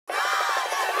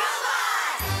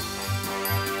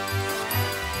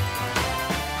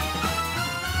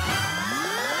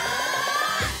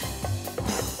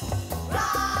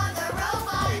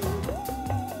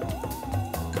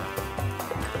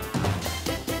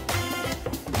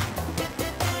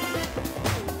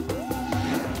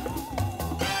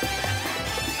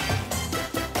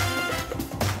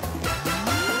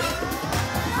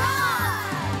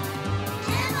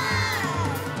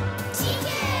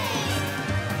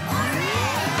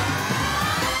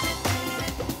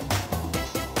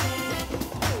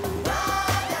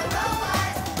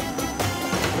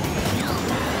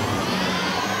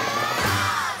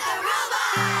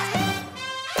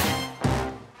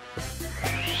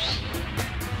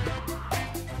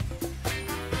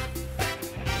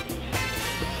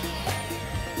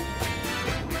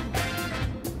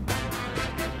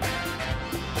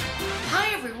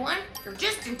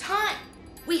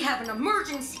have an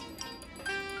emergency.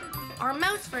 Our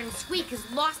mouse friend Squeak has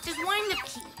lost his wind-up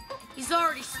key. He's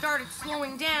already started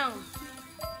slowing down.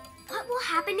 What will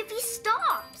happen if he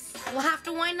stops? We'll have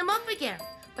to wind him up again.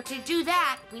 But to do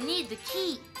that, we need the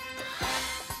key.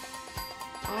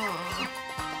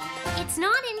 It's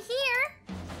not in here.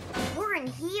 We're in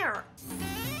here.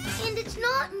 And it's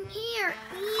not in here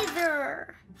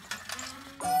either.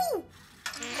 Ooh!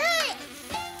 Hey!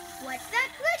 What's that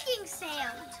clicking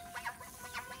sound?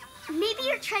 Maybe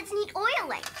your treads need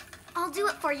oiling. I'll do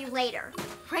it for you later.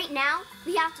 Right now,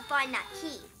 we have to find that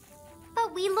key.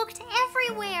 But we looked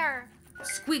everywhere.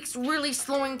 Squeak's really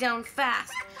slowing down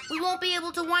fast. We won't be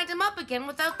able to wind him up again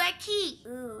without that key.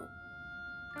 Ooh.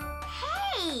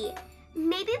 Hey!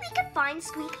 Maybe we could find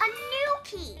Squeak a new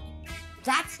key.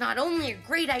 That's not only a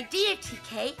great idea,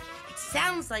 TK. It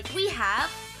sounds like we have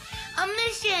a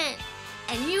mission.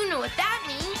 And you know what that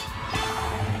means.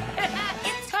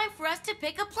 It's time for us to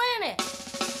pick a planet.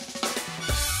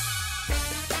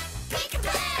 Pick a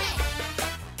planet!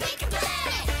 Pick a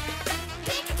planet!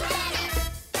 Pick a planet!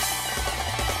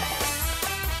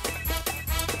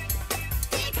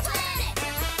 Pick a planet!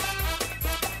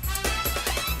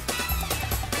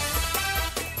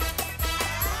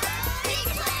 Pick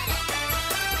a planet!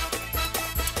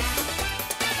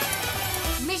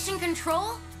 Mission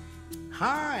control?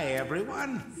 Hi,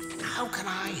 everyone. How can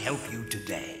I help you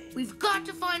today? We've got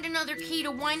to find another key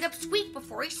to wind up Squeak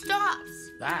before he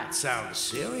stops. That sounds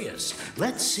serious.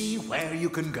 Let's see where you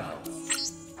can go.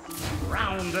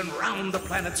 Round and round the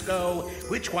planets go.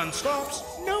 Which one stops,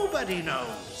 nobody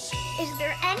knows. Is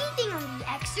there anything on the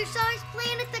exercise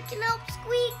planet that can help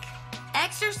Squeak?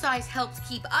 Exercise helps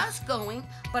keep us going,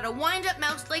 but a wind-up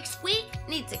mouse like Squeak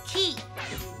needs a key.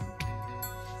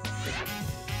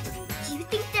 Do you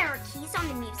think there are keys on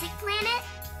the music planet?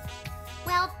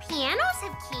 Well, pianos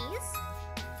have keys,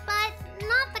 but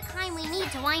not the kind we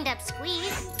need to wind up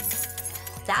Squeak.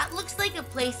 That looks like a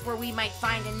place where we might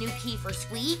find a new key for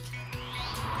Squeak.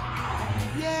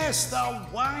 Yes, the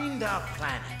wind-up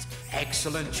planet.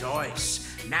 Excellent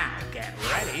choice. Now get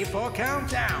ready for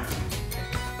countdown.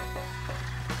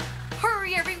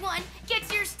 Hurry, everyone! Get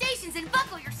to your stations and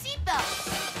buckle your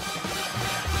seatbelts!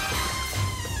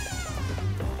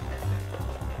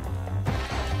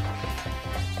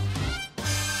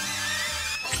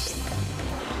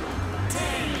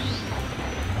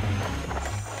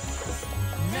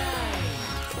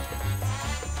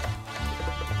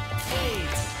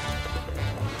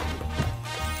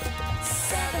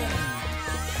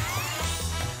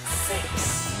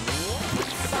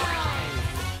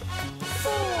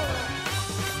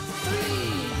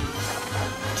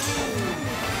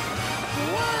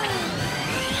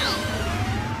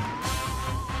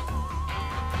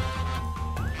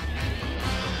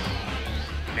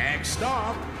 Next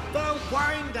stop, the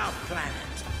wind-up planet.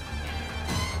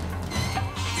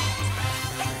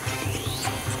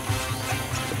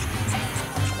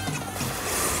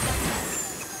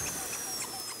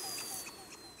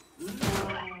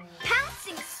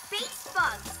 Pouncing space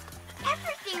bugs!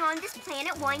 Everything on this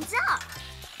planet winds up.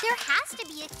 There has to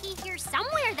be a key here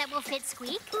somewhere that will fit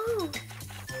Squeak. Ooh.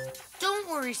 Don't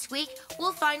worry, Squeak.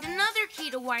 We'll find another key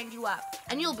to wind you up,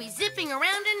 and you'll be zipping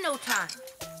around in no time.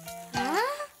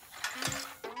 Huh?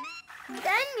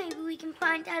 Then maybe we can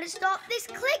find how to stop this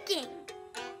clicking.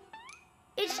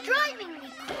 It's driving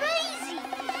me crazy.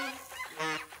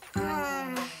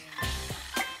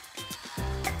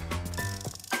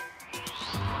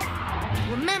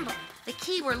 Remember, the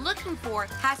key we're looking for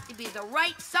has to be the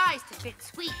right size to fit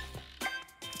Squeak.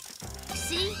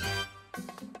 See?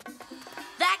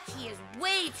 That key is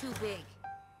way too big.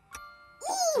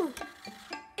 Ooh!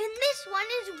 And this one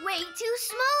is way too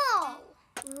small.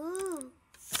 Ooh.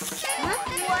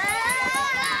 Wow!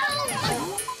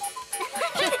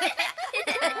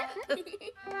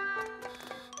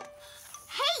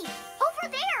 Hey, over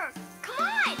there! Come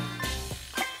on!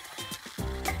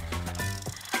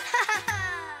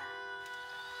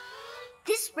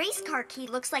 This race car key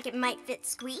looks like it might fit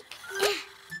Squeak.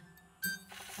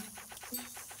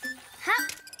 Huh?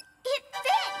 It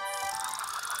fits!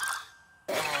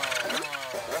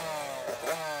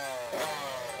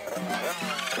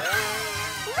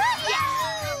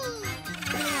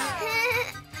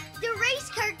 The race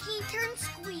car key turns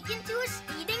Squeak into a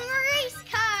speeding race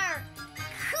car.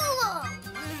 Cool!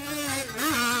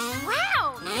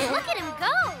 Wow! Look at him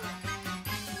go!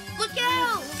 Look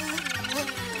out!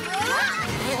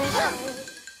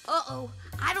 Uh-oh.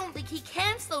 I don't think he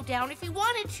can slow down if he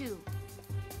wanted to.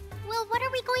 Well, what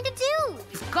are we going to do?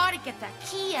 We've got to get that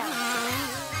key out.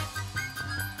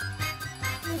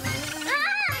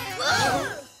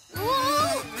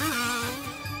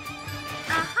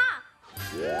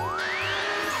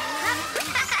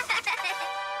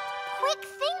 Quick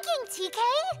thinking, TK.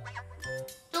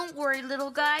 Don't worry, little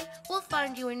guy. We'll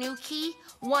find you a new key,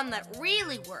 one that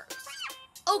really works.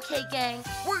 Okay, gang,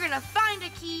 we're gonna find a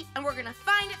key, and we're gonna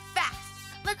find it fast.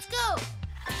 Let's go.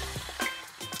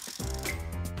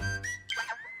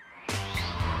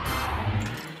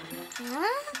 Huh?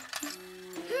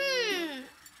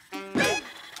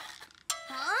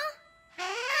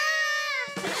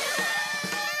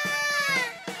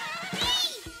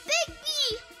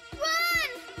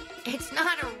 It's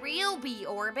not a real bee,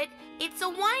 Orbit. It's a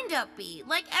wind-up bee,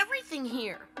 like everything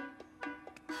here.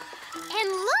 And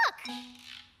look!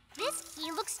 This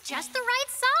key looks just the right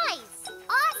size.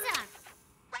 Awesome!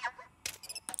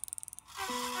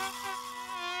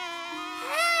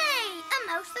 Hey! A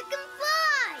mouse that can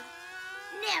fly!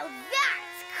 Now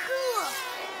that's cool!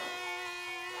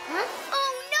 Huh?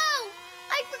 Oh no!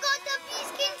 I forgot that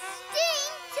bees can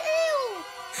sting too!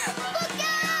 Look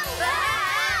out!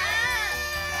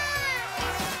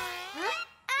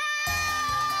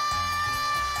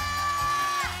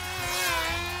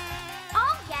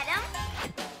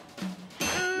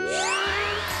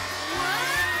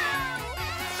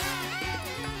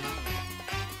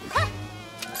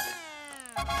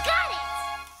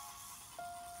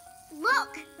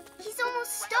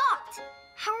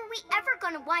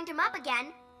 Wind him up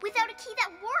again without a key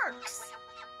that works.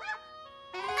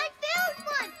 I found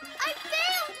one! I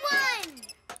found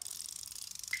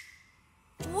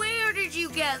one! Where did you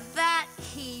get that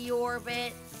key,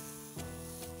 Orbit?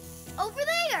 Over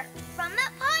there, from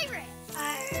that pirate.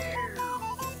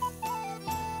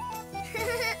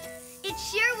 It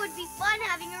sure would be fun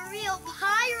having a real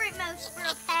pirate mouse for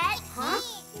a pet. Huh?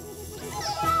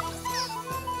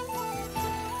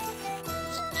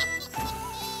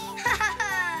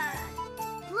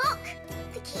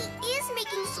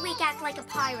 Squeak act like a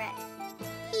pirate.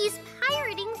 He's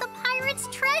pirating the pirate's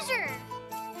treasure.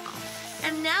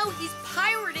 And now he's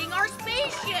pirating our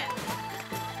spaceship.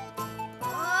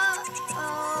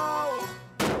 Uh-oh.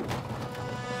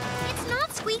 It's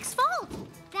not Squeak's fault.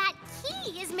 That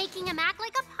key is making him act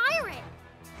like a pirate.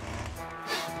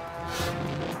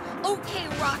 Okay,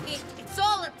 Rocket, it's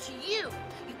all up to you.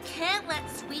 You can't let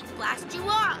Squeak blast you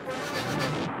off.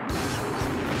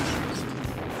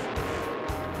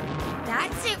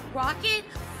 That's it, Rocket.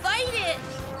 Fight it.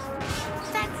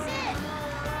 That's it.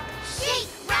 Shake,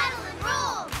 rattle, and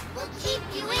roll. We'll keep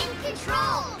you in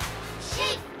control.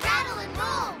 Shake, rattle, and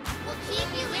roll. We'll keep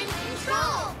you in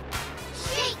control.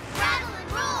 Shake, rattle,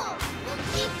 and roll. We'll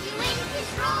keep you in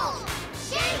control.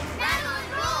 Shake, rattle,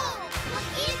 and roll. We'll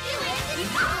keep you in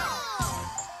control.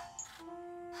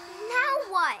 Now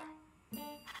what?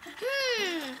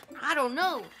 I don't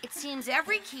know. It seems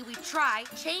every key we try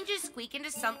changes Squeak into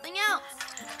something else.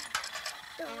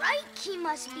 The right key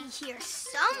must be here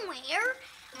somewhere.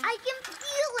 I can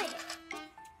feel it.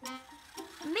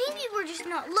 Maybe we're just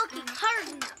not looking hard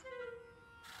enough.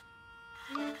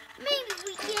 Maybe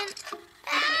we can...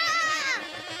 Ah!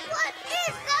 What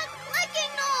is that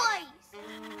clicking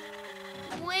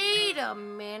noise? Wait a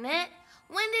minute.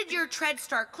 When did your tread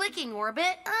start clicking,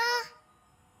 Orbit?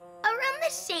 Around the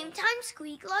same time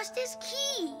Squeak lost his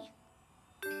key.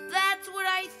 That's what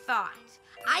I thought.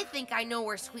 I think I know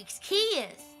where Squeak's key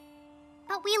is.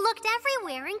 But we looked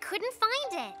everywhere and couldn't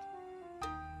find it.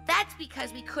 That's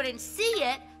because we couldn't see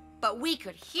it, but we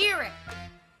could hear it.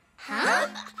 Huh?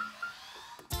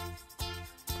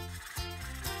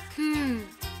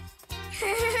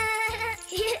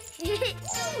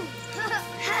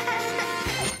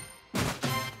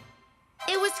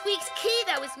 It was Squeak's key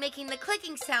that was making the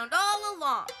clicking sound all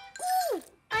along. Ooh!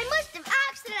 I must have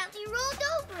accidentally rolled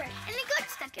over it, and it got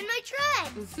stuck in my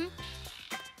tread.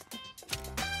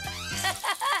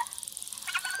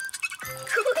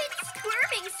 Quit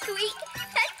squirming, Squeak.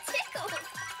 That tickled.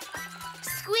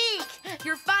 Squeak,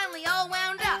 you're finally all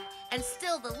wound up, and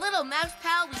still the little mouse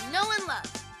pal we know and love.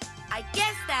 I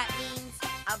guess that means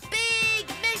a big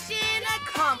mission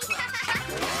accomplished.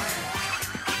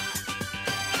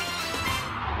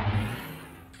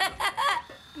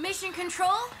 Mission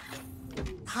control?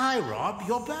 Hi, Rob,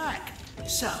 you're back.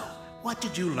 So, what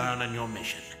did you learn on your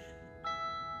mission?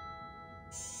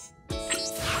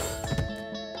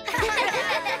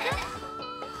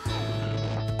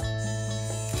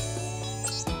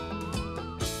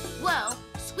 Well,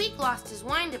 Squeak lost his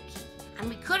wind-up key, and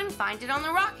we couldn't find it on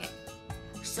the rocket.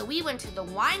 So we went to the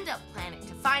wind-up planet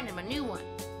to find him a new one.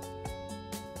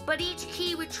 But each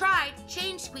key we tried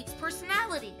changed Squeak's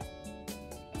personality.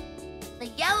 The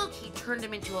yellow key turned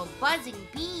him into a buzzing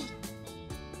bee.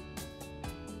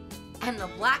 And the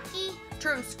black key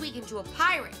turned Squeak into a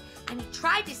pirate and he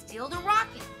tried to steal the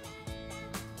rocket.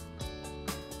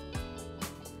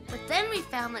 But then we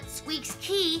found that Squeak's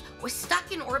key was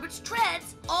stuck in Orbit's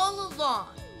treads all along.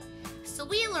 So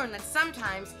we learned that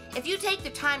sometimes, if you take the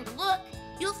time to look,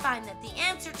 you'll find that the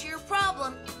answer to your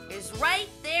problem is right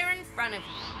there in front of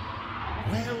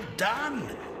you. Well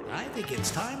done. I think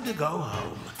it's time to go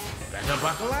home. Better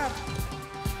buckle up.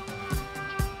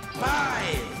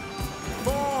 5,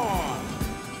 4,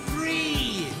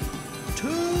 3, 2,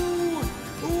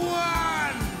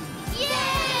 1. Yay!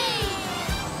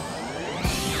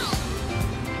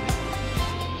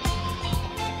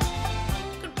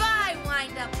 Goodbye,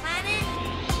 Wind-Up Planet.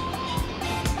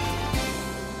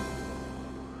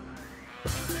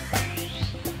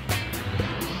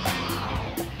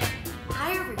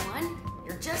 Hi, everyone.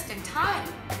 You're just in time.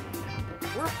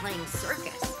 We're playing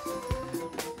circus.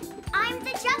 I'm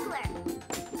the juggler.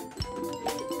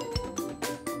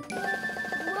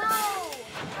 Whoa!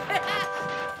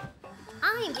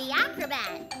 I'm the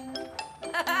acrobat.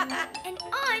 And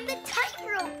I'm the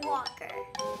tightrope walker.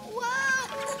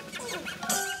 Whoa!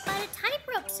 But a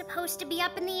tightrope's supposed to be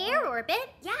up in the air,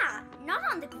 Orbit. Yeah, not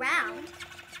on the ground.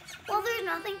 Well, there's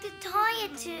nothing to tie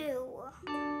it to.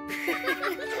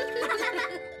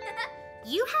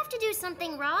 You have to do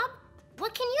something, Rob.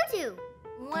 What can you do?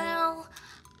 Well,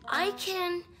 I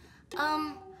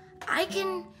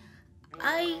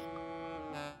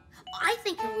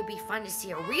think it would be fun to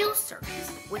see a real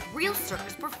circus with real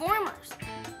circus performers.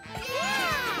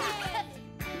 Yeah!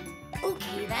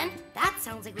 Okay then, that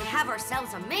sounds like we have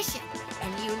ourselves a mission.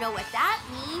 And you know what that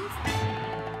means?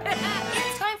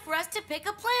 It's time for us to pick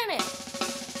a planet.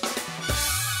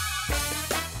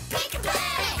 Pick a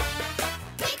planet!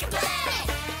 Pick a planet!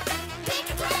 Pick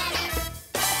a planet!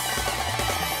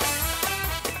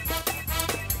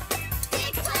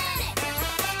 Pick a planet!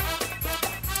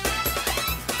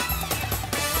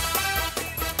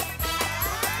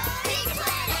 Pick a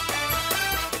planet!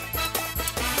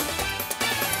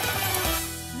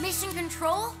 Mission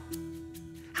Control?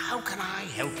 How can I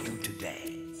help you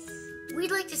today?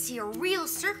 We'd like to see a real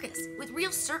circus with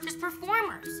real circus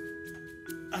performers.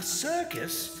 A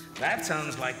circus? That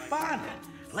sounds like fun.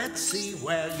 Let's see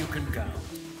where you can go.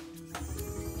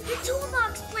 The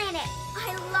Toolbox Planet!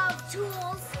 I love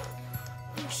tools!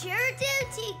 You sure do,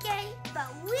 TK, but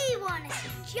we want to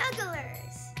see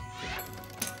jugglers.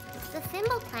 The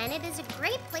Thimble Planet is a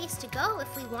great place to go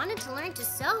if we wanted to learn to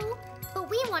sew, but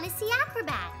we want to see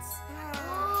acrobats.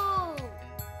 Oh!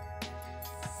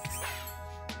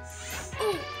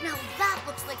 Oh, now that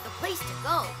looks like the place to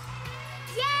go.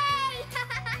 Yay!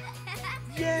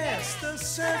 Yes, the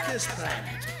circus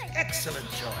planet. Excellent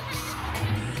choice.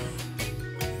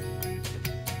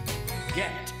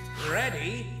 Get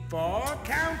ready for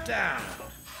countdown.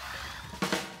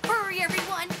 Hurry,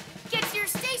 everyone! Get to your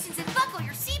stations and buckle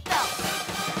your seatbelts!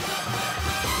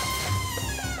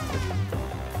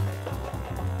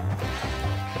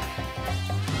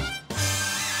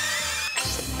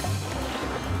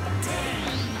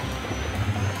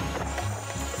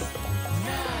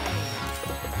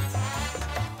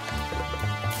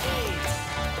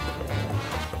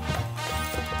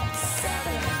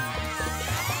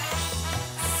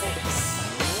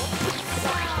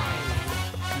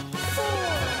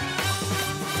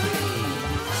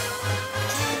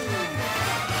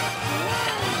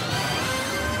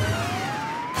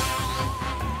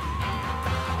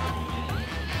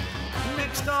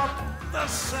 Next up, the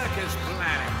circus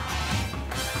planet.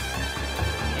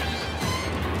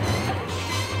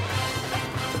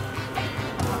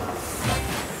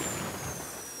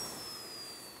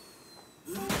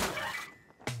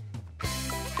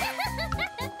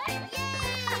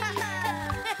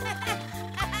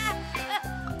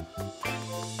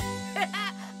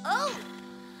 Oh!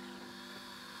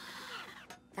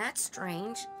 That's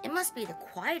strange. It must be the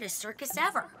quietest circus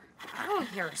ever. I don't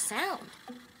hear a sound.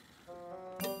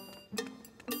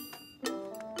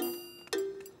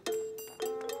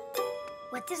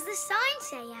 What does the sign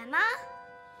say, Emma?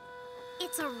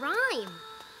 It's a rhyme.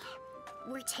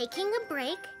 We're taking a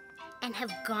break and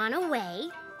have gone away,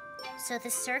 so the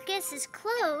circus is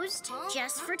closed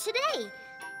just for today.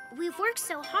 We've worked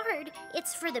so hard,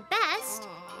 it's for the best.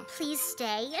 Please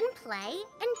stay and play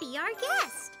and be our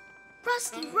guest.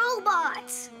 Rusty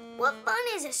robots! What fun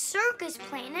is a circus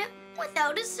planet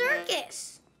without a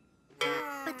circus?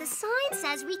 But the sign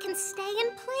says we can stay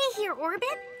and play here,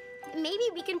 Orbit. Maybe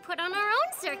we can put on our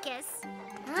own circus.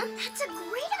 Huh? That's a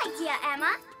great idea,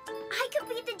 Emma. I could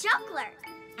be the juggler.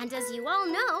 And as you all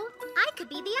know, I could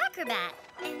be the acrobat.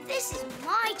 And this is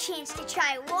my chance to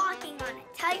try walking on a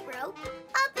tightrope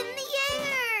up in the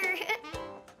air.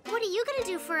 What are you going to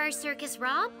do for our circus,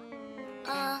 Rob?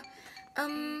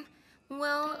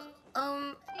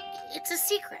 It's a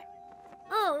secret.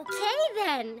 Okay,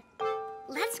 then.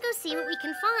 Let's go see what we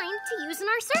can find to use in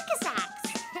our circus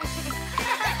acts.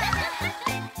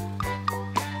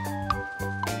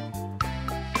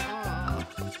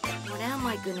 What am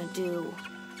I gonna do?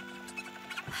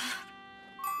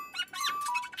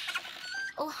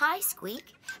 Oh, hi,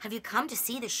 Squeak. Have you come to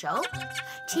see the show?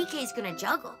 TK's gonna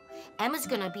juggle, Emma's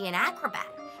gonna be an acrobat,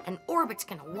 and Orbit's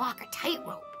gonna walk a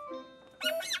tightrope.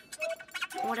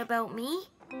 What about me?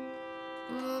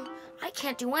 I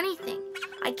can't do anything.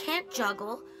 I can't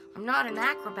juggle, I'm not an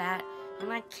acrobat,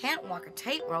 and I can't walk a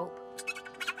tightrope.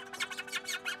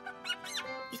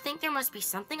 You think there must be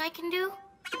something I can do?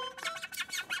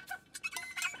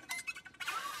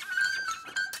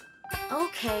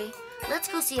 Okay, let's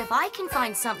go see if I can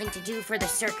find something to do for the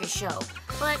circus show.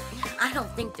 But I don't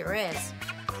think there is.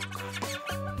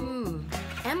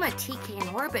 Emma, TK, and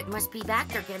Orbit must be back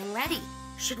there getting ready.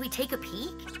 Should we take a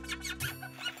peek?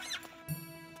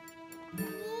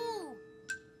 Ooh.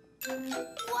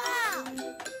 Wow!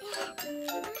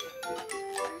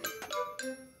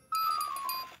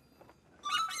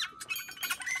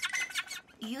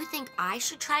 You think I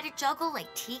should try to juggle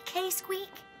like TK, Squeak?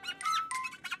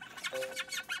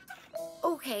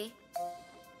 Okay.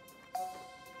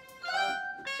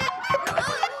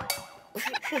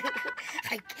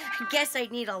 I guess I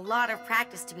need a lot of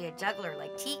practice to be a juggler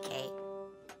like TK.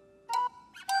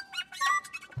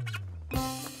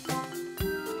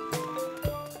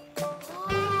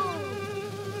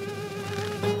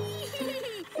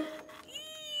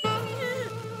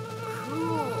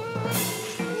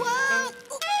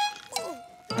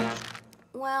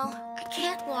 Well, I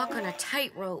can't walk on a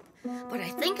tightrope, but I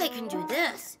think I can do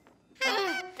this.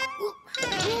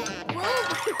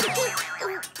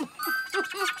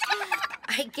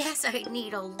 I guess I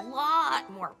need a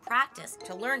lot more practice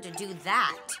to learn to do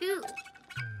that, too.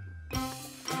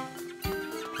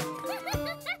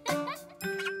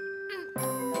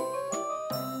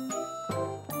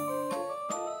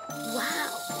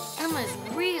 Wow, Emma's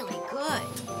really good.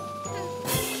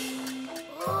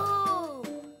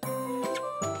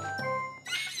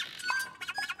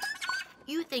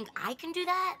 You think I can do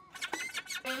that?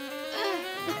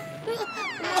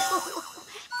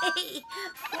 Hey,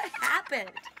 what happened?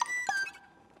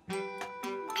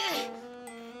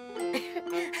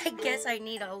 I guess I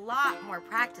need a lot more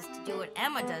practice to do what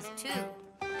Emma does, too.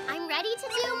 I'm ready to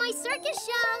do my circus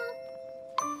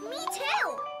show. Me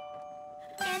too.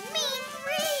 And me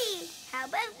 3. How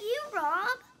about you,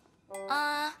 Rob?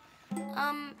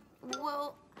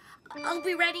 Well, I'll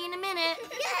be ready in a minute.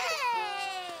 Yay!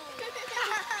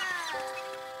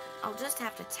 I'll just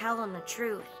have to tell them the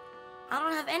truth. I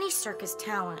don't have any circus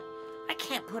talent. I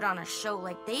can't put on a show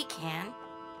like they can.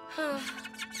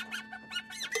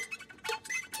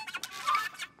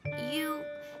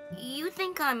 You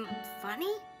think I'm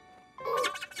funny?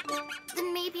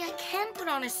 Then maybe I can put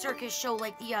on a circus show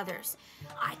like the others.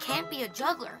 I can't be a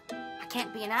juggler, I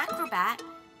can't be an acrobat,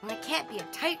 and I can't be a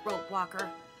tightrope walker,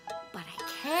 but I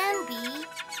can be...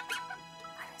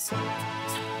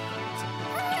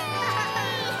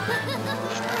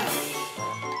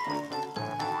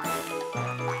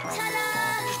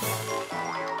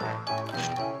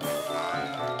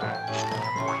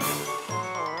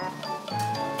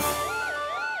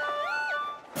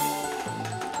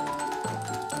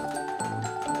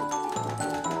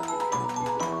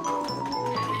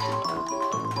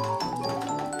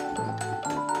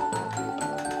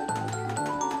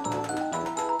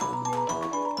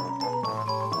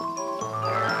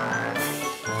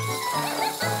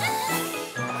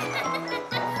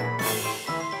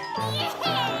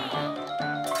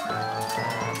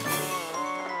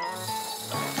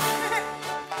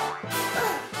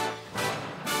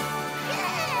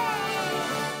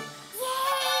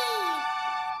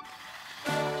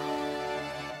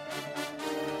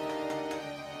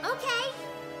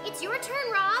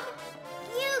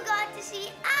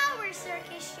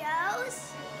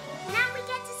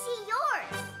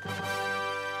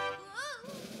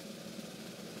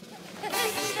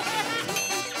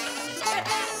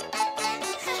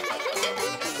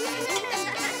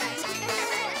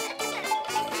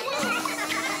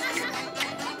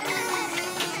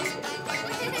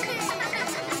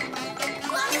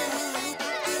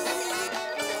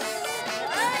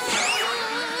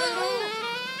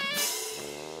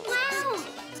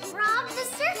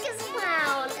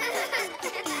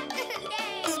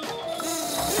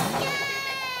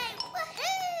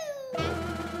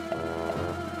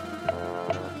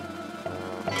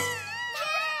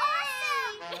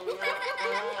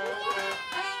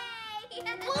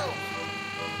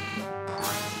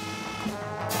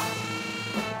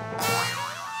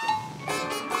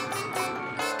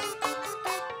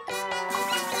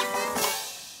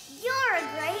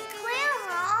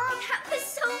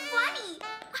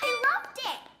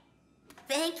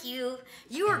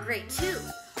 great too.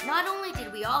 Not only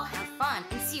did we all have fun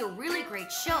and see a really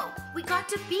great show, we got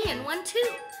to be in one too.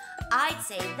 I'd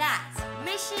say that's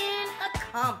mission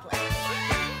accomplished.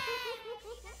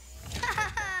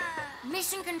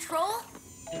 Mission control?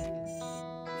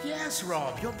 Yes,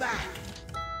 Rob, you're back.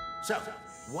 So,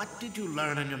 what did you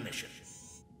learn on your mission?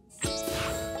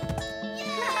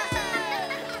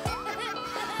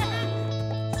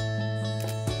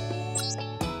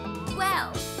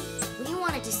 Well, we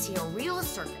wanted to see a real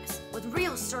circus with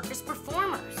real circus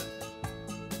performers.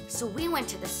 So we went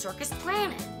to the circus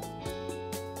planet.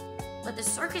 But the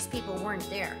circus people weren't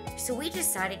there, so we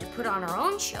decided to put on our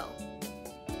own show.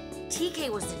 TK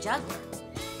was the juggler,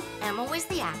 Emma was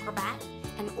the acrobat,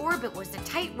 and Orbit was the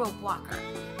tightrope walker.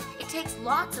 It takes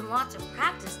lots and lots of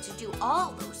practice to do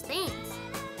all those things.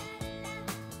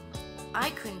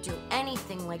 I couldn't do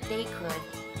anything like they could.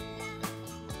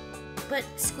 But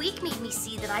Squeak made me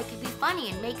see that I could be funny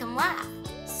and make him laugh.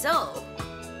 So,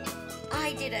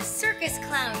 I did a circus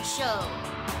clown show.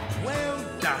 Well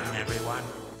done, everyone.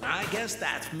 I guess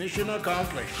that's mission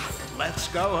accomplished. Let's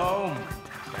go home.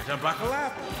 Better buckle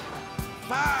up.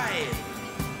 5,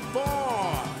 4,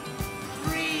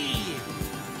 3,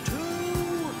 2,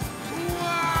 1.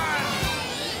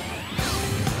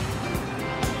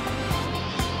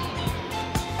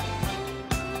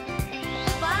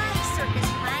 Bye, Circus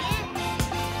Planet.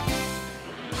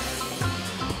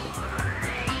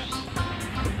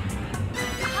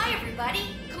 Hi, everybody.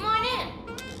 Come on in.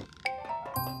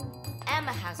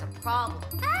 Emma has a problem.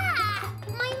 Ah!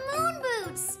 My moon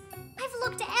boots! I've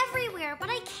looked everywhere, but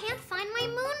I can't find my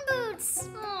moon boots.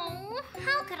 Oh,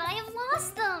 how could I have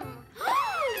lost them?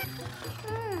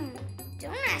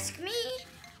 Don't ask me.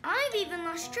 I've even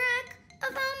lost track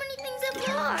of how many things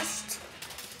I've lost.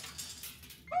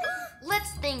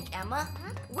 Let's think, Emma.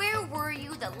 Where were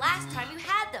you the last time you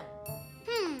had them?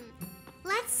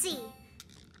 Let's see.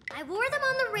 I wore them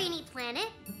on the rainy planet,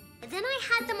 and then I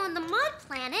had them on the mud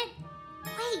planet.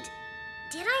 Wait,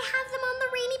 did I have them on the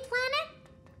rainy planet?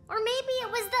 Or maybe it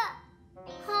was the...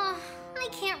 Oh, I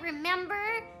can't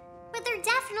remember. But they're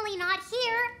definitely not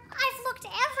here. I've looked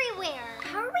everywhere.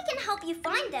 How are we gonna help you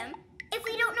find them if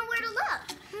we don't know where to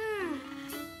look?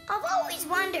 I've always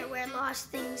wondered where lost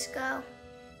things go.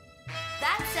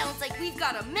 That sounds like we've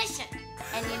got a mission.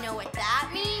 And you know what that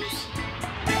means?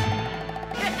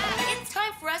 It's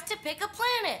time for us to pick a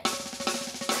planet.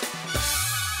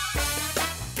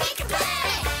 Pick a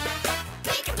planet!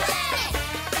 Pick a planet!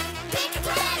 Pick a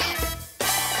planet!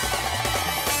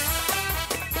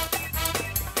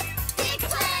 Pick a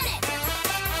planet!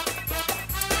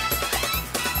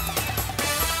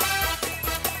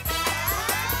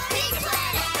 Pick a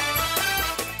planet!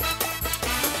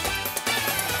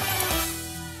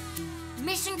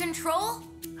 Mission control?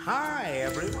 Hi,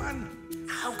 everyone.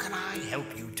 How can I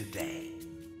help you today?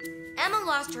 Emma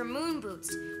lost her moon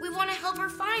boots. We want to help her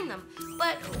find them,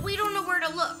 but we don't know where to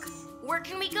look. Where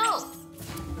can we go?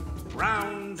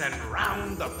 Round and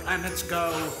round the planets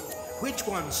go. Which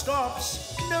one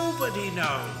stops, nobody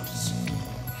knows.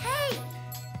 Hey,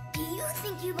 do you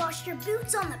think you lost your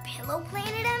boots on the pillow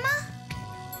planet, Emma?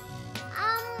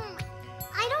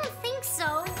 I don't think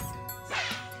so.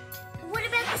 What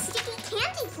about the sticky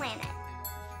candy planet?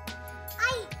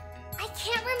 I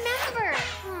can't remember.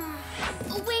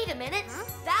 Oh, wait a minute.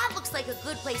 That looks like a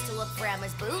good place to look for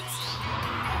Emma's boots.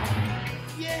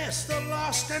 Yes, the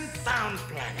lost and found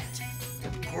planet.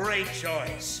 Great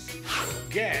choice.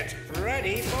 Get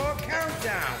ready for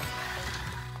countdown.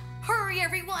 Hurry,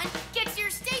 everyone. Get to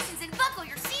your stations and buckle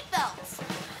your seatbelts.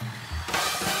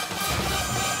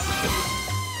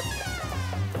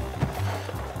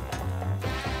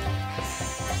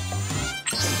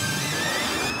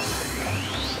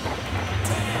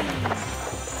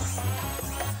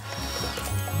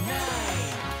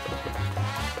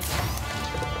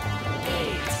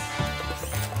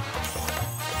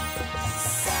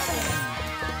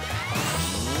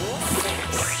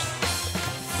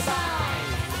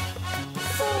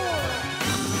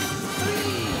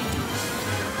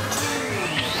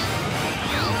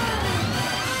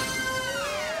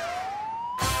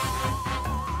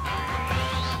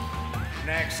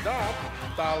 Next up,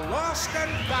 the lost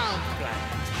and found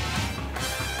planet.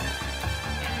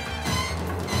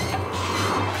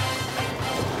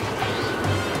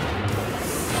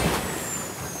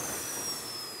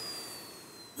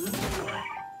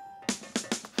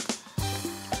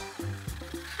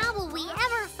 How will we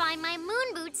ever find my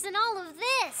moon boots in all of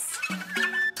this?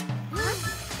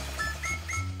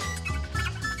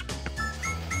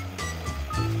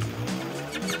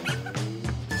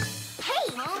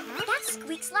 Hey, that's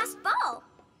Squeak's last ball.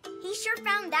 He sure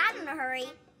found that in a hurry.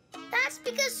 That's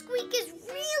because Squeak is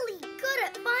really good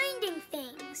at finding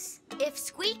things. If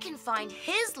Squeak can find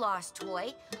his lost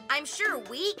toy, I'm sure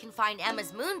we can find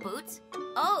Emma's moon boots.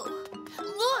 Oh,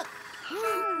 look!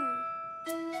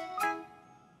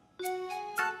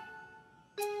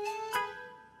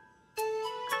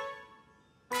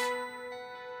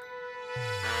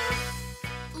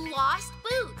 Lost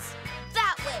boots.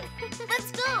 That way.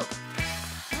 Let's go.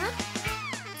 Huh?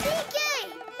 TK,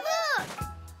 look!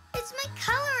 It's my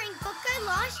coloring book I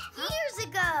lost years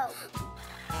ago.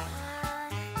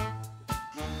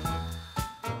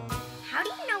 How do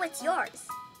you know it's yours?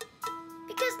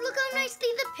 Because look how nicely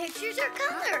the pictures are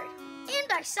colored.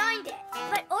 And I signed it.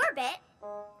 But Orbit,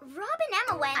 Rob and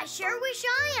Emma went, I sure wish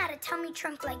I had a tummy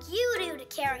trunk like you do to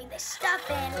carry this stuff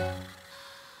in.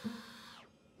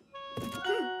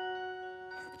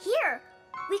 Here,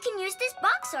 we can use this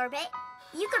box, Orbit.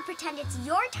 You could pretend it's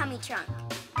your tummy trunk.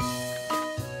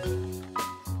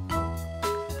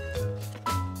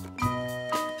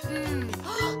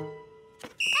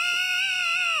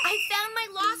 I found my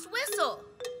lost whistle.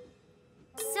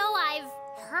 So I've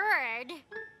heard.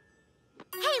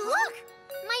 Hey, look!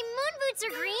 My moon boots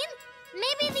are green.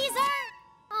 Maybe these are...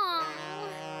 Oh.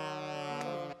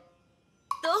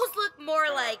 Those look more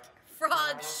like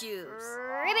frog shoes.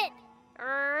 Ribbit!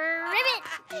 Ribbit!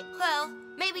 Well,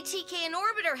 maybe TK and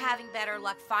Orbit are having better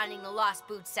luck finding the lost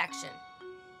boots section.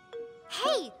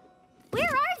 Hey, where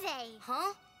are they?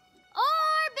 Huh?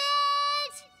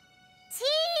 Orbit!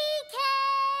 TK!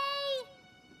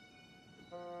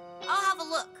 I'll have a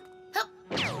look. Hup.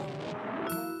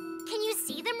 Can you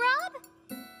see them, Rob?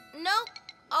 No,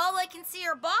 all I can see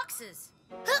are boxes.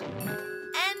 Hup.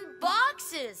 And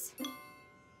boxes.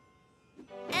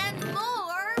 And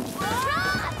more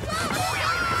boxes.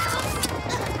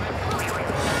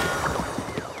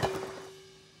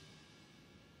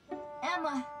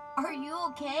 Emma, are you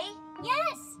okay?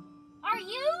 Yes. Are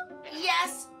you?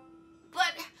 Yes,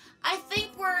 but I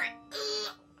think we're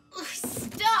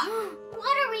stuck.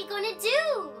 What are we gonna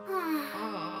do?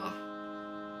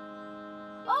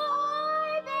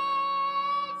 Orbit!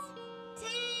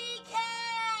 TK!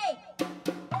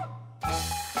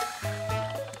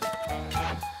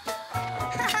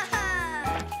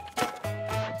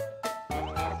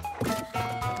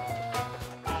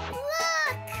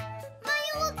 Look! My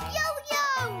old yo-yo!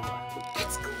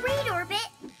 That's great, Orbit.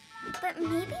 But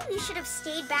maybe we should have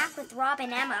stayed back with Rob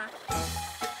and Emma.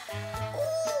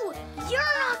 Ooh!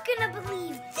 You're not gonna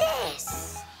believe this!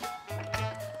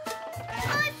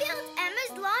 I found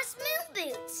Emma's lost moon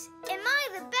boots. Am I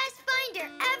the best finder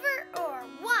ever, or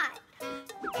what?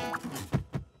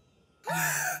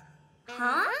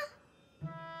 Huh?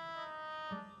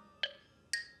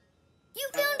 You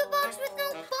found a box with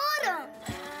no bottom.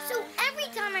 So every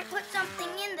time I put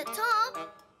something in the top,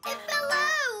 it fell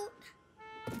out.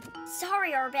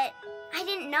 Sorry, Orbit. I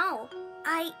didn't know.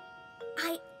 I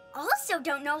also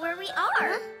don't know where we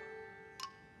are.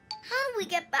 How do we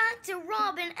get back to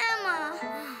Rob and Emma?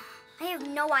 I have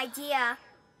no idea.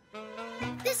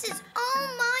 This is all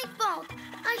my fault.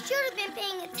 I should have been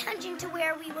paying attention to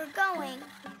where we were going.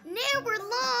 Now we're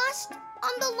lost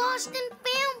on the Lost and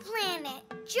Found planet.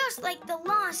 Just like the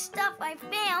lost stuff I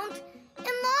found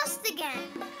and lost again.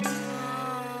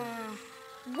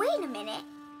 Wait a minute.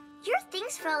 Your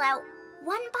things fell out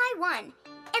one by one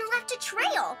and left a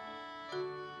trail.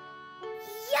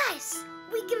 Yes!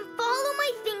 We can follow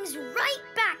my things right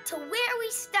back to where we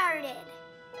started.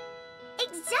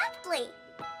 Exactly.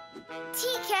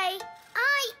 TK,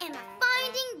 I am a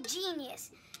finding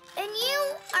genius. And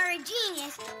you are a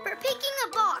genius for picking a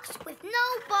box with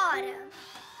no bottom.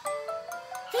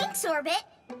 Thanks, Orbit.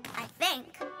 I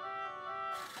think.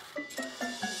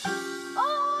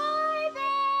 Orbit!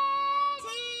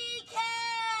 TK!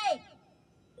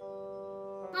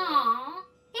 Aw,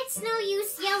 it's no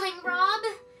use yelling, Rob.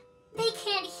 They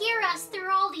can't hear us through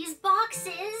all these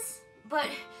boxes. But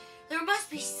there must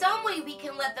be some way we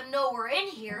can let them know we're in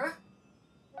here.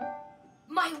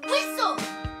 My whistle!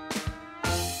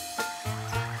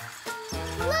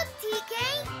 Look, TK,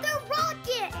 the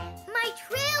rocket! My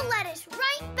trail led us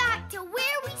right back to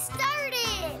where we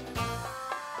started.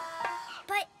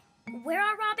 But where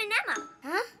are Rob and Emma?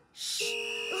 Huh? Shh,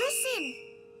 listen.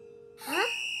 Huh?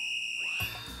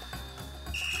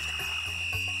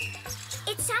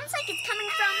 It sounds like it's coming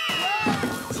from...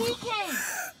 TK,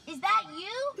 is that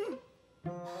you?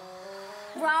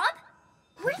 Rob?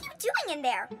 What are you doing in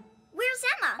there? Where's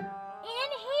Emma?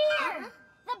 In here!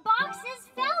 The boxes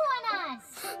fell on us!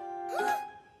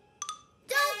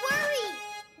 Don't worry!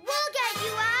 We'll get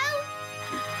you out!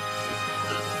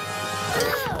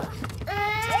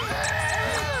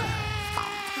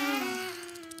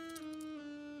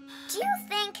 Do you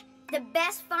think the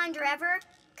best finder ever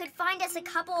could find us a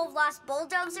couple of lost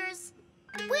bulldozers?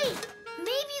 Wait, maybe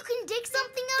you can dig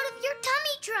something out of your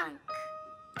tummy trunk.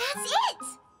 That's it!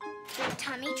 Your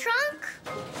tummy trunk?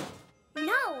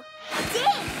 No,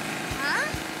 dig! Huh?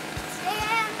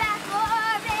 Stand back,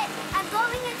 Orbit! I'm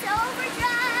going into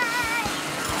overdrive!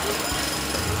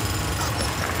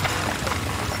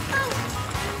 Oh!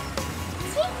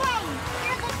 TK,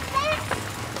 you're the best!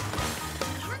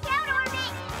 Look out,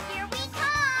 Orbit! Here we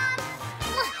come!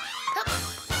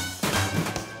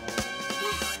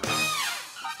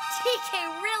 TK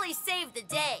really saved the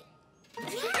day.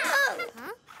 Yeah!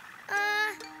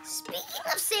 Speaking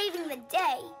of saving the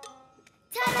day,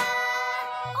 ta-da!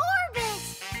 Orbit!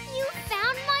 You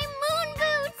found my moon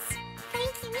boots!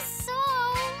 Thank you so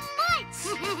much!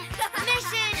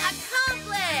 Mission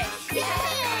accomplished! Yay!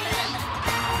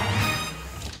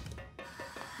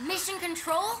 Mission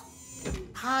control?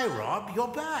 Hi, Rob, you're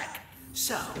back.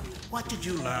 So, what did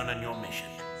you learn on your mission?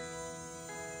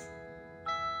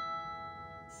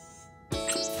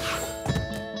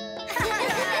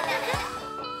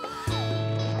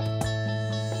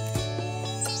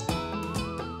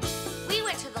 We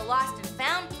went to the Lost and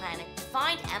Found planet to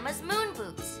find Emma's moon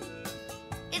boots.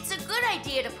 It's a good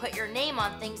idea to put your name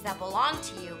on things that belong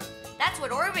to you. That's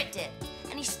what Orbit did,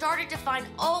 and he started to find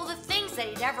all the things that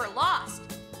he'd ever lost.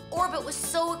 Orbit was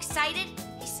so excited,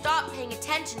 he stopped paying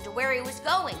attention to where he was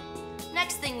going.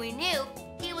 Next thing we knew,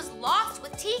 he was lost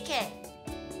with TK.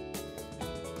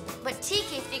 But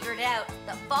TK figured out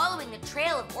that following the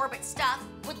trail of Orbit's stuff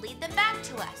would lead them back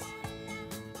to us.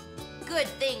 Good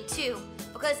thing, too,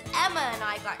 because Emma and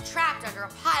I got trapped under a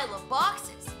pile of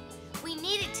boxes. We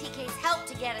needed TK's help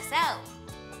to get us out.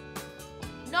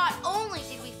 Not only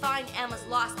did we find Emma's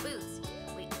lost boots,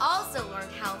 we also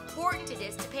learned how important it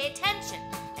is to pay attention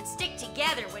and stick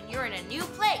together when you're in a new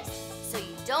place so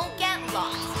you don't get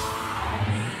lost.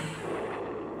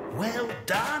 Well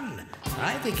done.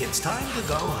 I think it's time to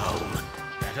go home.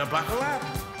 Better buckle up.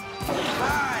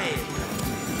 5,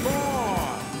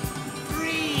 4,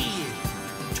 3,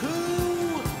 2, 1.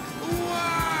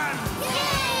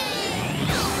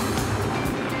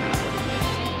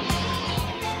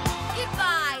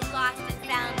 Goodbye, Lost and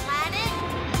Found Planet.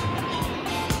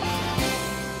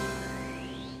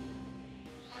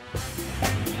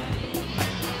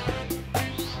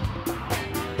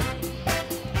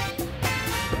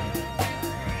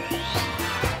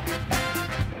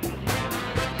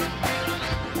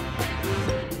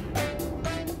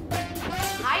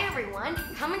 Hi, everyone.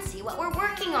 Come and see what we're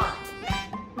working on.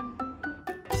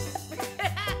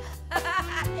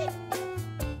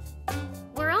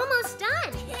 We're almost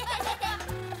done.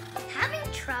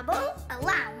 Having trouble?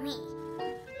 Allow me.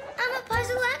 I'm a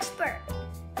puzzle expert.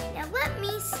 Now let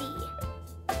me see.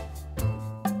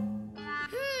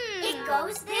 It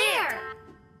goes there.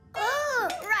 Oh,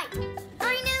 right.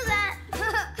 I knew that.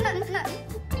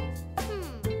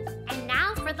 And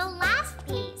now for the last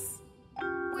piece.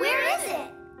 Where is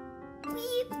it?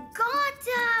 We've got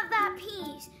to have that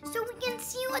piece so we can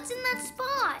see what's in that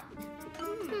spot.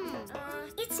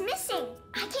 It's missing.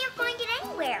 I can't find it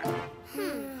anywhere.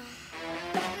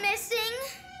 Missing?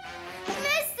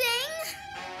 Missing?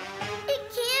 It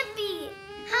can't be.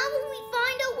 How will we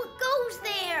find out what goes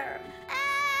there?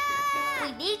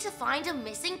 We need to find a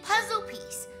missing puzzle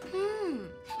piece.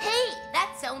 Hey,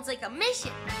 that sounds like a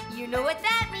mission. You know what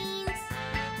that means.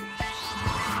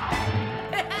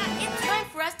 It's time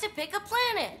for us to pick a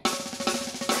planet.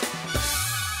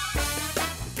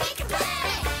 Pick a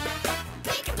planet!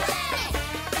 Pick a planet!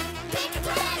 Pick a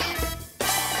planet!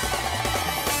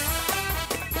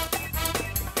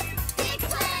 Pick a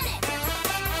planet!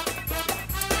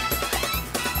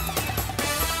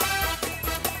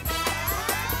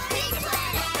 Pick a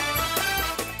planet!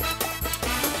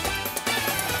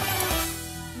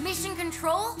 Mission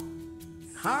control?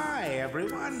 Hi,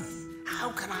 everyone.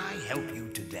 How can I help you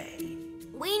today?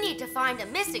 We need to find a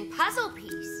missing puzzle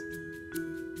piece.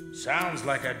 Sounds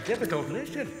like a difficult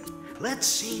mission. Let's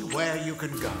see where you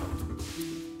can go.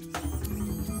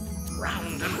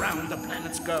 Round and round the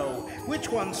planets go. Which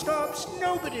one stops,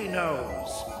 nobody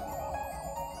knows.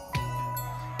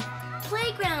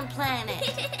 Playground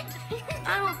planet.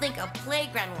 I don't think a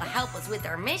playground will help us with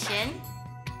our mission.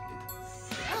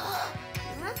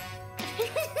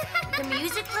 The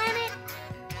music planet?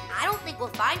 I don't think we'll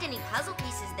find any puzzle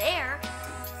pieces there.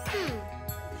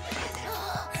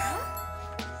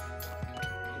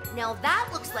 Now that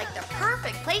looks like the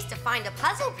perfect place to find a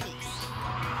puzzle piece.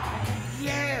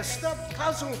 Yes, the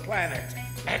puzzle planet.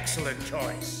 Excellent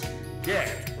choice.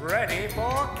 Get ready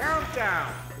for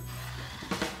countdown.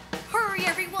 Hurry,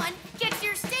 everyone! Get to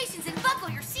your stations and buckle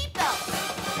your seatbelts!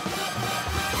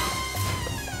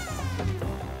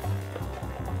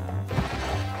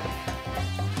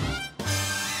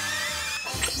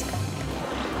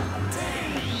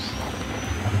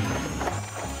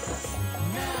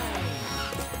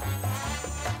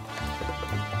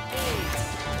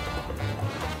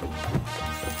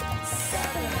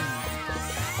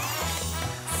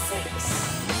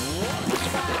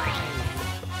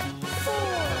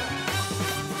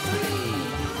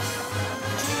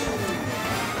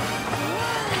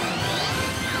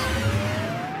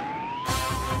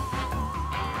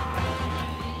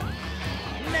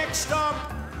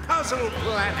 puzzle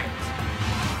planet.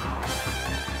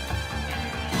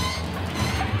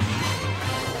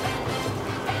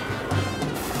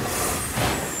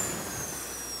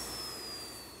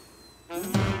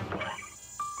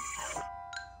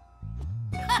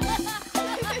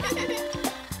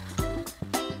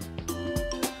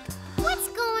 What's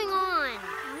going on?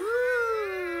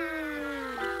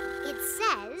 It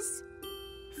says,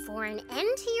 for an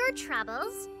end to your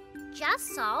troubles,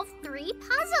 just solve 3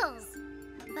 puzzles.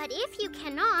 But if you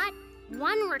cannot,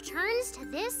 one returns to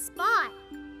this spot.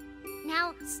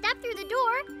 Now step through the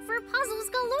door for puzzles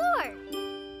galore.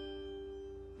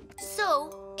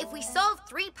 So, if we solve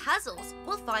 3 puzzles,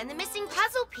 we'll find the missing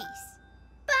puzzle piece.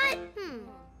 But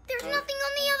there's nothing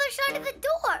on the other side of the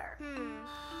door.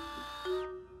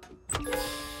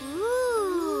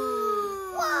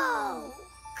 Ooh. Whoa!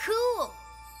 Cool.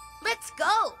 Let's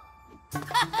go.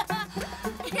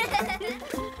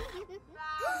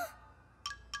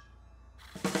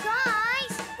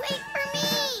 Guys, wait for me!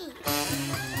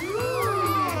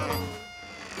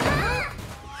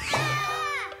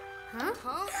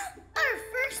 Huh? Our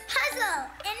first puzzle,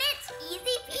 and it's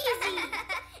easy peasy.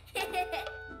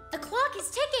 The clock is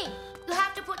ticking. You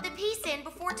have to put the piece in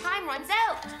before time runs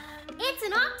out. It's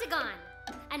an octagon.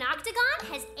 An octagon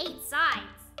has 8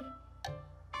 sides.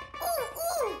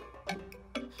 Ooh!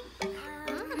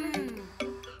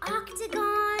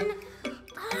 Octagon.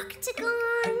 Octagon.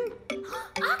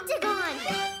 Octagon.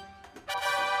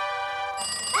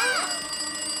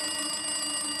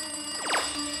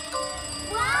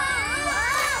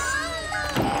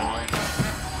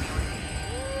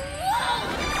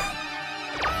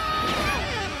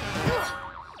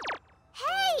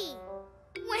 Hey!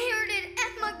 Where did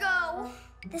Emma go?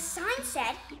 The sign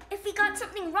said if we got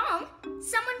something wrong,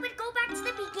 someone would go back to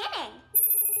the beginning.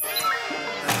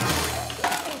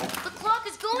 The clock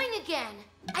is going again.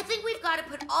 I think we've got to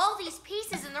put all these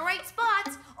pieces in the right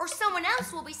spots, or someone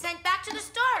else will be sent back to the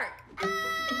start.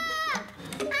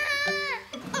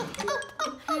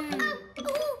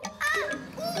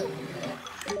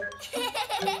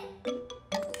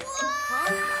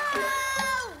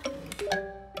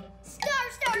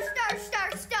 Star, star, star,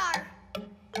 star, star.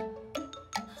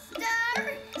 Star,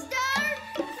 star,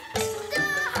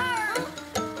 star.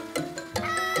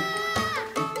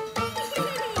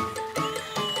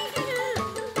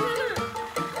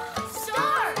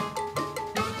 Star!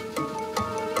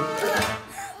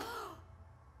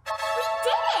 We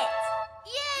did it!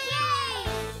 Yay!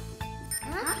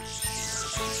 Huh?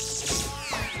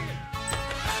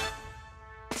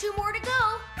 2 more to go.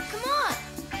 Come on.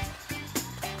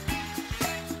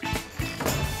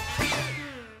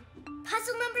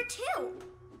 Puzzle number 2.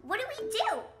 What do we do?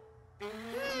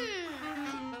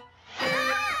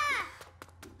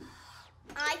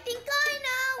 I think I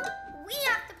know. We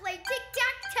have to play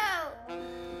tic-tac-toe.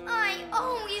 I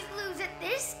always lose at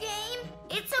this game.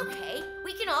 It's okay.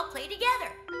 We can all play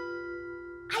together.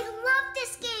 I love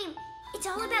this game. It's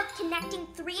all about connecting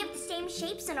 3 of the same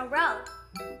shapes in a row.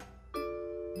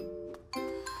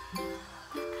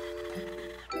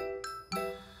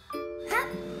 Huh?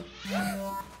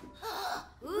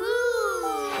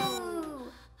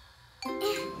 Ooh!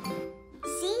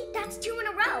 See? That's 2 in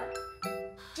a row.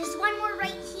 Just one more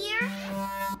right here.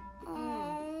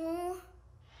 Oh.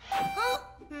 Huh?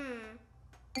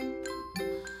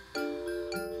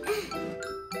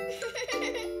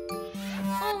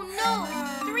 Oh no!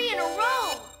 3 in a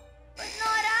row! But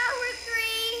not our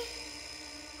 3.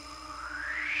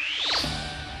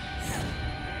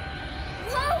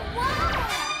 Whoa, whoa!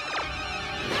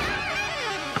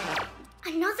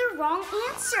 Another wrong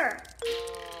answer.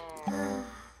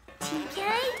 TK?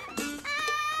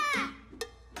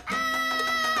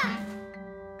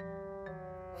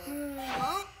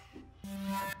 Huh?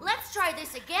 Let's try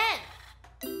this again.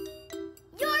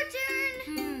 Your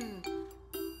turn.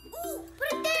 Ooh, put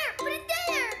it there, put it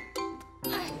there.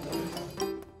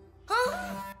 Huh?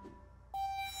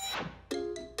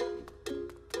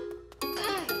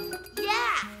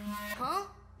 Yeah! Huh?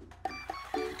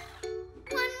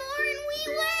 One more and we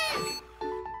win.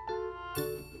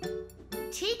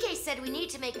 TK said we need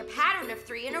to make a pattern of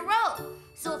 3 in a row.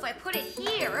 So if I put it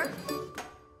here,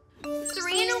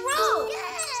 3 in a row. Yay!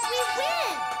 We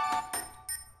win!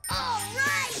 All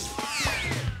right.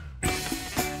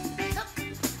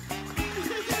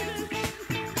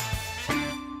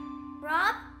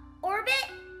 Rob? Orbit?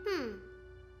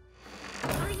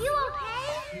 Are you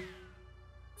okay?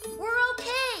 We're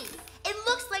okay. It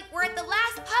looks like we're at the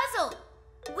last puzzle.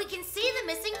 We can see the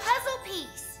missing puzzle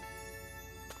piece.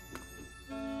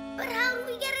 But how do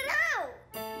we get it out?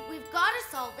 We've got to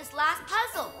solve this last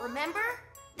puzzle, remember?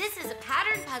 This is a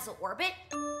pattern puzzle, Orbit.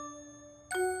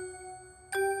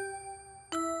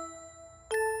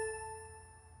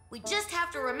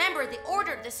 remember the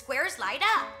order the squares light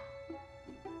up.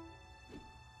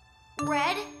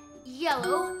 Red,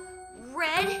 yellow,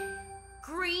 red,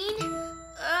 green,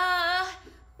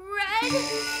 red.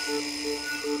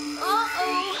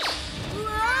 Uh-oh.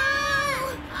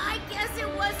 Whoa! I guess it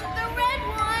wasn't the red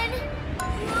one.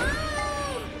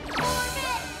 Whoa!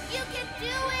 Orbit, you can do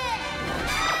it!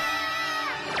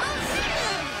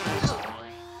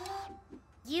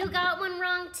 You got one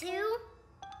wrong too?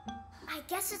 I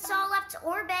guess it's all up to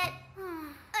Orbit.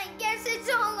 I guess it's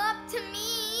all up to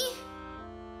me.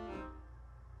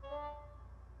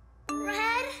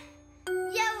 Red,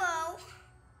 yellow,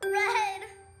 red,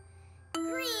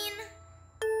 green,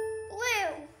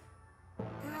 blue.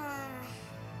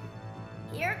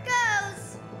 Here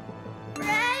goes.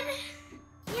 Red,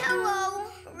 yellow,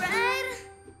 red,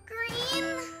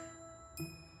 green.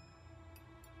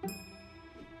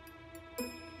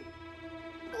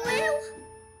 Blue.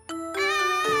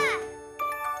 Ah!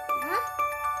 Huh?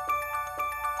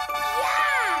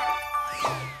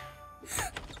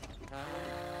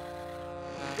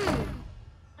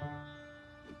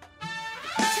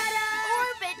 Ta-da!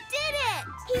 Orbit did it!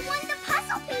 He won the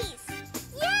puzzle piece!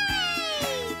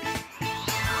 Yay!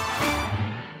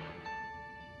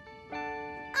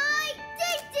 I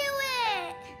did do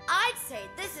it! I'd say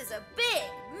this is a big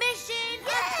mission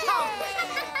accomplished.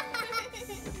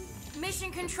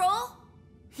 Mission control?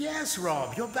 Yes,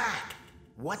 Rob, you're back.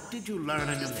 What did you learn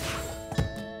in your mission?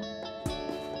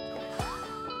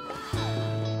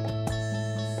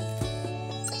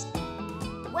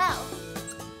 Well,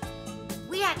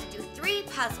 we had to do 3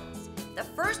 puzzles. The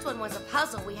first one was a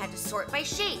puzzle we had to sort by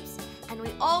shapes, and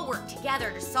we all worked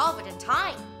together to solve it in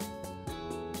time.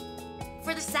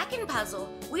 For the second puzzle,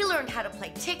 we learned how to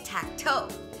play tic-tac-toe.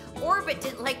 Orbit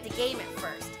didn't like the game at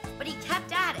first, but he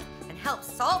kept at it and helped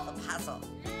solve the puzzle.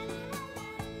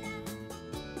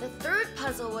 The third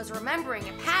puzzle was remembering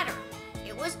a pattern.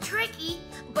 It was tricky,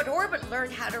 but Orbit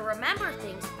learned how to remember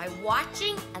things by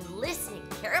watching and listening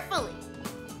carefully.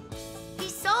 He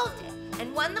solved it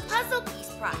and won the puzzle piece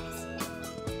prize.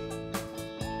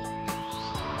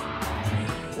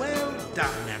 Well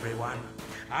done, everyone.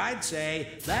 I'd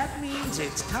say that means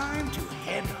it's time to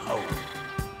head home.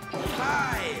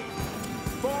 5,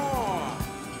 4,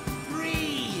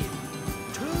 3,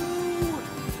 2, 1.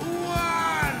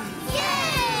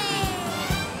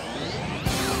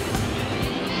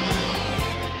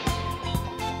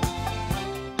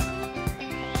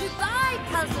 Goodbye,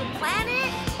 Puzzle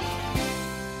Planet!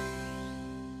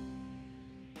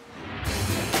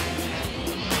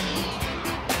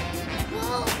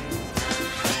 Whoa!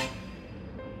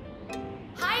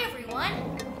 Hi, everyone.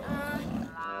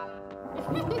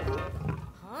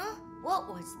 Huh? What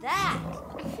was that?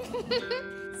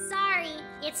 Sorry,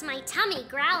 it's my tummy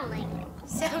growling.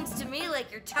 Sounds to me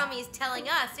like your tummy's telling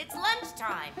us it's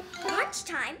lunchtime.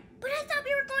 Lunchtime? But I thought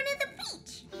we were going to the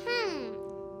beach.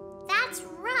 That's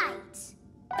right.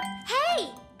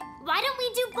 Hey, why don't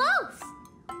we do both?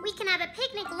 We can have a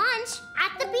picnic lunch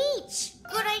at the beach.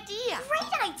 Good idea.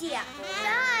 Great idea.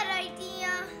 Bad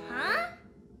idea. Huh?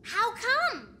 How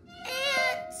come?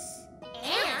 Ants.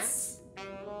 Ants?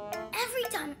 Every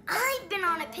time I've been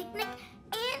on a picnic,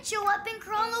 ants show up and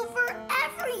crawl over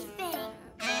everything.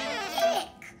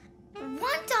 Yuck!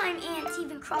 One time ants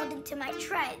even crawled into my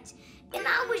treads, and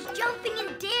I was jumping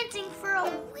and dancing for a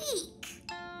week.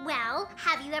 Well,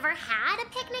 have you ever had a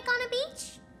picnic on a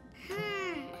beach?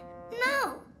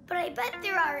 No, but I bet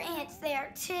there are ants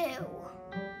there too.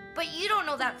 But you don't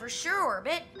know that for sure,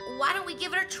 Orbit. Why don't we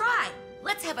give it a try?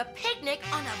 Let's have a picnic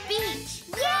on a beach.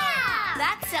 Yeah!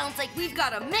 That sounds like we've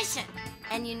got a mission.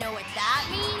 And you know what that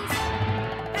means?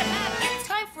 It's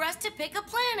time for us to pick a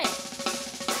planet.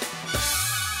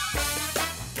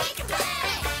 Pick a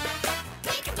planet!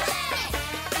 Pick a planet!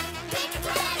 Pick a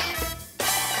planet!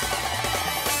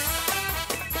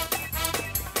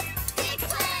 Pick a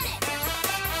planet!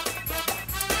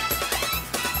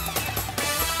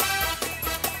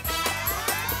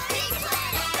 Pick a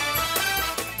planet!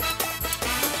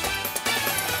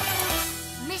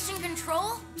 Mission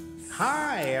control?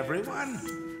 Hi, everyone.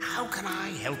 How can I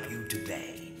help you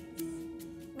today?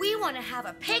 We want to have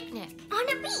a picnic. On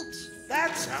a beach.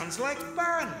 That sounds like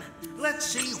fun. Let's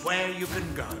see where you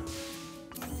can go.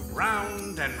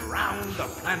 Round and round the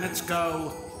planets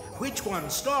go. Which one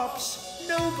stops,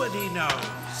 nobody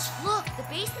knows. Look, the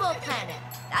baseball planet.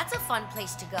 That's a fun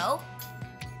place to go.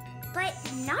 But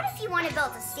not if you want to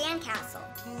build a sandcastle.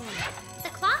 The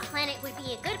clock planet would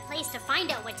be a good place to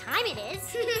find out what time it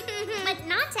is, but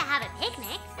not to have a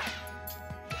picnic.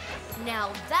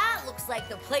 Now that looks like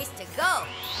the place to go.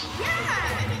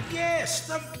 Yes,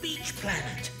 the beach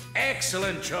planet.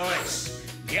 Excellent choice.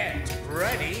 Get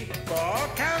ready for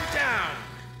countdown.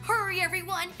 Hurry,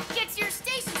 everyone! Get to your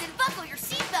stations and buckle your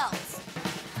seatbelts!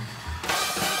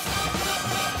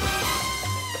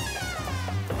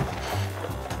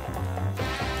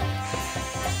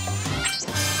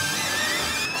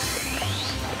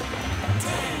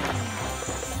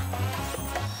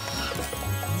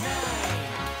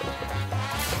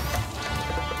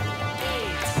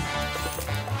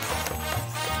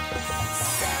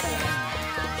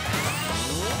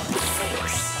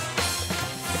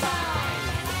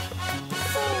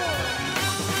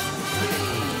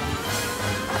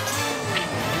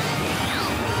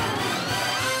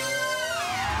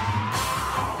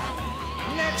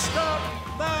 Next up,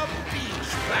 the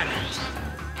beach planet.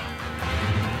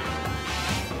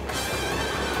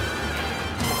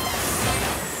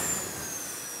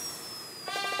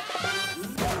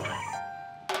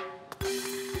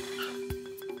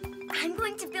 I'm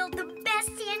going to build the best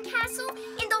sandcastle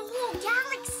in the whole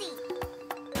galaxy.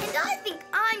 And I think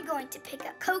I'm going to pick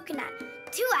a coconut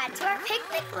to add to our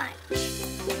picnic lunch.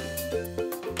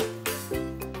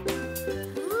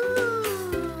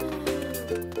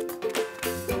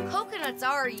 Coconuts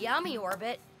are yummy,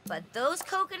 Orbit, but those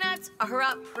coconuts are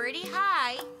up pretty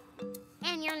high.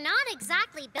 And you're not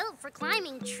exactly built for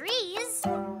climbing trees.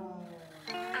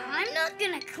 I'm not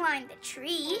gonna climb the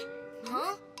tree.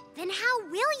 Huh? Then how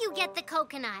will you get the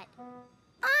coconut?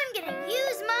 I'm gonna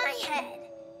use my head.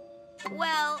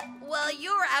 Well, while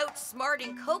you're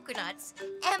outsmarting coconuts,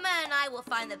 Emma and I will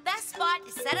find the best spot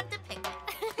to set up the picnic.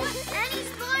 Any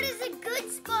spot is a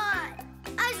good spot,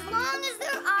 as long as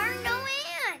there are no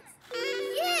ants.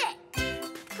 Yeah.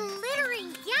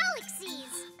 Glittering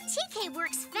galaxies! TK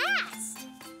works fast.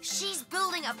 She's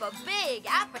building up a big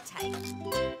appetite.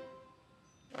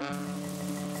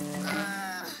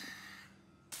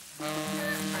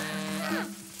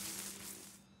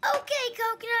 Okay,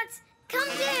 coconuts, come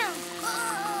down.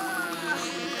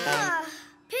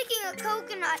 Picking a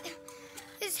coconut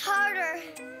is harder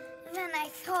than I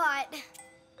thought.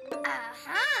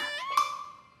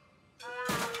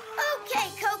 Okay,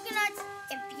 coconuts,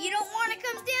 if you don't want to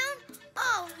come down,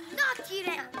 I'll knock you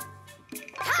down.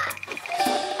 Ha!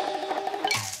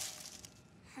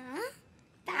 Huh?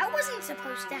 That wasn't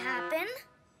supposed to happen.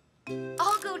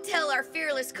 I'll go tell our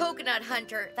fearless coconut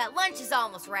hunter that lunch is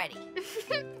almost ready.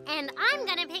 And I'm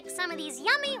gonna pick some of these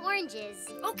yummy oranges.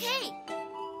 Okay.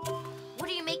 What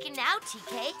are you making now,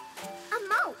 TK? A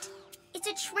moat. It's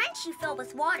a trench you fill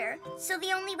with water, so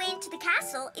the only way into the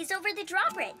castle is over the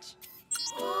drawbridge.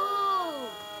 Whoa!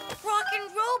 Rockin'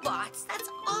 robots, that's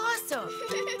awesome!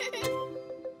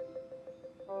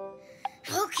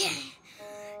 Okay,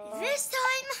 this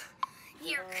time,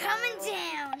 you're coming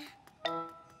down.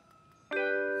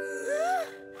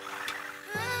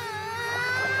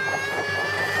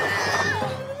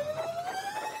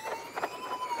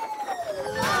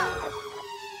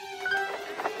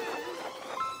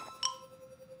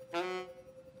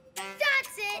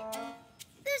 That's it!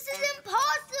 This is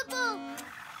impossible!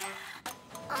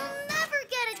 I'll never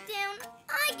get it down.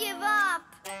 I give up.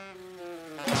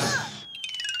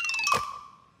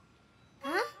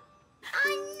 Huh?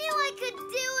 I knew I could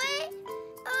do it.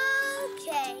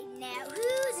 Okay, now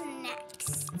who's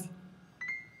next?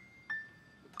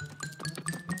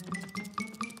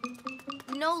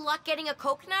 No luck getting a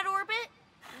coconut, Orbit?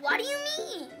 What do you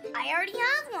mean? I already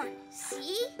have one.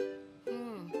 See?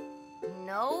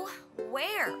 No?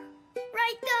 Where?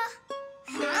 Right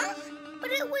Huh?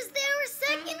 But it was there a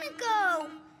second ago.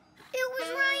 It was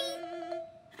right...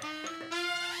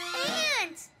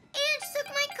 Ants! Ants took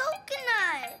my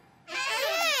coconut.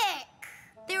 Heck!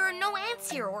 There are no ants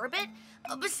here, Orbit.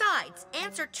 Besides,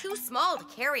 ants are too small to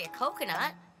carry a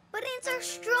coconut. But ants are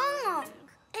strong.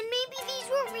 And maybe these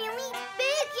were really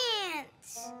big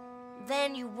ants.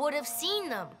 Then you would have seen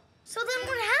them. So then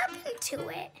what happened to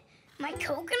it? My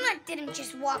coconut didn't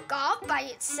just walk off by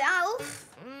itself.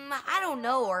 I don't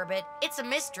know, Orbit. It's a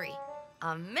mystery.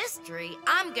 A mystery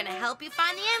I'm gonna help you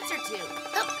find the answer to.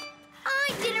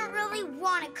 I didn't really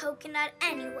want a coconut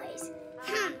anyways.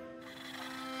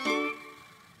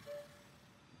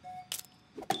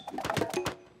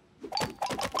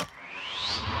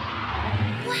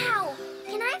 Wow!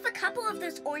 Can I have a couple of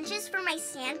those oranges for my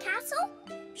sandcastle?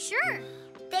 Sure.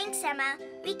 Thanks, Emma.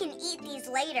 We can eat these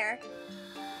later.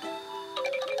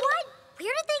 What?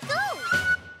 Where did they go?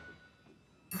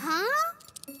 Huh?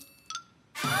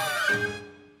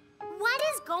 What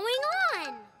is going on?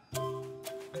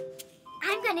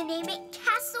 I'm gonna name it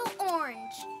Castle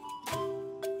Orange.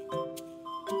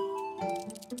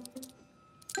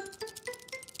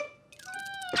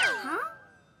 Huh?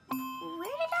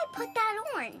 Where did I put that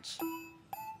orange?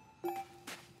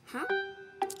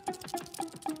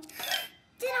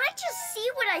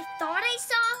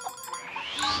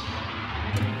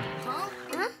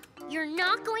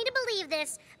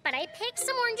 but I picked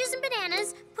some oranges and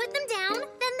bananas, put them down,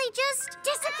 then they just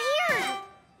disappeared.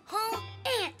 Huh?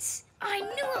 Ants. I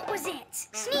knew it was ants.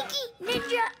 Sneaky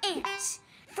ninja ants.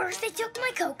 First they took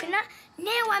my coconut,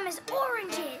 now I'm as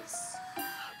oranges.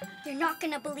 You're not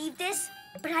gonna believe this,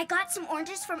 but I got some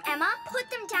oranges from Emma, put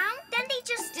them down, then they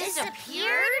just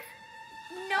Disappeared?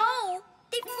 No,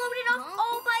 they floated off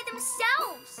all by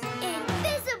themselves.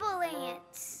 Invisible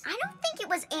ants. I don't think it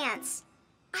was ants.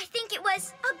 I think it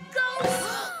was a ghost.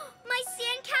 My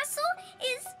sandcastle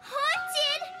is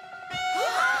haunted.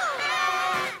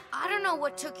 I don't know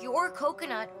what took your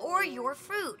coconut or your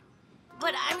fruit,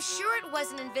 but I'm sure it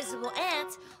wasn't invisible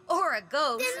ants or a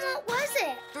ghost. Then what was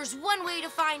it? There's one way to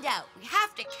find out. We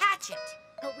have to catch it.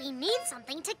 But we need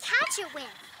something to catch it with.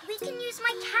 We can use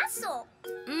my castle.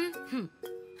 Mm-hmm.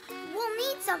 We'll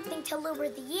need something to lure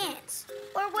the ants,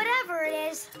 or whatever it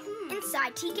is,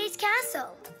 inside TK's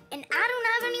castle. And I don't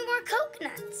have any more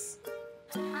coconuts.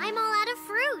 I'm all out of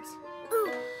fruit.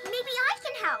 Ooh, maybe I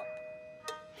can help.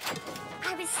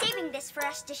 I was saving this for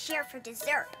us to share for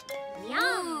dessert.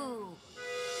 Yum!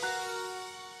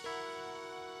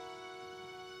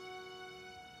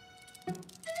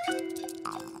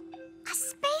 A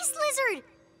space lizard!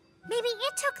 Maybe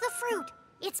it took the fruit.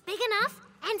 It's big enough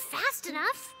and fast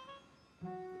enough.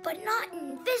 But not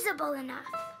invisible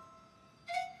enough.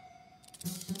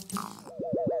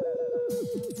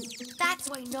 That's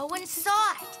why no one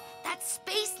saw it. That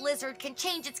space lizard can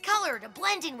change its color to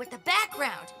blend in with the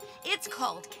background. It's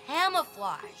called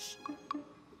camouflage.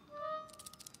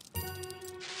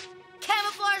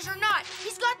 Camouflage or not,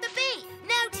 he's got the bait.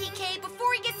 Now, TK,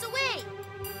 before he gets away.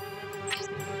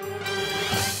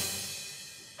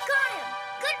 Got him!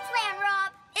 Good plan,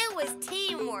 Rob! It was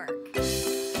teamwork.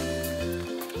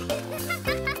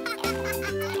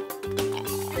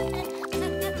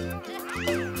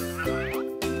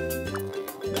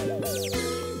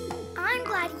 I'm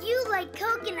glad you like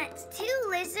coconuts too,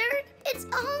 Lizard. It's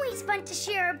always fun to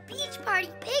share a beach party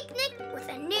picnic with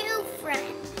a new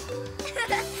friend.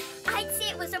 I'd say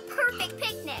it was a perfect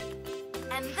picnic.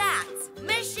 And that's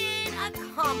mission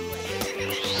accomplished.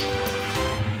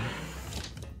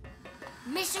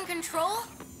 Mission control?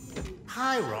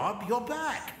 Hi, Rob, you're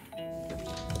back.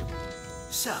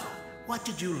 So, what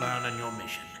did you learn on your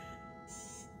mission?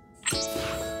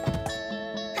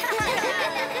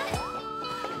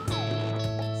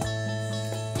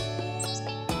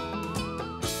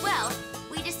 Well,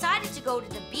 we decided to go to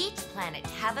the beach planet to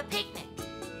have a picnic.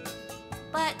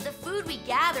 But the food we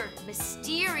gathered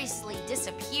mysteriously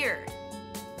disappeared.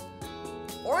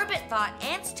 Orbit thought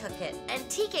ants took it, and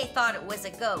TK thought it was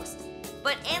a ghost.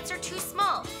 But ants are too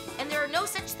small, and there are no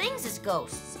such things as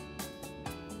ghosts.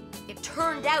 It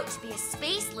turned out to be a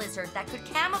space lizard that could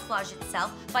camouflage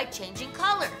itself by changing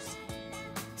colors.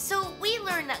 So we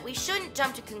learned that we shouldn't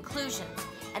jump to conclusions,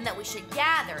 and that we should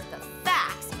gather the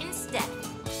facts instead.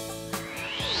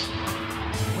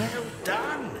 Well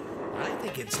done. I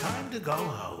think it's time to go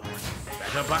home.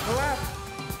 Better buckle up.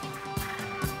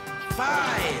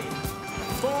 5,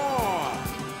 4,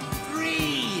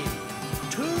 3,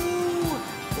 2,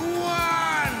 1.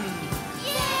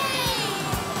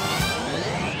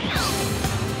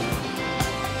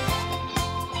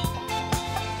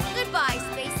 Goodbye,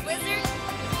 Space Lizard.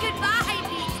 Goodbye,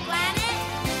 Beach Planet.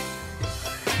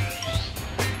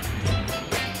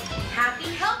 Happy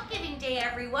Help Giving Day,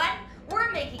 everyone.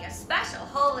 We're making a special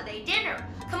holiday dinner.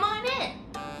 Come on in.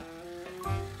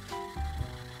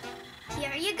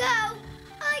 Here you go.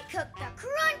 I cooked the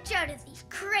crunch out of these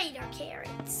crater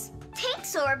carrots.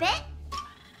 Thanks, Orbit.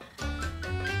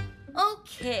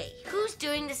 Okay, who's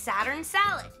doing the Saturn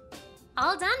salad?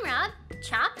 All done, Rob.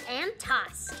 Chop and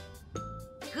toss.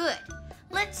 Good.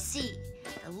 Let's see.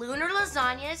 The lunar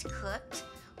lasagna is cooked.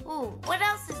 Ooh, what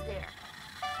else is there?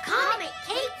 Comet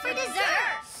cake for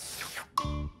dessert.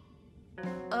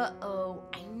 Uh-oh,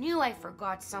 I knew I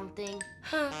forgot something.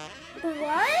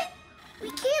 What? We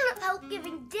can't have help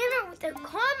giving dinner without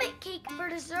comet cake for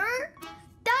dessert.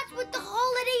 That's what the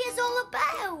holiday is all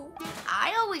about.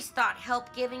 I always thought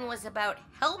help giving was about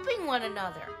helping one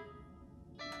another.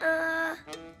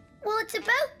 Well, it's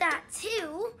about that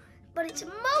too, but it's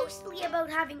mostly about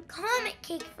having comet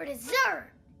cake for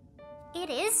dessert. It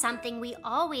is something we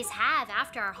always have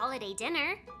after our holiday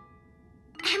dinner.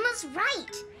 Emma's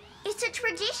right. It's a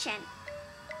tradition.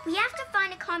 We have to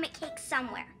find a comet cake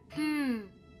somewhere.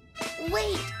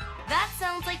 Wait, that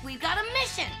sounds like we've got a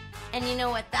mission. And you know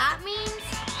what that means?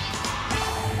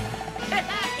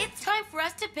 It's time for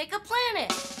us to pick a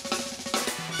planet.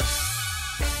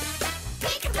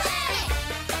 Pick a planet!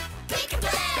 Pick a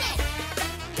planet!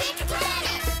 Pick a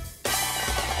planet!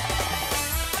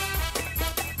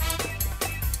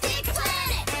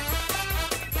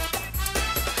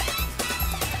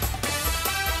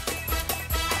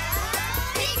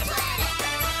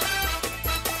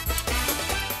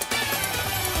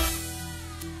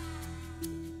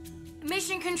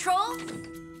 Control.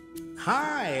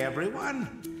 Hi,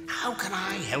 everyone. How can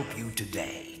I help you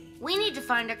today? We need to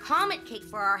find a comet cake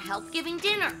for our help-giving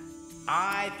dinner.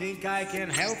 I think I can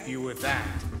help you with that.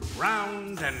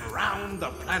 Round and round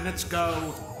the planets go.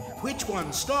 Which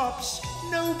one stops,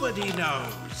 nobody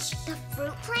knows. The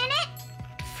fruit planet?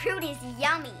 Fruit is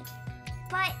yummy,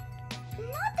 but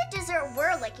not the dessert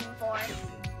we're looking for.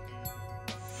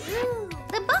 Ooh,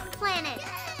 the book planet.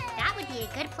 That would be a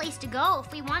good place to go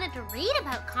if we wanted to read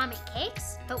about comet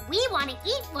cakes, but we want to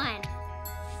eat one.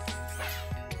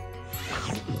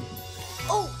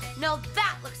 Oh, now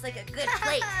that looks like a good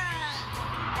place.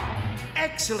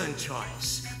 Excellent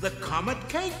choice. The Comet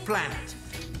Cake Planet.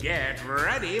 Get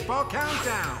ready for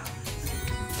countdown.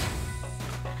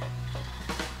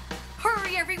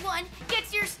 Hurry, everyone. Get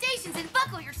to your stations and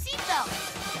buckle your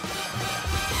seatbelts.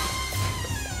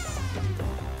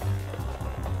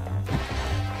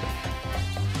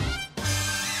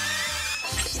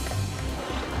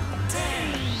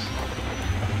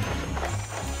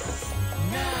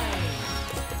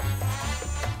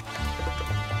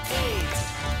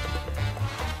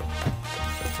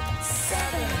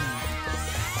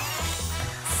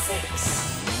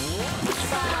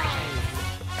 5,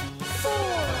 4,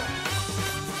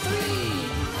 3,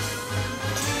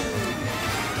 2,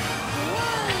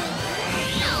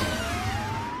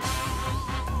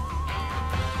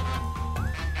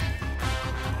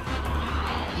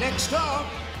 1. Next stop,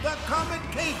 the Comet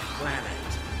Cake Planet.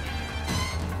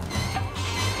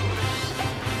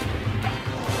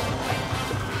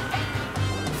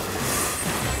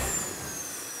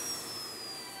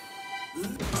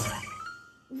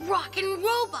 Rockin'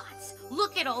 robots.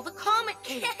 Look at all the comet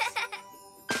cakes.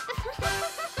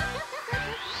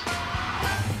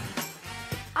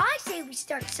 I say we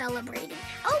start celebrating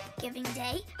Hope Giving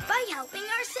Day by helping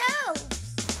ourselves.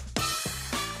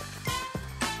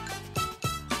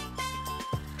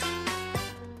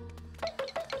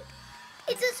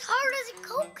 It's as hard as a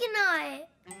coconut.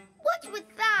 What's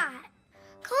with that?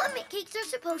 Comet cakes are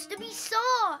supposed to be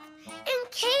soft and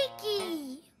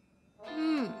cakey.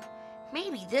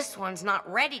 Maybe this one's not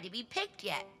ready to be picked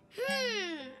yet.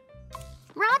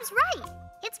 Rob's right.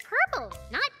 It's purple,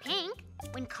 not pink.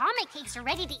 When comet cakes are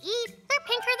ready to eat, they're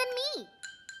pinker than me.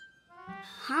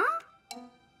 Huh?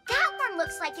 That one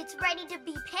looks like it's ready to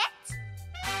be picked.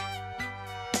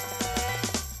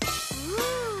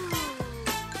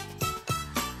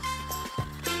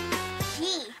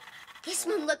 Gee, this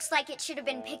one looks like it should have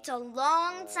been picked a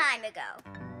long time ago.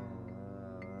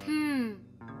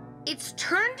 It's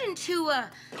turned into a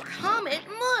comet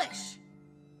mush.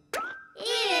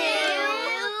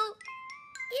 Ew!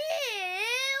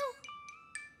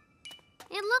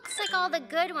 It looks like all the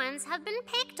good ones have been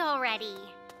picked already.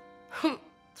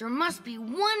 There must be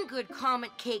one good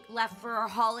comet cake left for our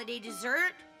holiday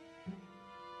dessert.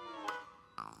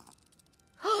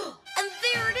 And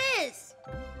there it is!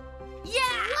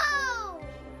 Yeah! Whoa!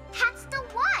 That's the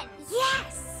one!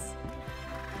 Yes!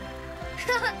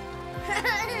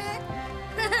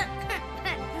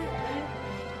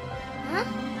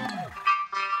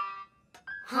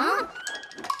 Huh?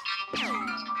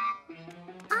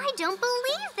 I don't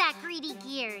believe that, Greedy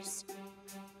Gears.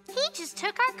 He just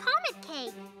took our comet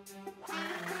cake.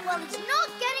 Well, he's not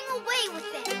getting away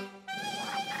with it.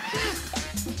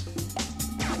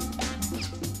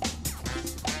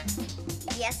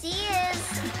 Yes, he is.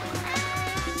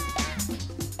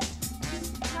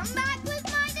 Come back with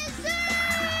my dessert!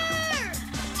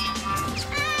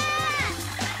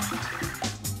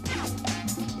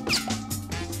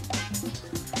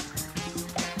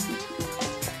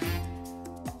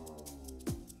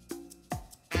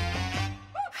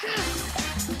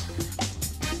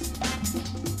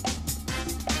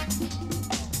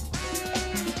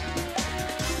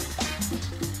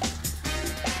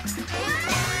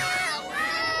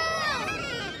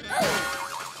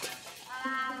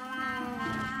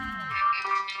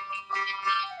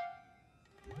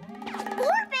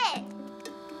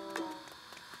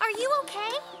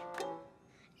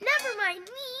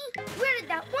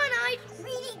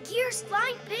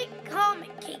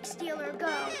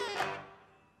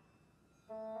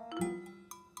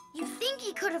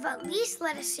 At least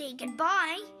let us say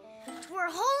goodbye to our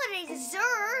holiday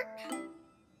dessert.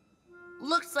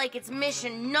 Looks like its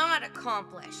mission not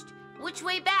accomplished. Which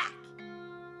way back?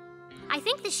 I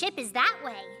think the ship is that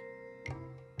way.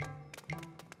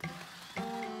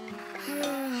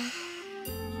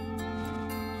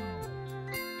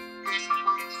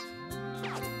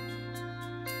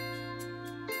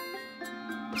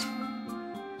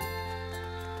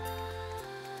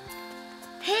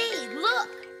 Hey, look!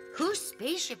 Whose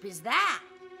spaceship is that?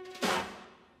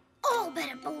 I'll bet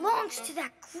bet it belongs to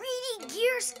that greedy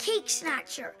Gears cake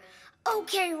snatcher.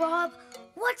 Okay, Rob,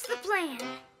 what's the plan?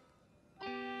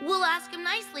 We'll ask him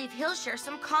nicely if he'll share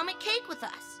some comet cake with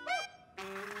us.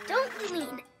 Don't you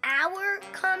mean our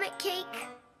comet cake?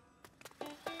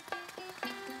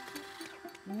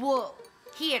 Whoa,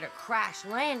 he had a crash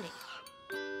landing.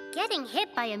 Getting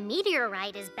hit by a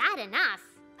meteorite is bad enough,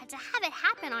 but to have it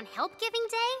happen on Help Giving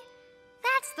Day?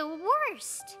 That's the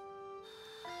worst.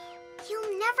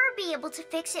 You'll never be able to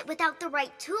fix it without the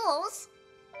right tools.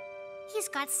 He's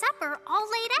got supper all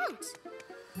laid out.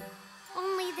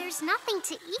 Only there's nothing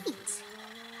to eat.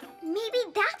 Maybe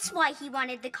that's why he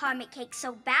wanted the comet cake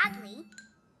so badly.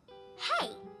 Hey,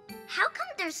 how come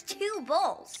there's 2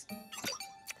 bowls?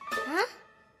 Huh?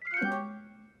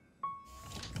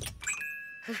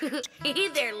 Hey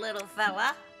there, little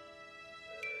fella.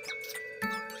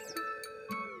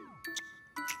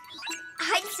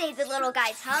 I'd say the little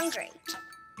guy's hungry.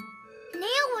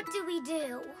 Now what do we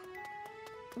do?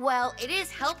 Well, it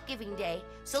is Help Giving Day,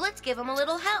 so let's give him a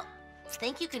little help.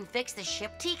 Think you can fix the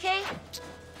ship, TK?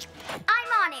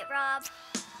 I'm on it, Rob.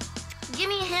 Give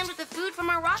me a hand with the food from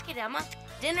our rocket, Emma.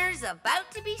 Dinner's about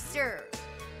to be served.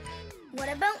 What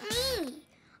about me?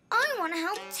 I want to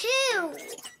help too.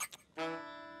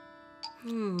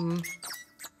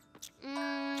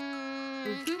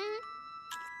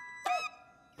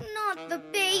 Not the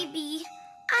baby.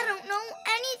 I don't know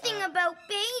anything about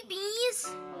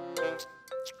babies.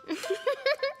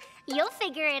 You'll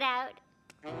figure it out.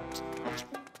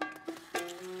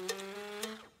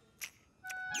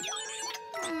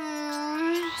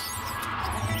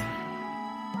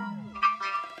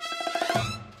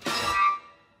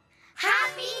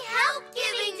 Happy Help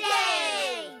Giving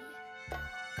Day!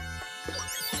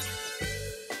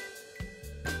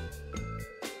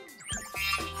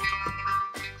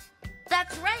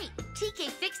 That's right. TK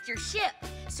fixed your ship,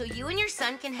 so you and your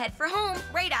son can head for home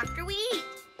right after we eat.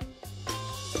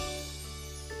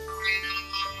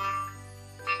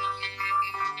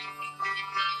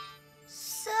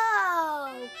 So,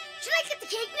 should I get the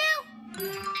cake now?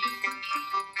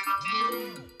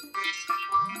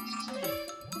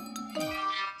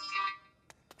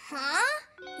 Huh?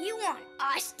 You want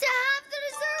us to have the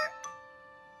dessert?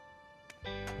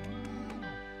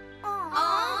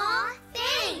 Aw,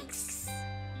 thanks.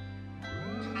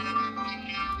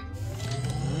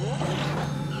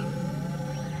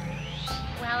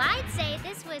 Well, I'd say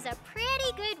this was a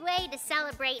pretty good way to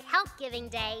celebrate Help Giving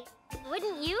Day.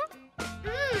 Wouldn't you?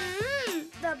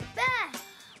 The best.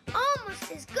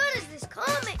 Almost as good as this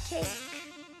comet cake.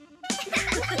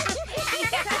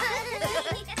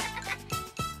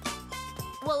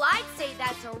 Well, I'd say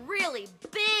that's a really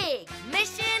big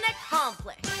mission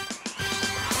accomplished.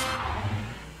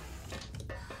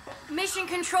 Mission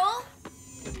Control?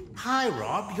 Hi,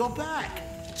 Rob, you're back.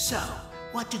 So,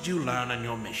 what did you learn on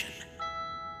your mission?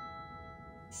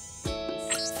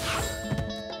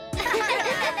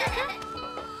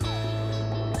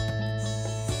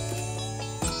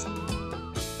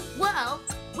 Well,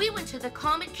 we went to the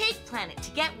Comet Cake Planet to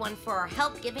get one for our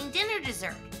help-giving dinner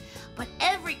dessert. But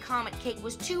every comet cake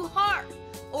was too hard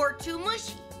or too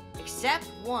mushy, except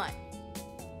one.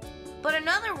 But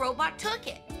another robot took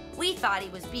it. We thought he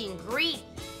was being greedy.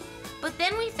 But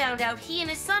then we found out he and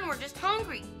his son were just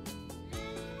hungry.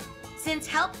 Since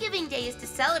Help Giving Day is to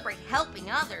celebrate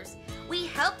helping others, we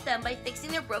helped them by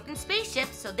fixing their broken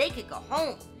spaceship so they could go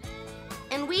home.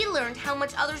 And we learned how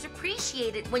much others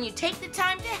appreciate it when you take the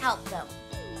time to help them.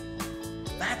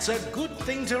 That's a good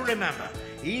thing to remember,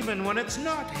 even when it's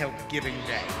not Help Giving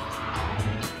Day.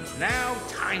 Now,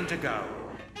 time to go.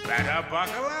 Better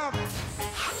buckle up.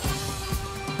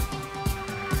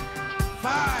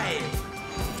 5,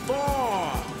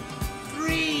 4,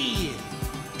 3,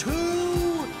 2,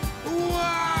 1.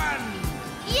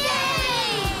 Yay!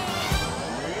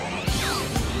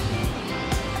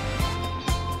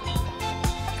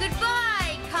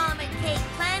 Goodbye, Comet Cake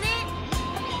Planet.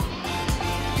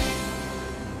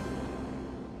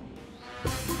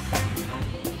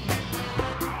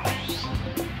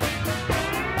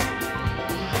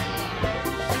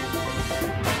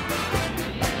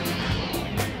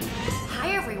 Hi,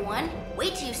 everyone.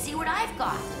 Wait till you see what I've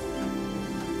got.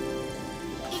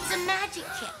 It's a magic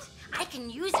kit. I can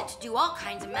use it to do all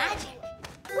kinds of magic.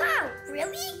 Wow,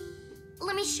 really?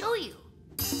 Let me show you.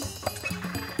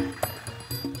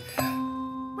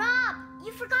 Rob,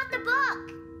 you forgot the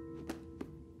book.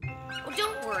 Oh,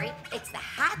 don't worry. It's the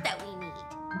hat that we need.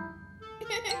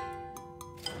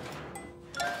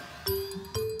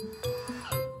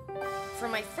 For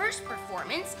my first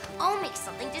performance, I'll make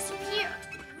something disappear.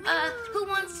 Who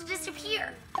wants to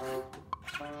disappear?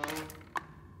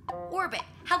 Orbit,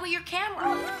 how about your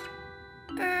camera?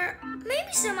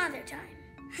 Maybe some other time.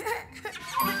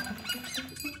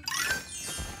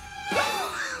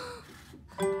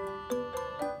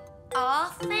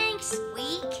 Aw, thanks,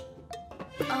 Squeak.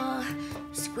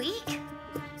 Squeak?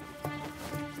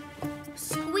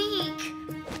 Squeak?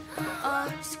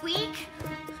 Squeak?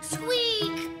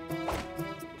 Squeak!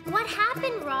 What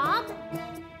happened, Rob?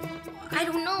 I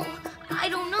don't know.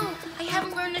 I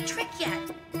haven't learned the trick yet.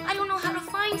 I don't know how to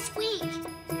find Squeak.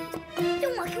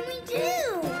 Then what can we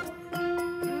do?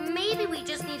 Maybe we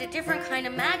just need a different kind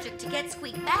of magic to get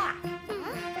Squeak back.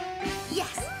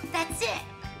 Yes, that's it.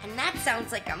 And that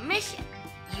sounds like a mission.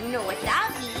 You know what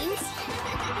that means.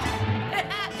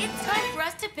 It's time for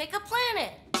us to pick a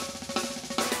planet.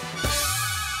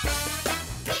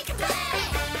 Pick a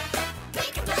planet!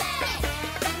 Pick a planet!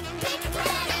 Pick a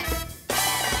planet!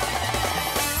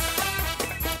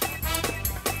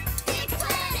 Pick a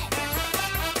planet!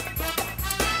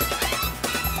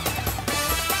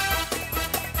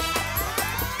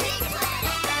 Pick a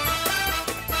planet!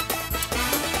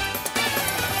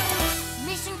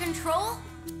 Mission control?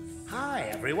 Hi,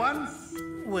 everyone.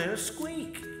 Where's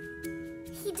Squeak?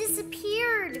 He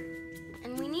disappeared.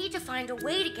 And we need to find a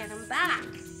way to get him back.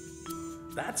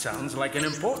 That sounds like an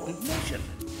important mission.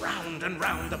 Round and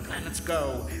round the planets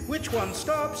go. Which one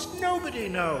stops, nobody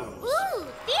knows. Ooh,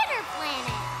 theater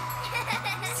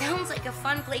planet. Sounds like a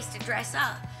fun place to dress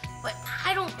up, but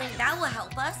I don't think that will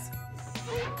help us.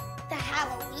 The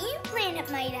Halloween planet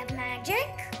might have magic.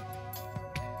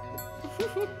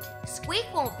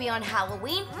 Squeak won't be on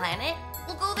Halloween Planet.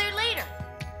 We'll go there later.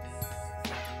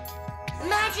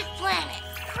 Magic Planet.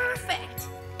 Perfect.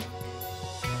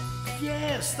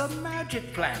 Yes, the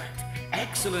Magic Planet.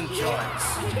 Excellent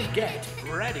choice. Get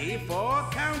ready for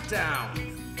countdown.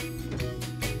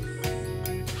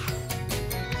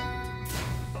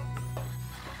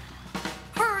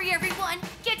 Hurry, everyone.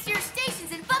 Get to your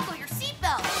stations and buckle your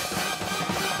seatbelts.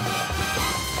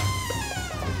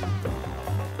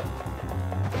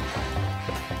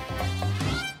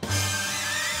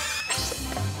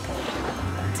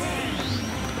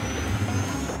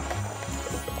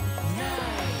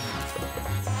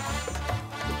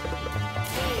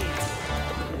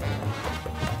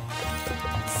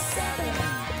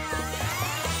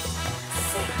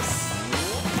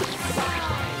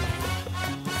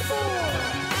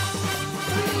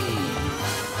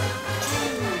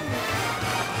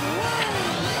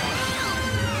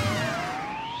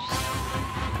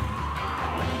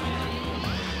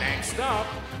 Next up,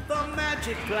 the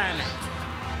Magic Planet.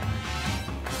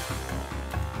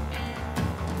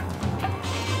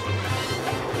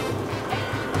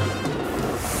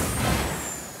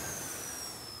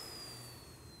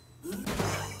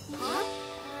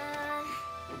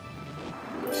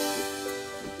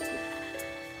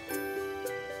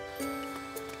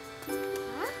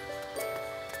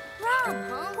 Rob,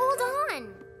 hold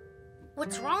on.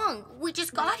 What's wrong? We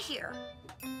just got here.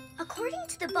 According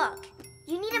to the book,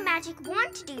 you need a magic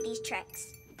wand to do these tricks.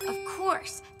 Of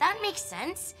course, that makes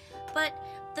sense. But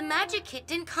the magic kit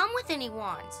didn't come with any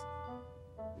wands.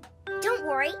 Don't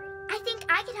worry, I think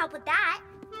I can help with that.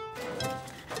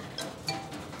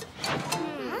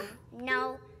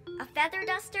 No, a feather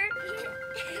duster?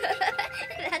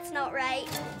 That's not right.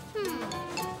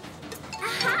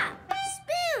 Aha!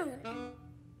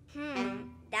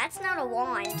 Spoon! That's not a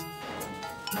wand.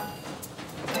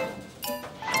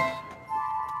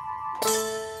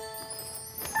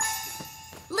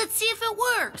 Let's see if it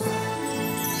works.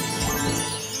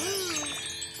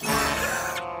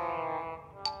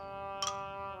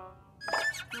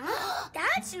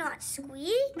 That's not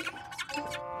Squeak.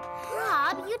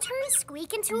 Rob, you turned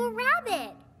Squeak into a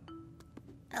rabbit.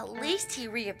 At least he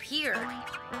reappeared.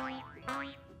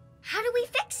 How do we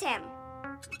fix him?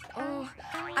 Oh,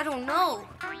 I don't know.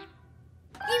 You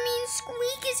mean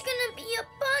Squeak is gonna be a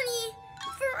bunny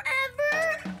forever?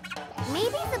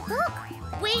 Maybe the book.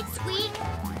 Wait, Squeak.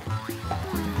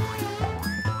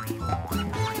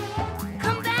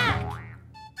 Come back.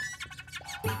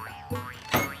 Squeak!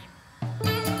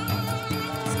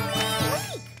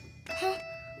 Huh?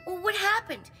 Well, what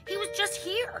happened? He was just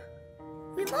here.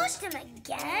 We lost him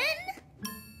again?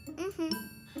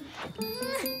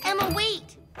 Emma,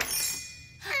 wait.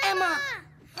 Emma.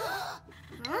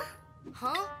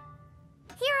 Huh?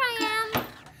 Here I am.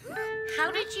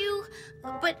 How did you...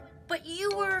 But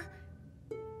you were...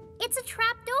 It's a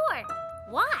trap door.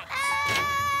 Watch.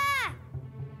 Ah!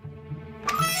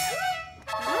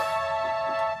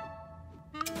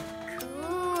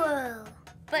 Cool.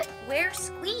 But where's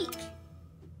Squeak?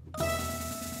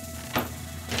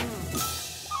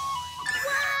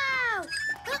 Wow!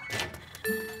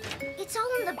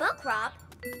 book, Rob.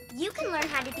 You can learn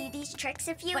how to do these tricks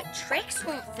if you... But tricks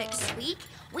won't fix Squeak.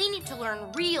 We need to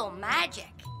learn real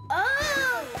magic.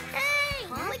 Oh, hey,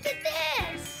 look at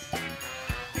this.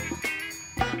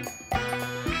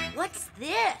 What's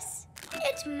this?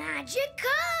 It's magic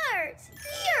cards.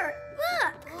 Here,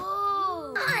 look.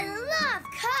 Oh. I love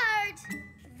cards.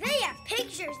 They have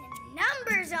pictures and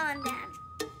numbers on them.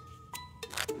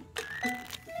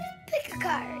 Pick a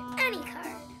card, any card.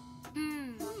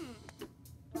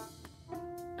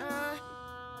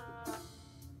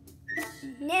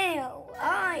 Now,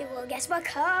 I will guess what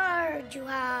card you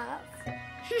have.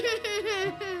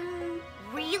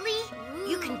 Really?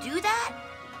 You can do that?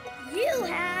 You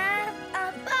have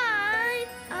a 5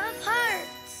 of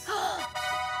hearts.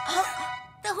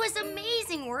 That was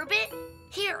amazing, Orbit.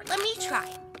 Here, let me try.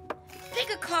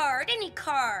 Pick a card, any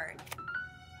card.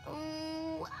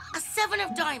 Oh, a 7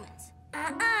 of diamonds.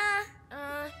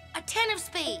 A 10 of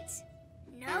spades.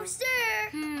 No, sir.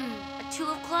 A 2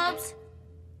 of clubs.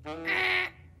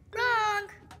 Wrong.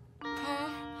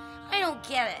 I don't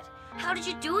get it. How did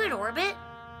you do it, Orbit?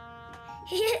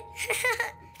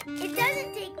 It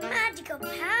doesn't take magical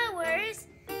powers.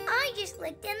 I just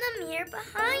looked in the mirror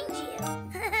behind you.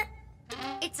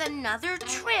 It's another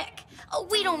trick. Oh,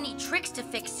 we don't need tricks to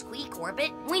fix Squeak,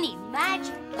 Orbit. We need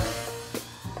magic.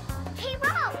 Hey,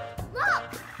 Rob,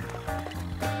 look!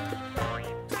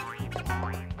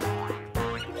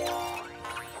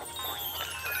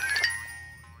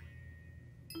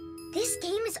 This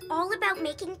game is all about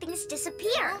making things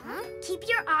disappear. Keep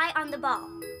your eye on the ball.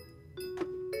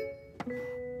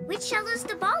 Which shell is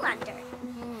the ball under?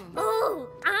 Oh,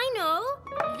 I know.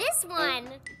 This one.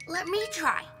 Let me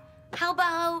try. How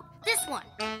about this one?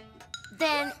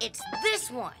 Then it's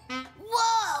this one.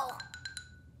 Whoa!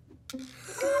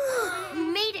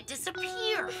 You made it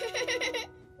disappear.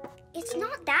 It's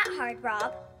not that hard,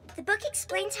 Rob. The book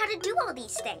explains how to do all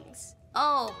these things.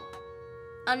 Oh,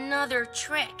 another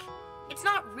trick. It's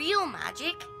not real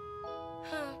magic.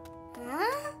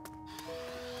 Huh?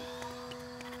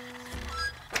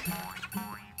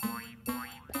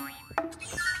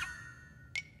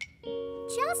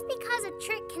 Just because a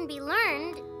trick can be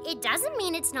learned, it doesn't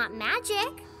mean it's not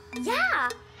magic. Yeah.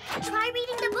 Try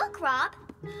reading the book, Rob.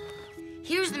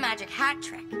 Here's the magic hat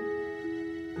trick.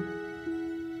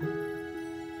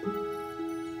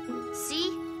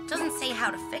 See? Doesn't say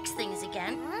how to fix things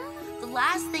again. The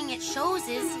last thing it shows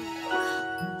is...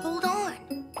 Hold on.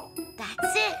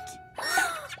 That's it.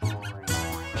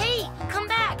 Hey, come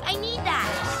back. I need that.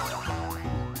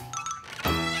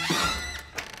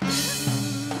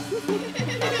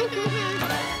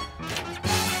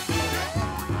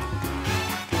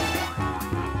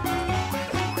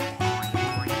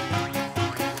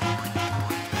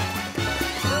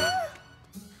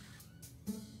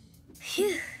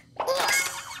 Phew.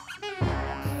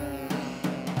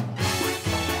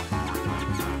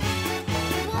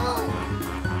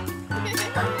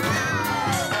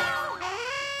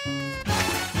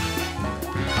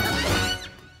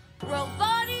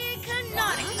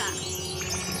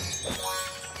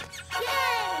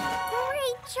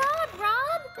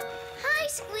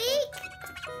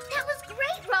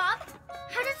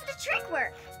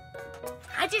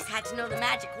 I just had to know the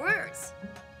magic words.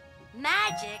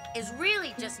 Magic is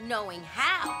really just knowing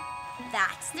how.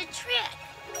 That's the trick.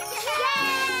 Yay!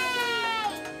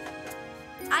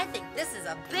 I think this is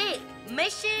a big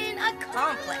mission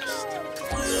accomplished.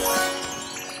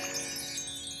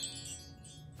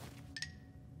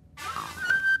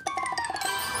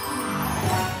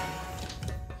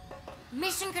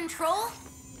 Mission control?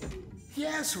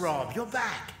 Yes, Rob, you're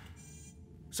back.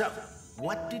 So,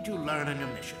 what did you learn on your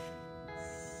mission?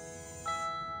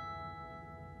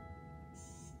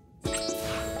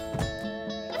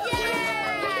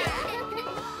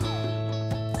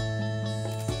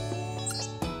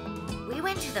 We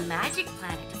went to the magic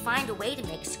planet to find a way to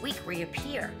make Squeak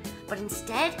reappear, but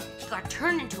instead, he got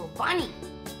turned into a bunny.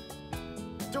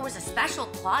 There was a special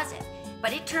closet,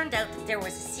 but it turned out that there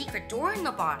was a secret door in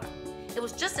the bottom. It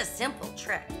was just a simple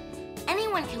trick.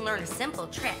 Anyone can learn a simple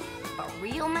trick, but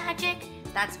real magic,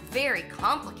 that's very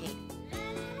complicated.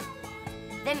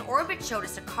 Then Orbit showed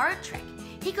us a card trick.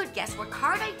 He could guess what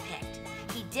card I picked.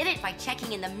 He did it by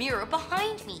checking in the mirror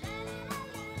behind me.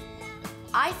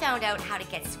 I found out how to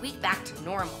get Squeak back to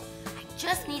normal. I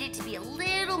just needed to be a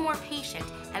little more patient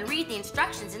and read the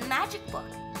instructions in the magic book.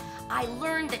 I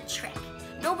learned the trick.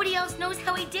 Nobody else knows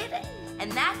how I did it,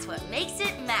 and that's what makes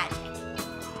it magic.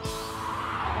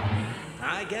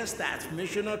 I guess that's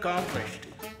mission accomplished.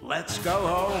 Let's go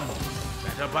home.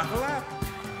 Better buckle up.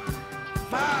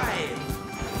 5,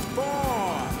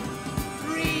 4,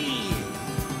 3,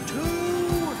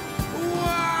 2,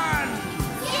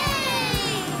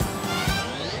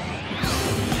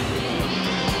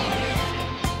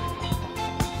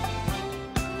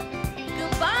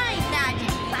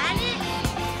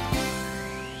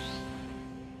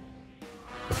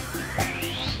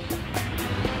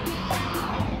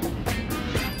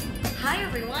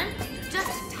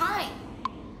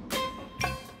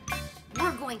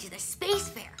 going to the space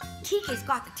fair. TK's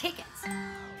got the tickets.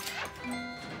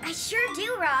 I sure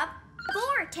do, Rob.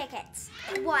 4 tickets.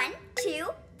 1, 2,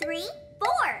 3, 4.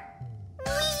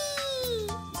 Whee!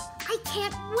 I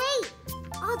can't wait.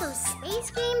 All those space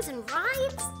games and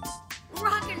rides.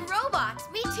 Rockin' robots.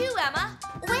 Me too, Emma.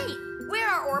 Wait, where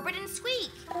are Orbit and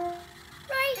Squeak?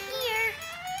 Right here.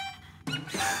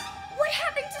 What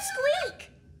happened to Squeak?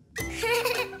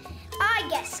 I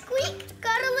guess Squeak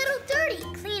got a little dirty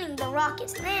cleaning the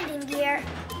rocket's landing gear.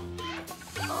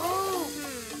 Oh,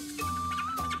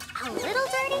 a little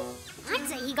dirty? I'd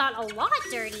say he got a lot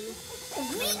dirty.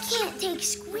 We can't take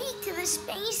Squeak to the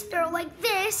space fair like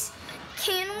this,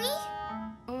 can we?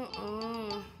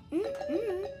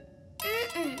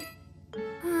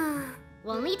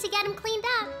 We'll need to get him cleaned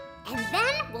up, and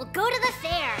then we'll go to the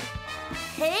fair.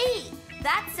 Hey,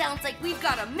 that sounds like we've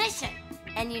got a mission.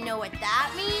 And you know what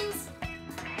that means?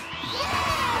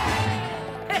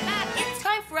 It's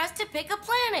time for us to pick a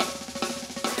planet.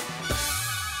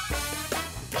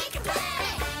 Pick a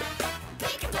planet!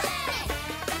 Pick a planet!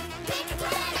 Pick a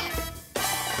planet!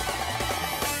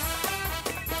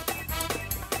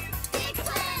 Pick a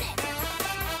planet!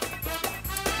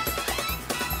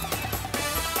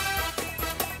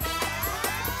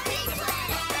 Pick a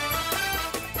planet!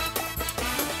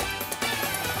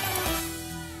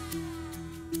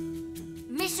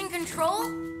 Mission control?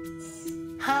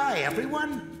 Hi,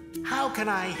 everyone. How can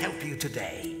I help you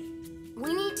today?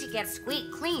 We need to get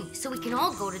Squeak clean so we can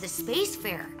all go to the space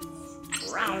fair.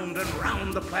 Round and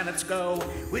round the planets go.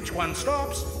 Which one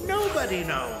stops, nobody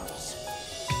knows.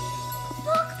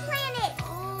 Book planet!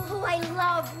 Oh, I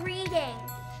love reading.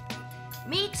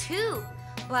 Me too,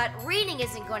 but reading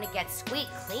isn't going to get Squeak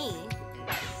clean.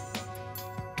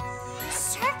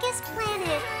 Circus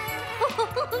planet.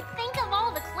 Think of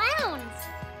all the clowns.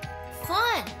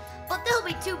 Fun, but they'll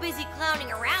be too busy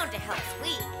clowning around to help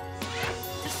Squeak.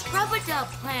 The Scrub-a-Dub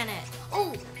planet.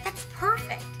 Oh, that's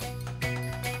perfect.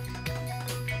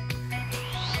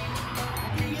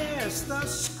 Yes, the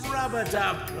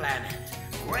Scrub-a-Dub planet.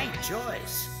 Great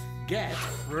choice. Get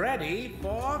ready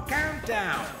for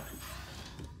countdown.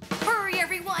 Hurry,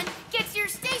 everyone! Get to your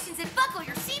stations and buckle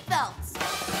your seatbelts.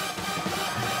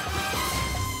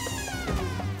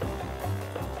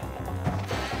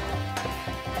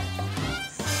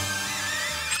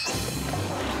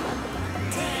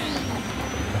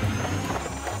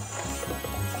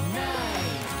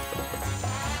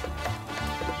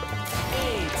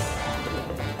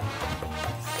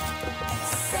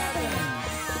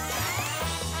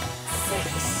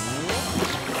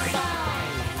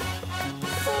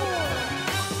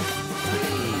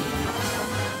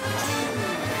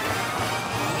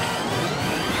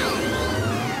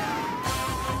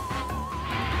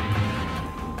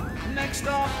 Next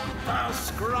up, the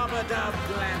Scrub-a-Dub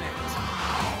planet.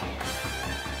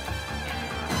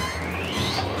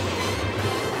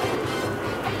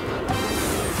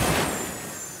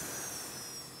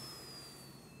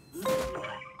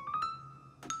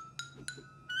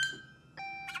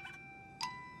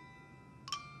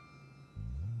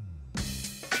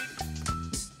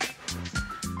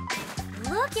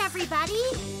 Look, everybody.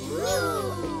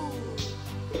 Ooh.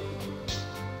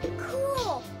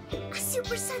 Cool. A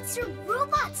super sensor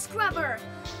robot scrubber.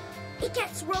 It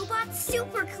gets robots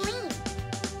super clean.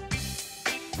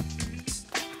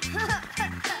 Now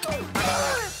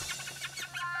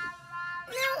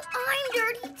I'm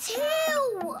dirty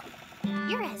too.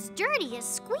 You're as dirty as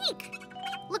Squeak.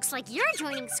 Looks like you're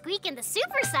joining Squeak in the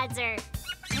super sensor.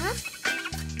 Huh?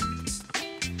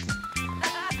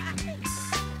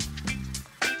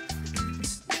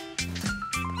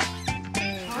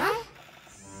 Huh?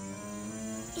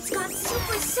 It's got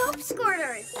super soap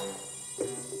squirters.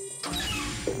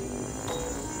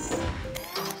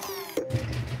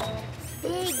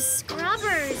 Big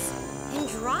scrubbers and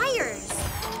dryers.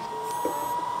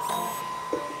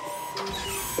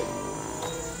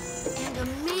 And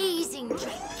amazing,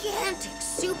 gigantic,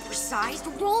 super-sized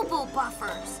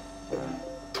robo-buffers.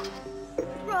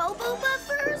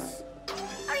 Robo-buffers?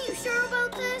 Are you sure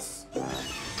about this?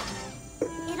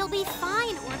 It'll be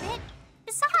fine, Orbit.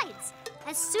 Besides,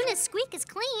 as soon as Squeak is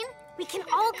clean, we can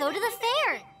all go to the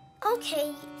fair.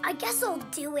 Okay, I guess I'll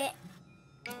do it.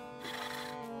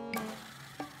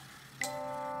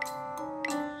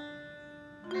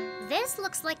 This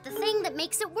looks like the thing that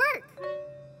makes it work.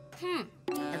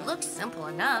 It looks simple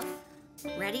enough.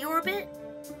 Ready, Orbit?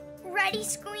 Ready,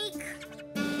 Squeak?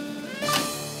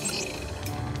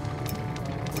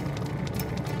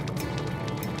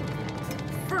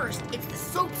 First, it's the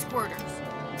soap squirters.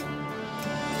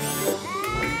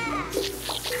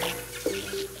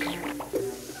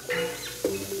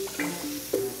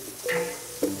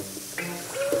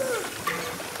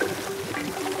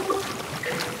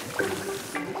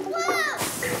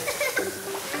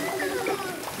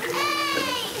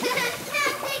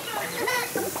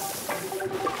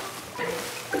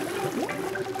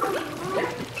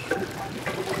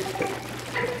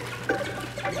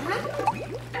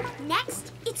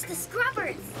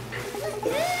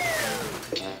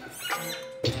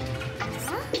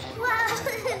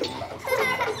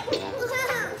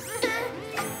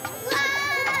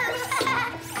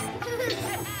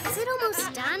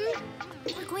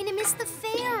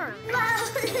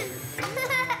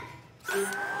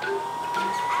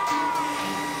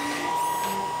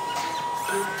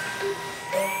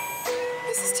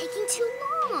 This is taking too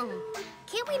long.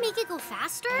 Can't we make it go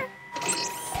faster?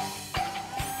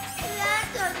 That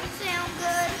doesn't sound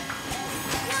good.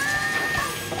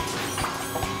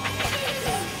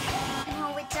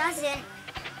 No, it doesn't.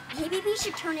 Maybe we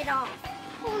should turn it off.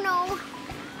 Oh no.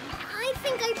 I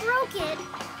think I broke it.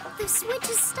 The switch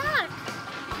is stuck.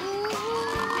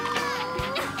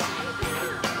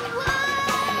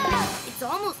 Whoa! It's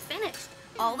almost finished.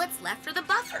 All that's left are the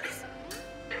buffers.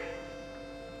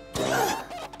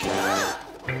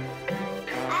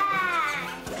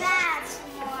 That's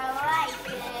more like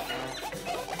it.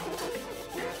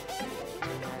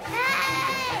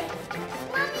 Hey!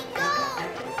 Let me go!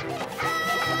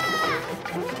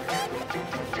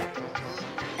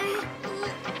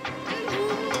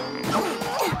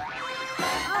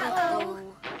 Uh-oh.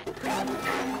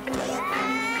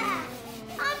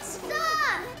 I'm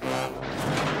stuck!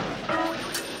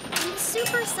 The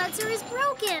super sensor is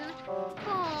broken.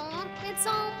 Oh, it's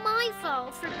all my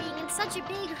fault for being in such a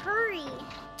big hurry.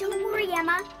 Don't worry,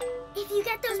 Emma. If you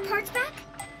get those parts back,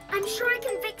 I'm sure I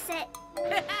can fix it.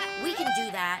 We can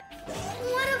do that.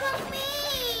 What about me?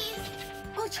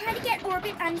 I'll try to get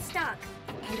Orbit unstuck.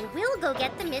 And we'll go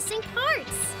get the missing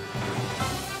parts.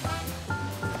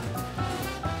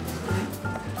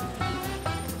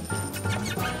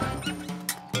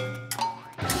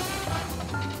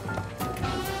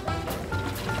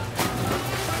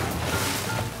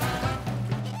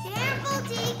 Careful,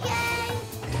 DK!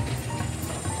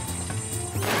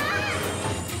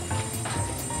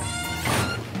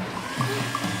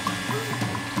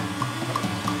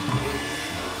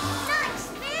 Nice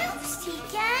moves,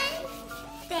 TK!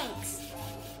 Thanks.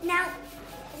 Now,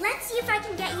 let's see if I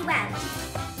can get you out.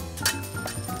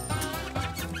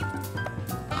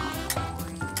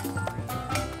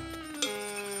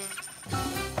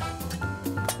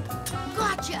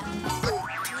 Gotcha!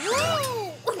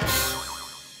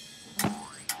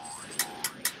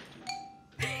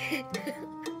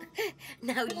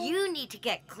 Now you need to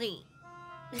get clean.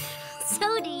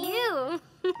 So do you.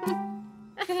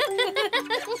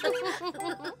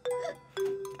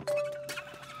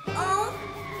 Oh,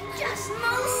 just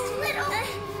most little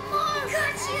more.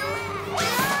 Got you.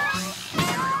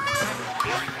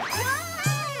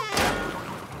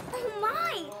 Oh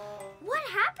my! What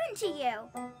happened to you?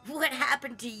 What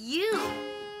happened to you?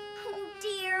 Oh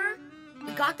dear.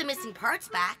 We got the missing parts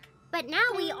back. But now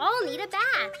we all need a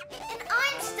bath. And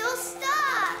I'm still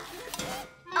stuck.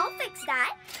 I'll fix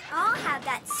that. I'll have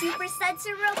that super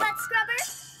sensor robot scrubber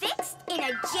fixed in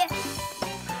a jiffy.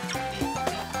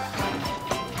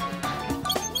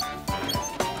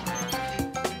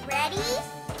 Ready,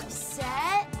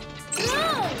 set,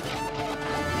 go!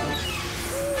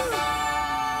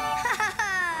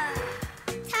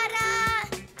 Ta-da!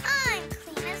 I'm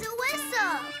clean as a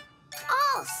whistle.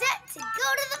 All set to go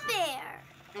to the fair.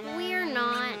 We're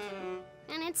not.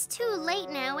 And it's too late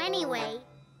now anyway.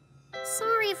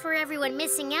 Sorry for everyone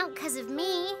missing out because of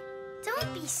me.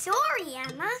 Don't be sorry,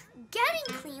 Emma.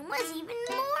 Getting clean was even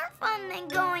more fun than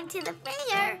going to the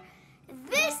fair.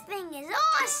 This thing is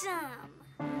awesome.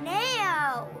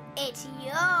 Now it's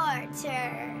your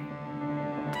turn.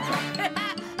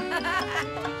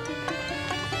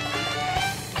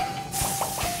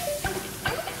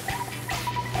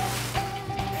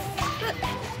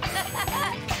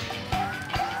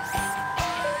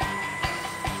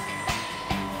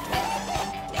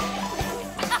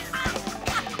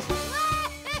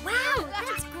 Wow,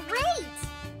 that's great!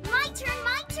 My turn,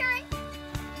 my turn.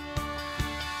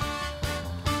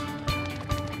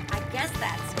 I guess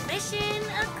that's mission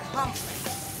accomplished.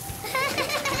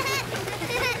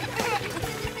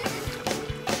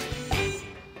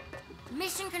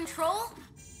 Mission control?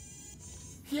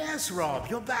 Yes, Rob,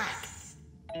 you're back.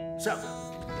 So,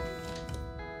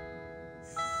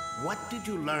 what did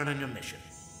you learn on your mission?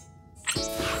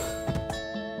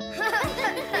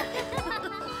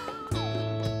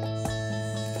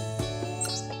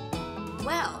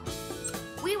 Well,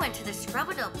 we went to the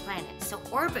Scrubadil planet so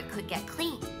Orbit could get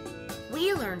clean.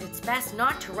 We learned it's best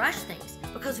not to rush things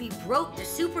because we broke the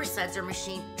super sensor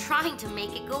machine trying to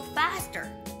make it go faster.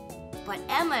 But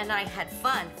Emma and I had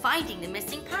fun finding the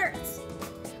missing parts.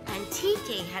 And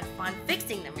TK had fun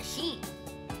fixing the machine.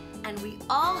 And we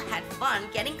all had fun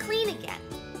getting clean again.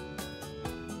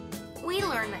 We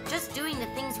learned that just doing the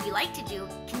things we like to do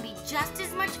can be just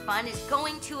as much fun as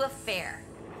going to a fair.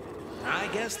 I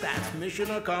guess that's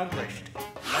mission accomplished.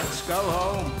 Let's go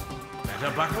home.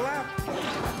 Better buckle up.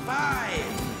 5,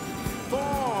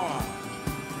 4,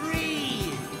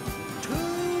 3, 2, 1.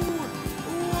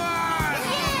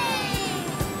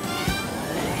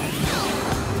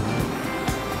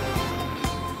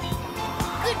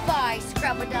 by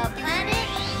Scrub-a-Dub Planet.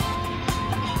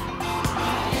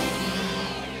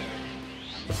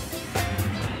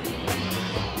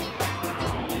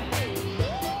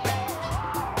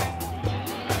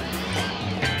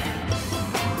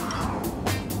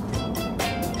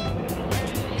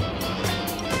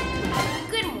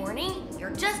 Good morning.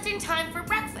 You're just in time for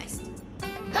breakfast.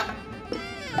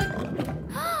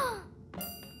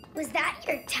 Was that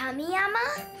your tummy,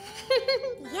 Emma?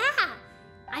 Yeah.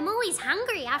 I'm always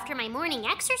hungry after my morning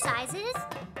exercises.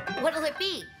 What'll it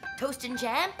be? Toast and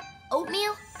jam?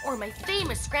 Oatmeal? Or my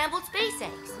famous scrambled space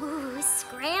eggs? Ooh,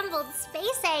 scrambled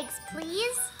space eggs,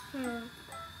 please.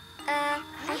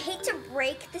 I hate to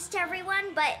break this to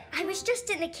everyone, but I was just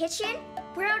in the kitchen.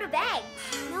 We're out of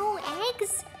eggs. No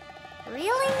eggs?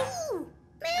 Really? Ooh,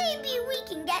 maybe we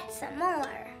can get some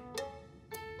more.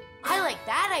 I like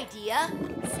that idea.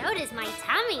 So does my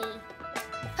tummy.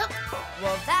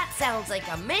 Well, that sounds like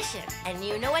a mission, and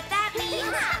you know what that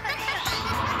means.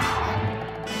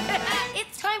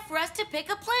 It's time for us to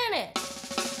pick a planet.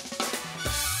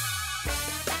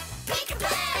 Pick a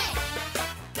planet!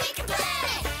 Pick a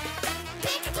planet!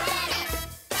 Pick a planet!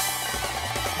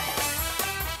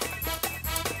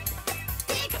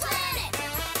 Pick a planet!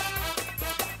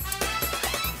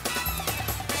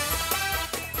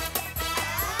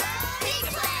 Pick a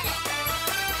planet!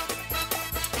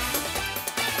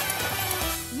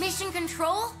 Mission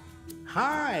Control?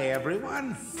 Hi,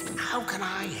 everyone. How can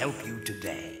I help you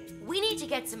today? We need to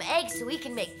get some eggs so we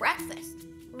can make breakfast.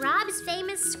 Rob's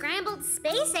famous scrambled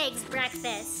space eggs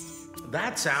breakfast.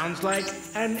 That sounds like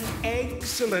an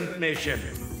excellent mission.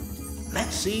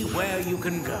 Let's see where you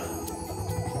can go.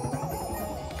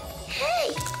 Hey,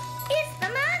 it's the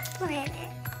math planet.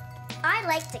 I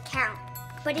like to count,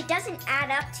 but it doesn't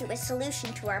add up to a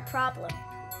solution to our problem.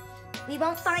 We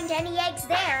won't find any eggs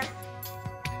there.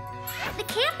 The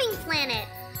camping planet.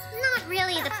 Not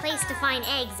really the place to find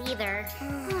eggs either.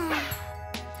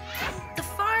 The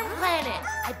farm planet.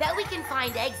 I bet we can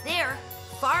find eggs there.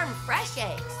 Farm fresh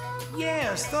eggs.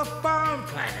 Yes, the farm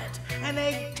planet. An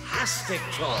egg-tastic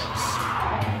choice.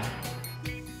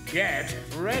 Get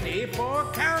ready for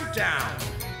countdown.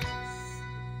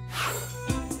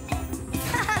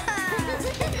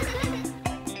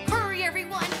 Hurry,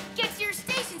 everyone. Get to your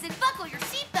stations and buckle your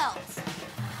seatbelts.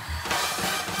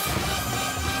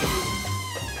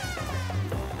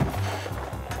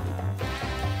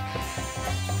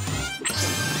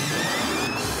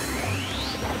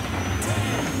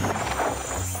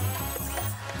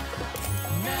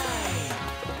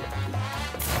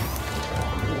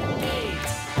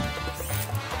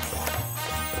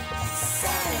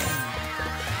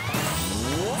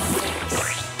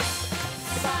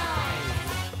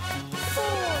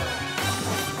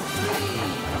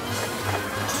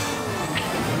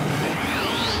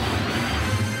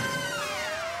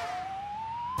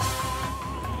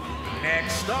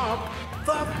 Next stop,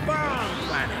 the farm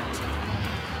planet.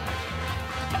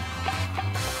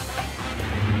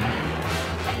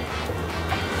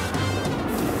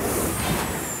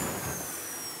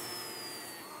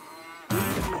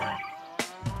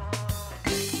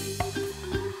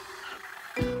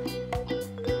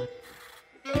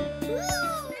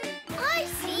 I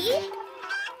see.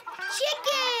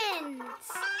 Chickens!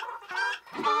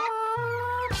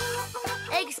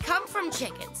 Eggs come from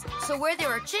chickens, so where there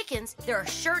are chickens, there are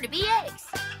sure to be eggs.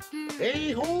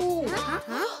 Hey ho!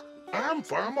 I'm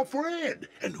Farmer Fred,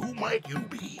 and who might you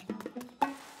be?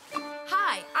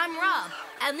 Hi, I'm Rob,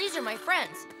 and these are my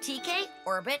friends, TK,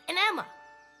 Orbit, and Emma.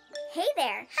 Hey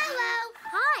there. Hello.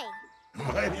 Hi.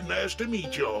 Mighty nice to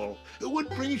meet y'all. What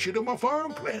brings you to my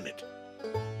farm planet?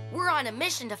 We're on a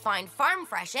mission to find farm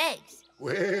fresh eggs.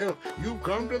 Well, you've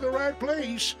come to the right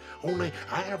place. Only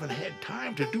I haven't had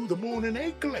time to do the morning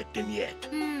egg collecting yet.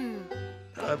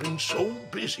 I've been so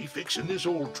busy fixing this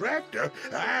old tractor,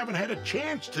 I haven't had a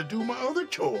chance to do my other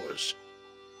chores.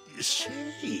 You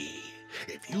see,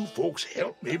 if you folks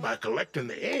help me by collecting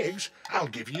the eggs, I'll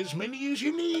give you as many as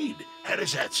you need. How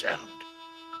does that sound?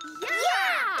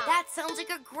 Yeah! That sounds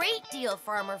like a great deal,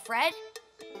 Farmer Fred.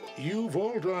 You've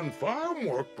all done farm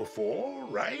work before,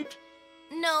 right?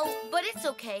 No, but it's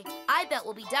okay. I bet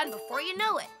we'll be done before you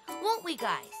know it. Won't we,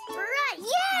 guys? Right.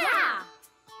 Yeah.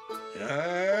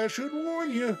 I should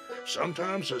warn you,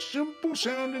 sometimes a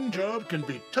simple-sounding job can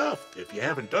be tough if you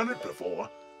haven't done it before.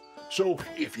 So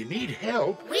if you need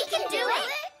help, We can do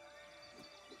it.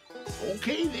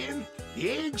 okay then. The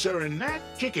eggs are in that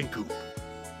chicken coop.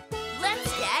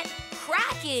 Let's get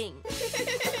cracking.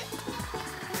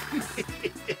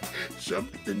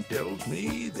 Something tells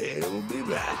me they'll be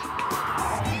back.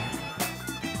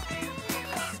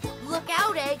 Look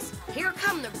out, eggs. Here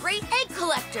come the great egg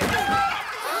collectors.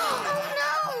 Oh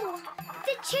no!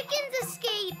 The chickens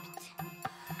escaped.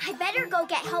 I better go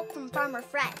get help from Farmer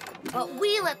Fred. But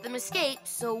we let them escape,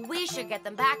 so we should get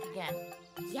them back again.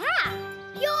 Yeah.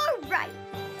 You're right.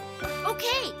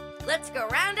 Okay, let's go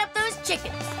round up those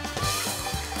chickens.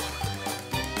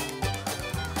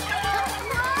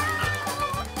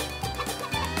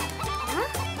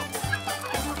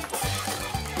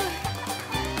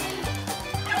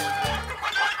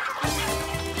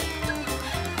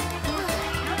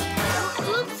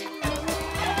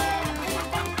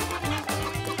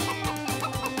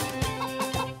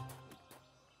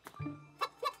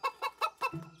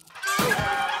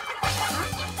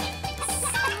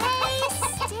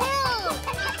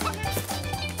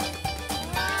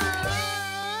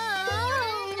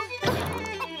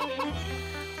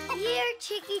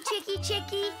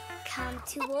 Chicky, come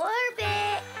to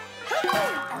orbit.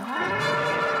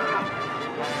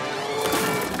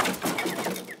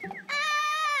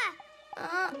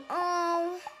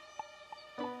 Uh-oh.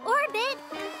 Orbit,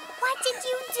 what did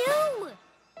you do?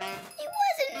 It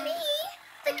wasn't me.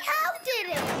 The cow did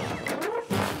it.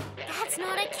 That's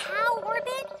not a cow,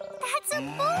 Orbit. That's a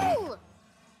bull.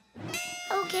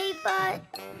 Okay, but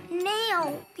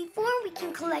now, before we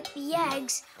can collect the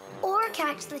eggs or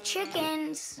catch the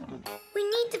chickens, we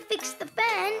need to fix the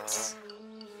fence.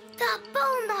 The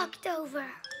bone knocked over.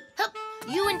 Hup,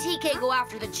 you and TK go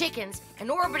after the chickens,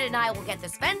 and Orbit and I will get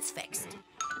this fence fixed.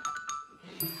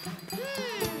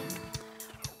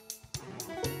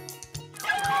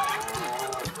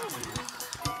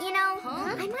 You know,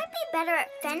 I might be better at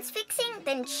fence fixing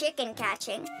than chicken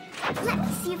catching. Let me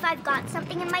see if I've got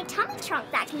something in my tummy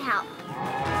trunk that can help.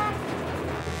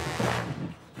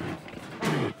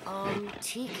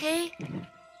 TK,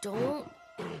 don't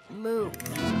move.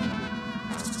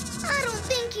 I don't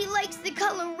think he likes the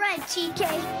color red, TK,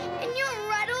 and you're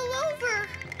red all over.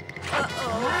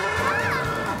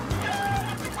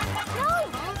 No,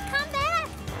 come back!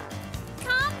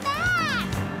 Come back!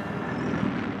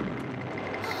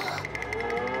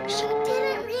 She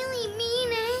didn't really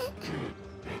mean it.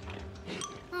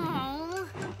 Oh.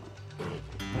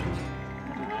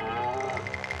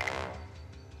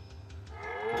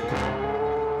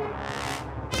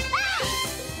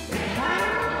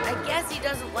 I guess he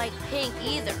doesn't like pink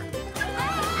either.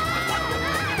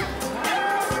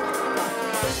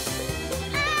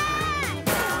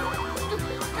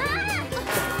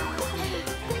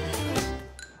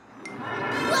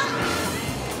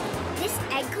 This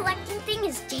egg collecting thing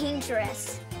is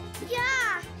dangerous.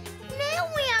 Yeah, now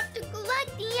we have to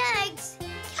collect the eggs,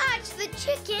 catch the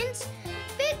chickens,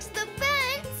 fix the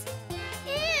fence,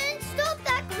 and stop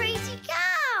that crazy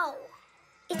cow.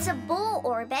 It's a bull,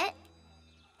 Orbit.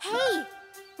 Hey,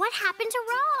 what happened to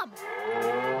Rob?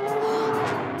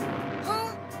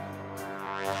 Huh?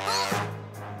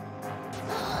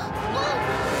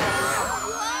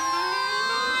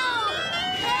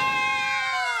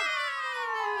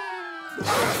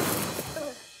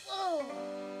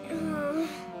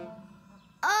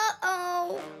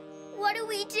 Uh-oh. What do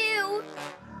we do?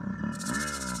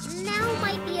 Now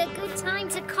might be a good time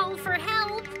to call for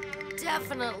help.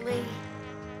 Definitely.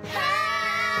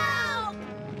 Help!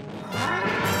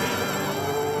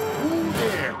 Ooh,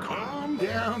 there, calm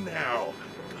down now.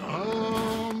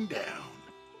 Calm down.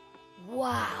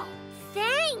 Wow.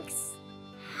 Thanks.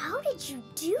 How did you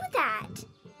do that?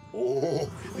 Oh,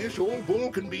 this old bull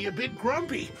can be a bit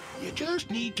grumpy. You just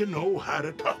need to know how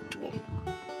to talk to him.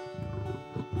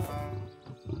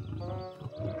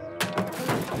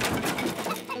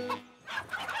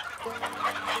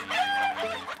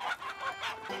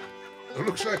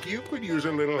 Looks like you could use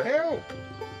a little help.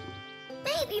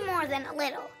 Maybe more than a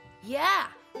little. Yeah,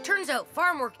 turns out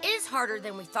farm work is harder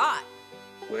than we thought.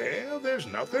 Well, there's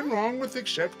nothing wrong with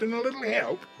accepting a little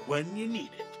help when you need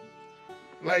it.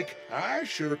 Like, I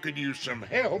sure could use some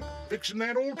help fixing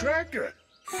that old tractor.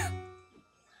 TK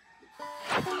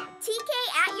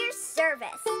at your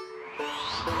service.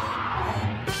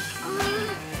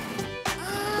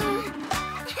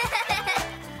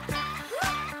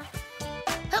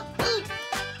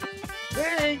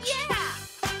 Thanks. Yeah!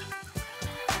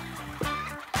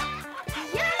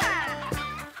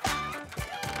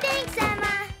 Thanks,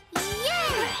 Emma.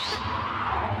 Yeah!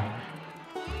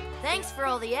 Thanks for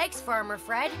all the eggs, Farmer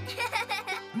Fred.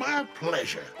 My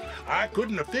pleasure. I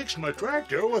couldn't have fixed my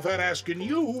tractor without asking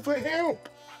you for help.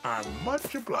 I'm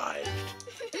much obliged.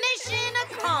 Mission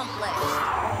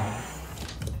accomplished.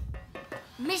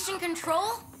 Mission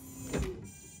control?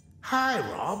 Hi,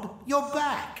 Rob. You're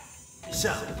back.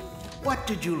 So, what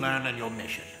did you learn on your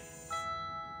mission?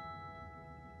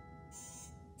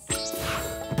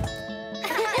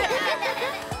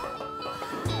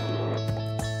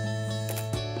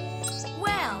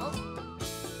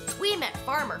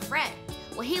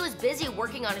 was busy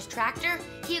working on his tractor,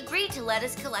 he agreed to let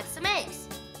us collect some eggs.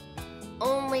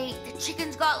 Only the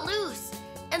chickens got loose,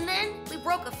 and then we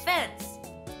broke a fence.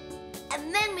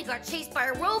 And then we got chased by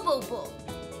a robo-bull.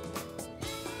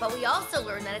 But we also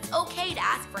learned that it's okay to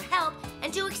ask for help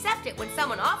and to accept it when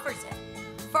someone offers it.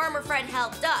 Farmer Fred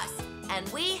helped us, and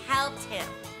we helped him.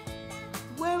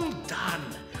 Well done.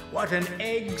 What an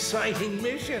egg-sighting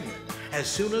mission. As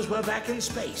soon as we're back in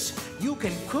space, you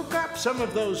can cook up some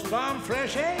of those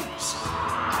farm-fresh eggs.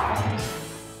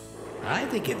 I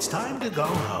think it's time to go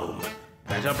home.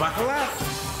 Better buckle up.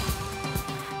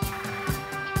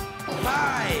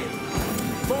 5,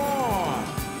 4,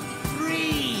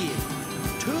 3,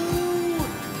 2,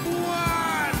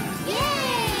 1.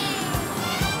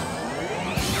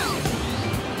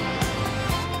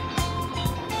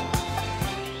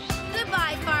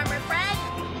 Goodbye, Farmer Fred.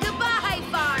 Goodbye,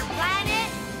 Farm Planet.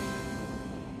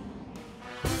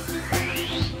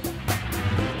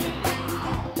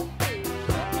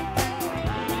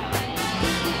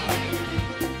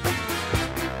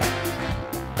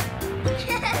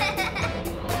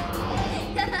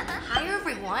 Hi,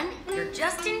 everyone. You're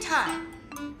just in time.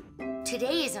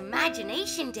 Today is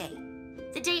Imagination Day,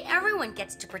 the day everyone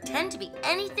gets to pretend to be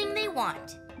anything they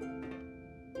want.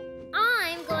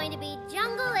 I'm going to be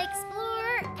Jungle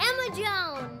Explorer Emma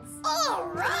Jones. All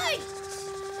right.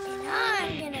 And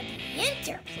I'm gonna be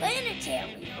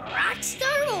interplanetary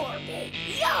rockstar Orbit.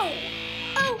 Yo!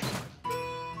 Oh,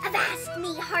 avast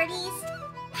me, hearties.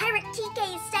 Pirate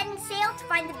TK is setting sail to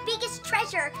find the biggest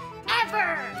treasure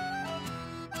ever.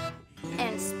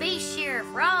 And Space Sheriff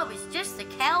Rob is just the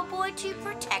cowboy to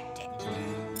protect it.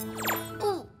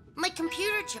 Ooh, my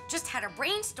computer chip just had a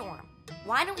brainstorm.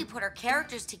 Why don't we put our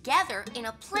characters together in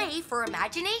a play for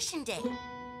Imagination Day?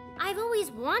 I've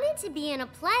always wanted to be in a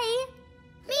play.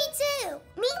 Me too.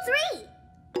 Me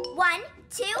 3. 1,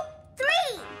 2,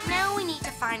 3. Now we need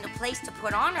to find a place to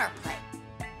put on our play.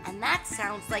 And that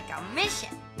sounds like a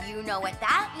mission. You know what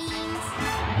that means.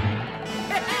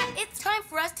 It's time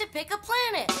for us to pick a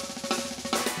planet.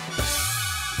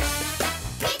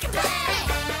 Pick a planet.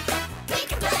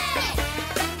 Pick a planet.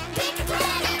 Pick a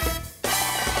planet.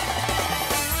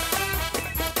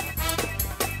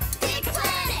 Pick a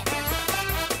planet.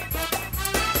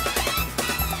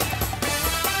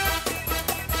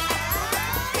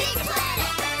 Pick a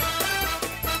planet.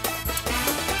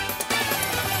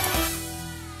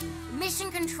 Mission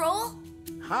Control?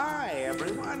 Hi,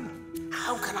 everyone.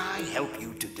 How can I help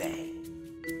you today?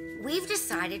 We've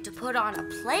decided to put on a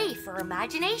play for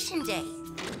Imagination Day.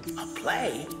 A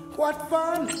play? What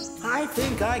fun! I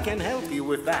think I can help you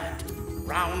with that.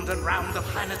 Round and round the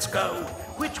planets go.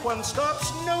 Which one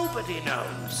stops, nobody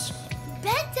knows.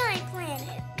 Bedtime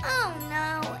planet. Oh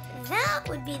no, that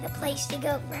would be the place to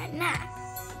go for a nap.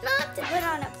 Not to put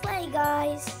on a play,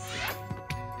 guys.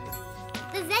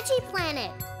 The Veggie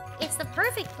Planet. It's the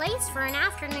perfect place for an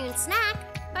afternoon snack,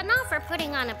 but not for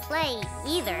putting on a play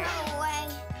either. No way.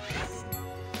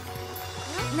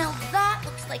 Now that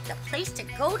looks like the place to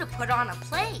go to put on a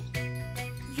play.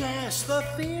 Yes, the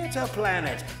theater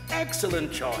planet.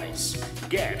 Excellent choice.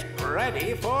 Get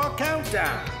ready for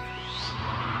countdown.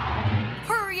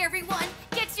 Hurry, everyone!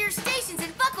 Get to your stations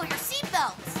and buckle your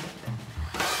seatbelts!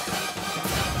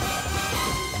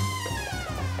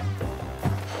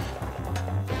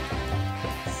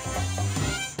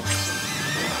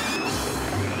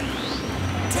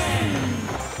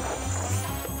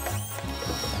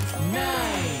 9,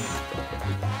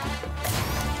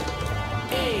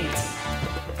 8,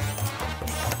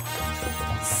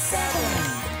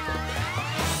 7,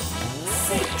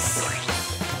 6,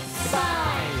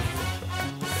 5,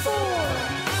 4,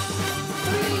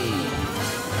 3,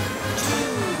 2,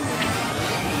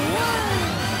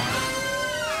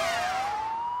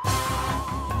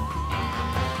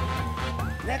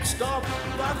 1. Next stop,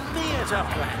 the theater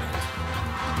planet.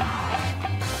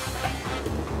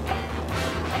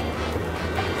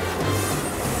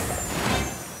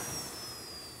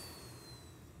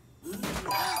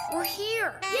 We're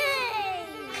here! Yay!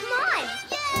 Come on!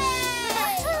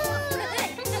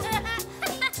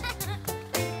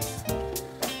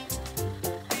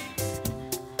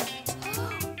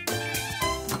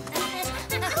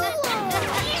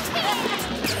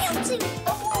 Bouncing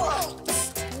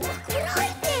balls! Look what I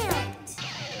found!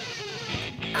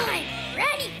 I'm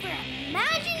ready for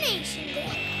Imagination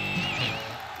Day!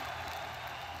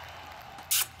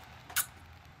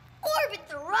 Orbit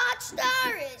the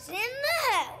Rockstar is in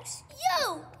the house!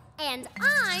 Yo! And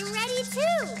I'm ready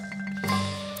too!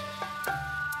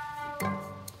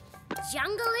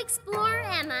 Jungle Explorer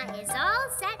Emma is all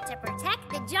set to protect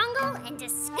the jungle and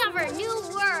discover new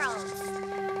worlds.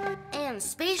 And And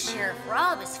Space Sheriff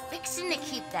Rob is fixing to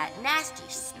keep that nasty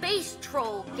space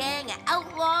troll gang of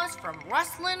outlaws from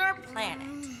rustling our planet.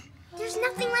 There's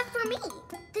nothing left for me.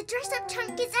 The dress-up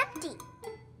trunk is empty.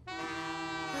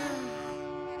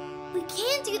 We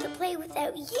can't do the play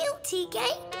without you, TK.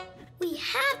 We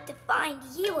have to find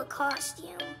you a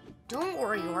costume. Don't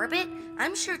worry, Orbit.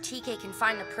 I'm sure TK can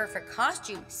find the perfect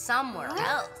costume somewhere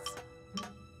else.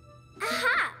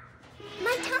 Aha!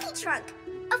 My tummy trunk.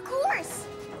 Of course.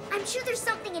 I'm sure there's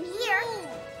something in here.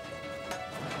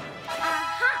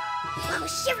 Aha! Oh,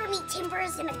 shiver me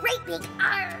timbers and a great big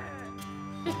arr!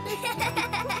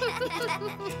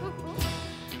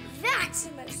 That's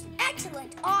the most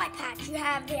excellent eye patch you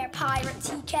have there, Pirate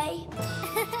TK.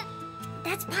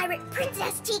 That's Pirate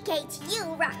Princess TK to you,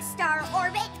 Rockstar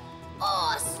Orbit.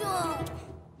 Awesome!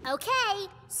 Okay,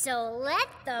 so let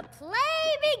the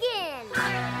play begin.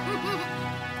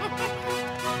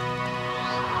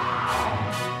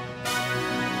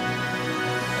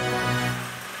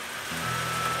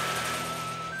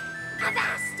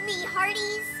 Avast me,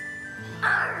 hearties!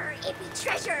 Arr, it be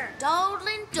treasure!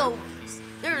 Dawdling dogies.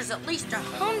 There's at least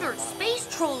 100 space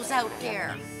trolls out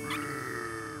there.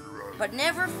 But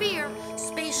never fear,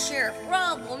 Space Sheriff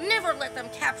Rob will never let them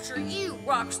capture you,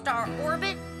 Rockstar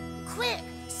Orbit. Quick,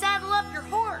 saddle up your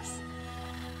horse.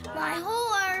 My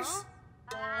horse?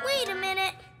 Wait a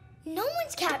minute. No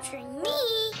one's capturing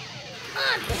me.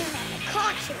 I'm putting on a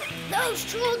concert. Those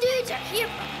troll dudes are here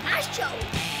for my show.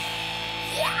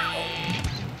 Yow!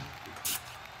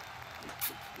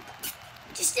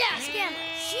 Just ask Emma.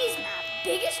 She's my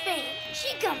biggest fan.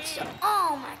 She comes to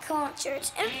all my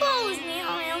concerts and follows me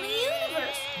around the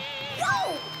universe.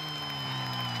 Go!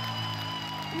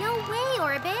 No way,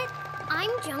 Orbit.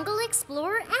 I'm Jungle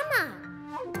Explorer Emma.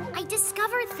 I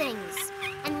discover things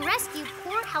and rescue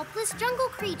poor, helpless jungle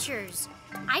creatures.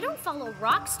 I don't follow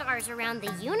rock stars around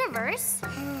the universe.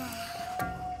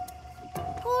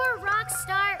 Poor rock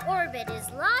star Orbit is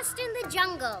lost in the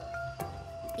jungle.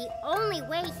 The only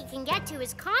way he can get to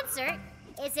his concert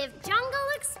is if Jungle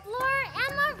Explorer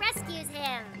Emma rescues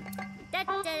him.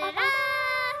 Da-da-da-da!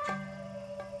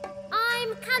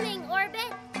 I'm coming,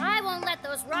 Orbit. I won't let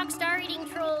those rock star eating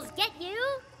trolls get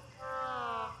you.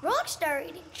 Rockstar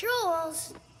eating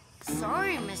trolls?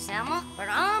 Sorry, Miss Emma, but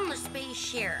I'm the Space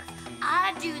Sheriff.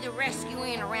 I do the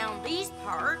rescuing around these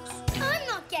parts. I'm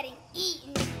not getting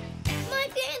eaten. My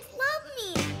fans love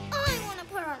me. I want to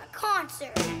put on a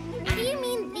concert. What do you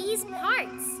mean these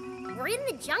parts? We're in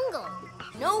the jungle.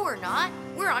 No, we're not.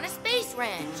 We're on a space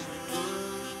ranch.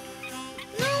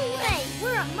 No way.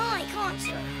 We're at my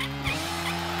concert.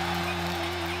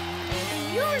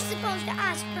 And you're supposed to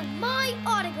ask for my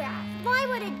autograph. Why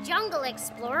would a jungle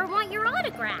explorer want your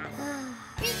autograph?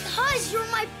 Because you're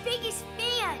my biggest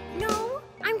fan. No,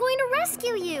 I'm going to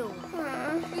rescue you.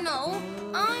 No,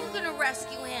 I'm gonna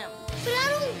rescue him. But I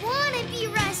don't want to be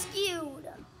rescued.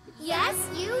 Yes,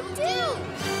 you do.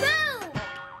 Boo!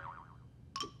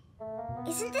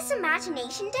 Isn't this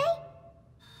Imagination Day?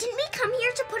 Didn't we come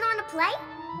here to put on a play?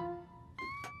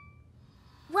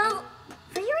 Well,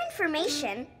 for your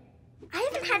information, I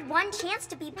haven't had one chance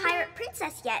to be Pirate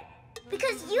Princess yet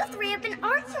because you three have been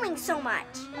arguing so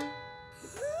much.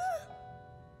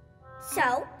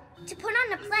 So, to put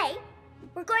on a play,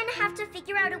 we're going to have to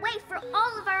figure out a way for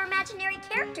all of our imaginary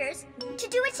characters to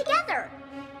do it together.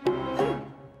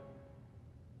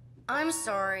 I'm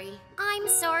sorry. I'm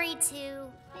sorry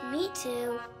too. Me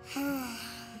too.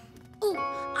 Ooh,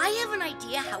 I have an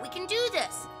idea how we can do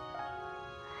this.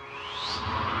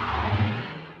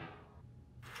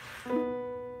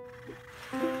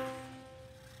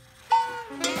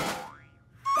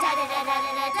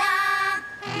 Da-da-da-da-da-da-da!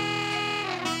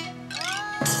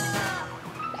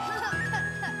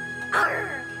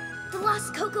 Arr! The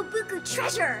lost Cocobuku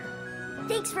treasure!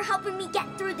 Thanks for helping me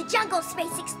get through the jungle,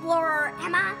 Space Explorer,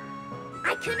 Emma.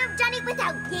 I couldn't have done it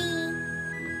without ye.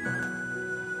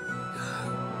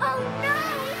 Oh no!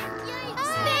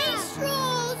 Space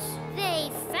trolls! They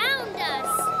found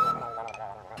us.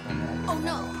 Oh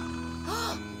no.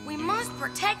 We must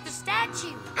protect the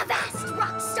statue. Avast,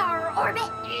 Rockstar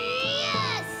Orbit!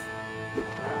 Yes!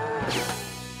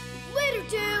 Later,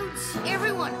 dudes!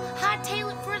 Everyone, hightail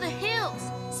it for the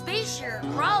hills. Space Sheriff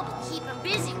Rob will keep him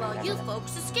busy while you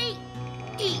folks escape.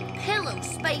 Eat pillows,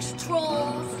 space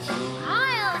trolls.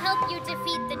 I'll help you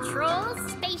defeat the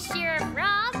trolls, Space Sheriff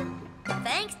Rob.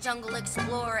 Thanks, Jungle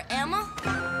Explorer Emma.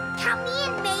 Count me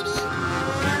in, matey!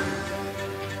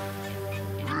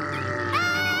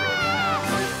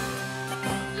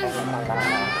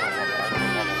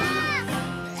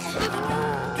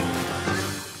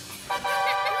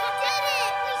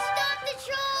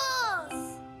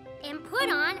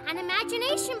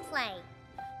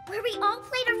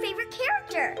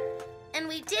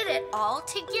 all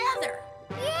together.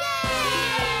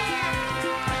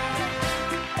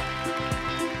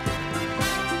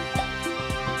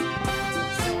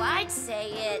 So I'd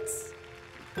say it's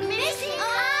Mission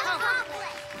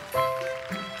accomplished!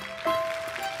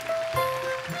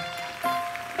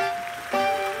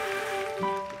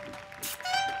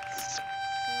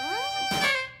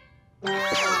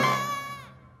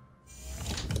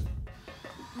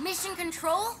 Mission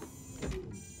Control?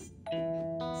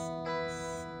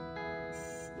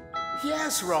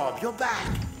 Yes, Rob, you're back.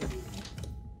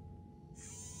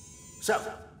 So,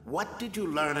 what did you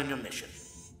learn on your mission?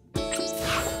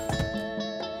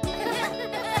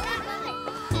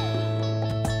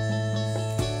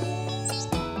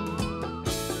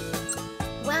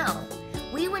 Well,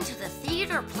 we went to the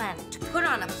theater planet to put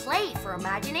on a play for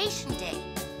Imagination Day.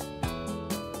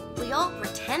 We all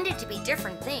pretended to be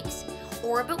different things.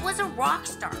 Orbit was a rock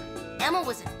star, Emma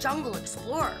was a jungle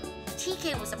explorer,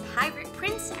 TK was a pirate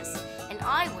princess, and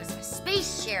I was a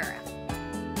space sheriff.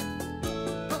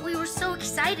 But we were so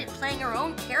excited playing our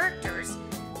own characters,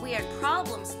 we had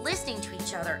problems listening to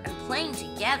each other and playing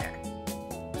together.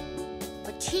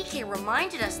 But TK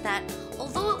reminded us that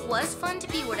although it was fun to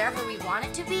be whatever we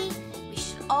wanted to be, we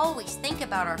should always think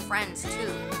about our friends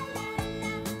too.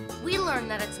 We learned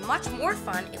that it's much more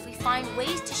fun if we find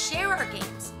ways to share our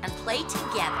games and play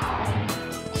together.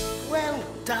 Well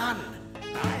done.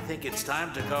 I think it's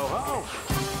time to go home.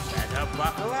 Better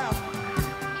buckle up.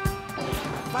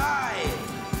 5,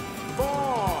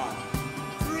 4,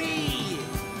 3,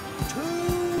 2,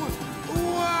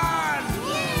 1.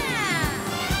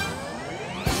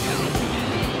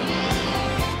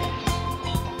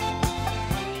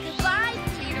 Goodbye,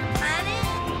 Theater Planet.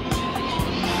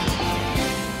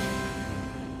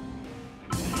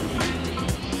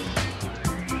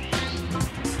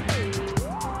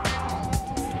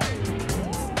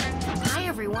 Hi,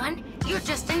 everyone. You're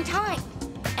just in time.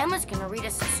 Emma's gonna read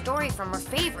us a story from her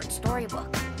favorite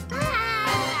storybook.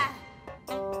 Ah!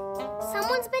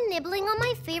 Someone's been nibbling on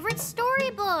my favorite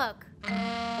storybook.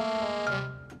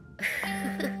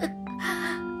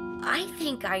 I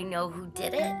think I know who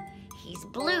did it. He's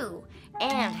blue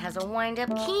and has a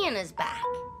wind-up key in his back.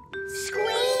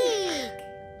 Squeak!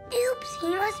 Oops,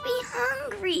 he must be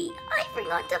hungry. I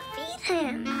forgot to feed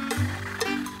him.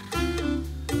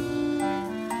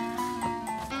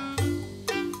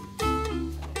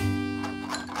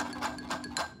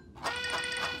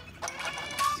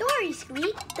 Sorry,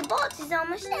 Squeak. The box is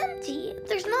almost empty.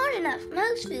 There's not enough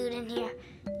mouse food in here,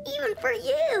 even for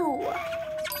you.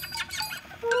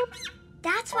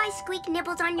 That's why Squeak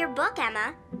nibbled on your book,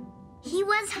 Emma. He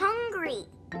was hungry.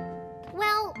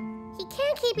 Well, he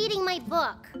can't keep eating my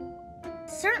book.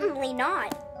 Certainly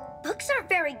not. Books aren't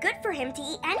very good for him to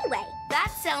eat anyway.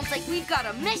 That sounds like we've got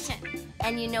a mission.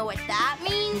 And you know what that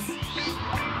means?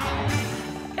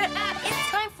 It's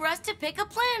time for us to pick a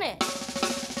planet.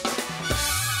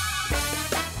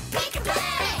 Pick a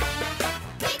planet!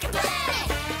 Pick a planet!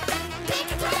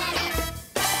 Pick a planet!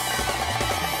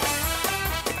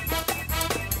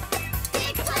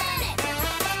 Pick a planet!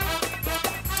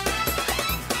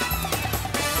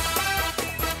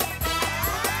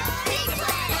 Pick a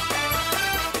planet!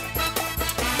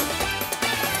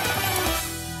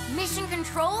 Mission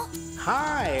Control?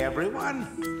 Hi, everyone.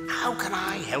 How can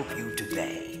I help you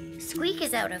today? Squeak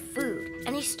is out of food,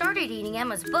 and he started eating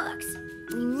Emma's books.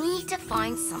 We need to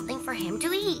find something for him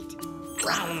to eat.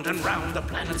 Round and round the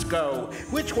planets go.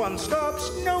 Which one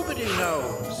stops, nobody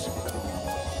knows.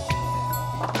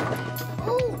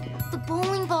 Oh, the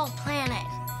bowling ball planet.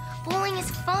 Bowling is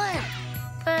fun,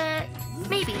 but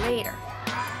maybe later.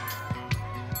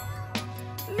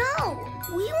 No,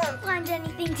 we won't find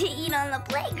anything to eat on the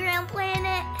playground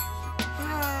planet.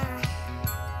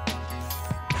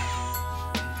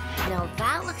 Now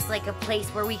that looks like a place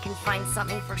where we can find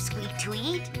something for Squeak to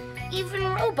eat. Even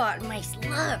robot mice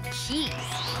love cheese.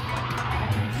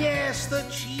 Yes, the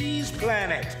cheese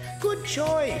planet. Good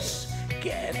choice.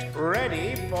 Get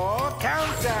ready for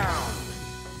countdown.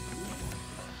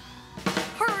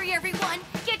 Hurry, everyone!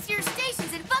 Get to your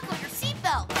stations and buckle your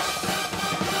seatbelt.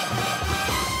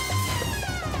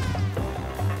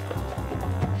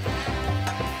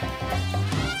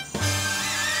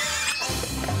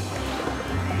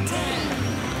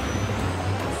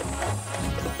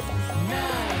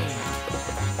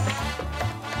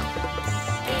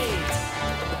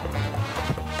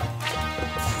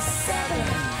 7,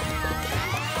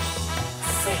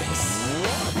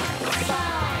 6,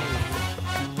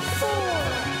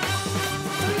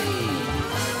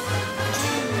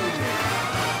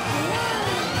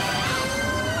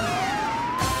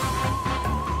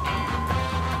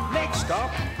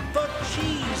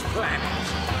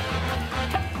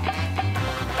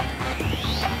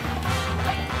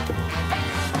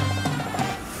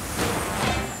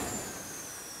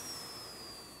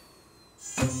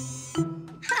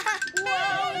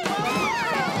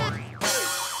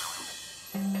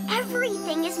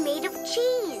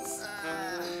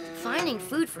 Finding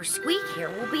food for Squeak here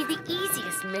will be the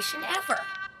easiest mission ever.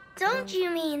 Don't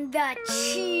you mean the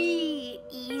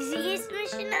easiest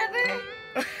mission ever?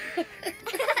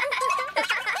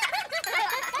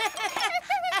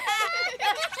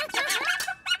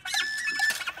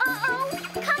 Uh-oh!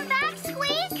 Come back,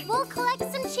 Squeak! We'll collect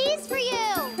some cheese for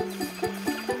you!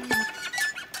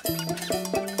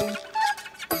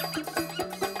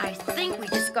 I think we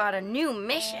just got a new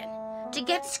mission. To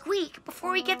get Squeak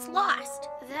before he gets lost.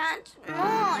 That's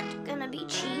not gonna be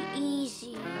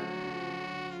easy.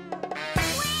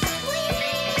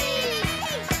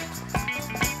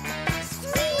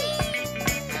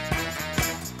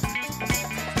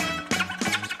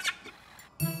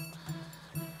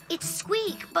 It's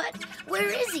Squeak, but where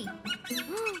is he?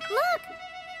 Look!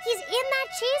 He's in that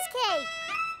cheesecake!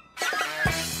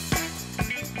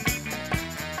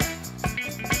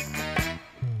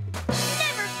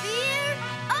 Never fear!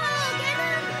 I'll get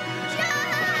him!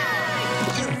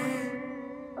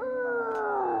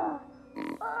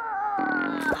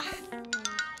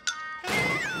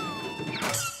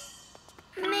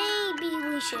 Maybe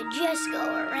we should just go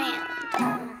around.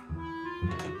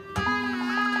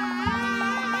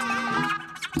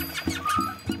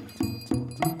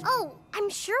 Oh, I'm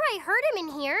sure I heard him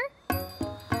in here.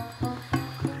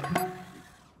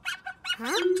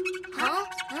 Huh?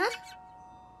 Huh?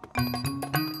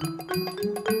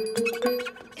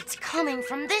 It's coming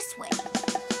from this way.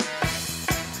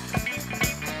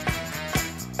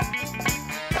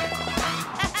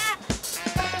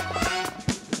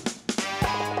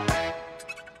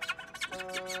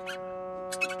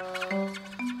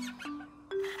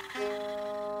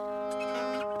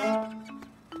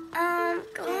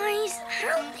 Guys, I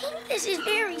don't think this is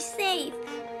very safe.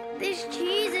 This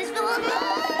cheese is full of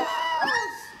moles!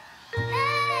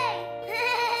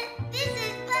 Hey! This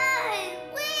is fun!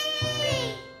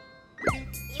 Whee!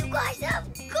 You guys have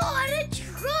gotta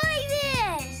try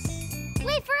this!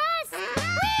 Wait for us!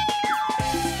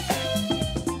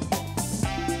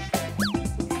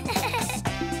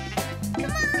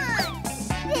 Come on!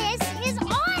 This is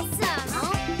awesome!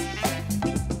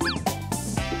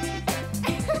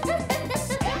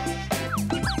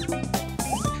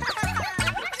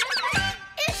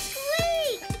 It's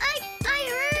Squeak! I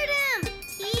heard him!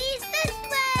 He's this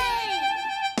way!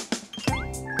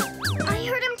 I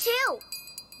heard him too!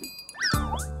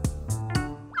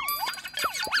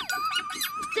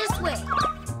 This way.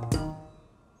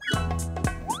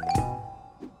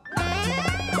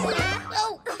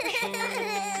 Oh!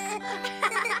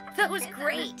 That was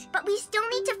great. But we still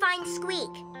need to find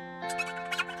Squeak.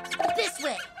 This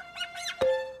way.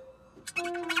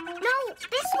 No,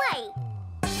 this way!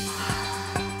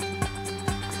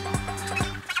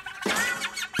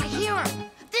 I hear him.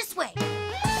 This way.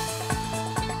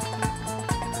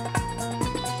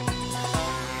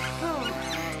 Oh,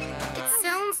 it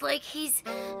sounds like he's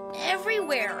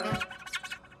everywhere.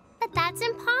 But that's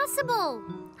impossible.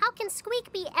 How can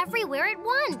Squeak be everywhere at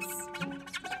once?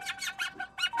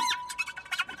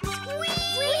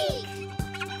 Squeak!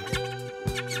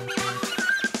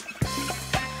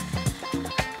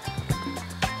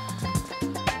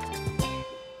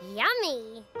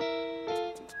 Yummy!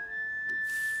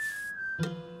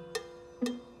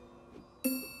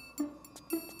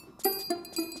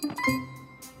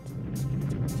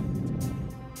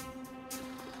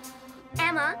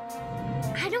 Emma,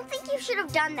 I don't think you should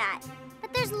have done that.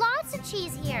 But there's lots of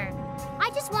cheese here. I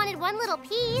just wanted one little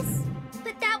piece.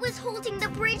 But that was holding the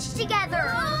bridge together.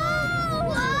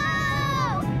 Whoa!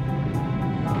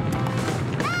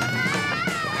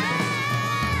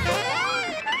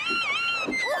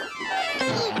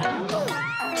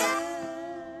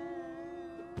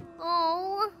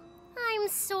 Oh, I'm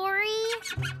sorry.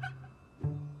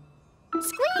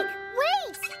 Squeak,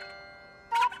 wait!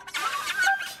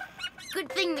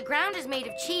 Good thing the ground is made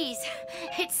of cheese.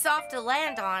 It's soft to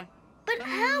land on. But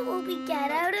how will we get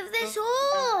out of this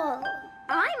hole?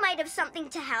 I might have something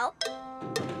to help.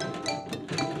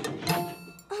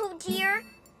 Oh dear,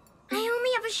 I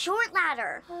only have a short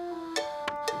ladder.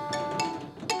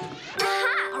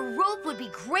 Aha! A rope would be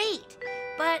great,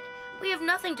 but we have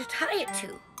nothing to tie it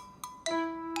to.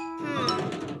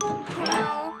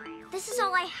 No, this is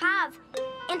all I have.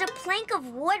 And a plank of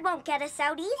wood won't get us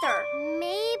out either.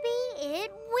 Maybe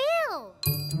it will.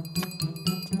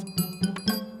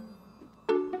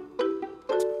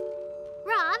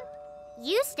 Rob,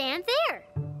 you stand there.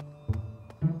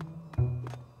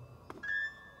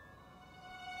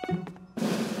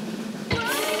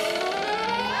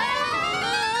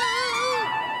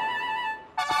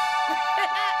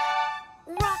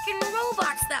 Rockin'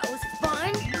 robots, that was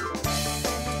fun.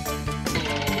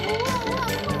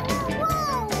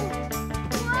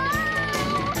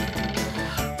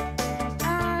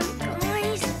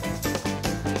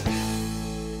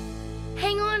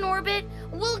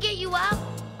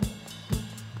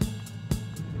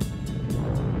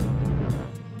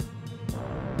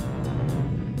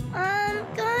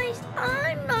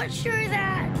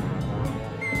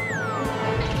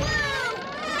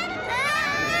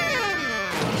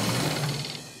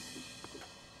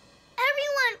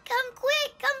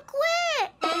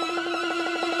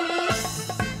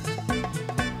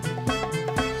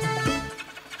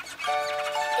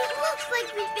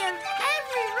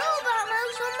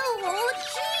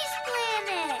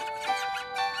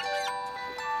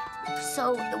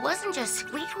 It wasn't just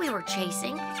Squeak we were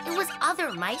chasing. It was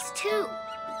other mice, too.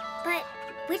 But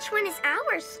which one is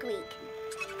ours, Squeak?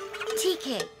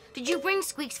 TK, did you bring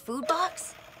Squeak's food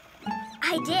box?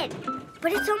 I did,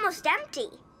 but it's almost empty.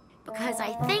 Because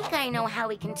I think I know how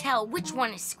we can tell which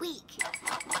one is Squeak.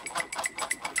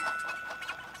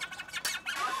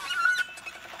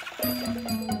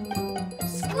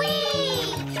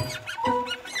 Squeak!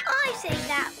 I say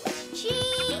that was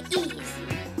cheese.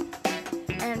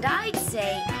 And I'd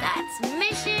say that's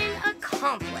mission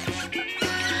accomplished.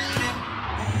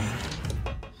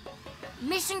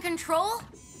 Mission control?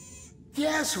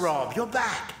 Yes, Rob, you're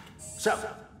back. So,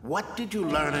 what did you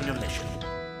learn on your mission?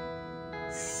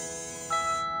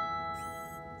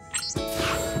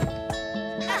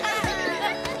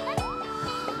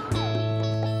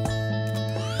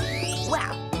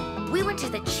 Well, we went to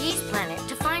the cheese planet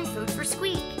to find food for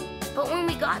Squeak. But when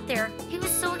we got there, he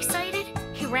was so excited,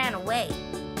 he ran away.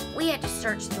 We had to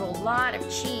search through a lot of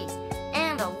cheese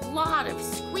and a lot of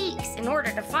Squeaks in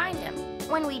order to find him.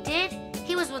 When we did,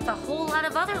 he was with a whole lot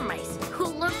of other mice who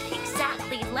looked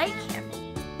exactly like him.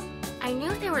 I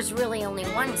knew there was really only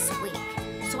one Squeak,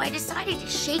 so I decided to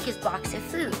shake his box of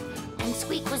food, and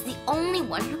Squeak was the only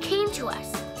one who came to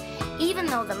us. Even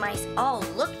though the mice all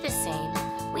looked the same,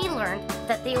 we learned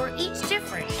that they were each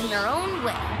different in their own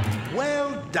way.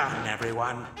 Well done,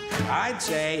 everyone. I'd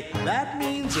say that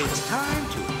means it's time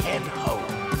to head home.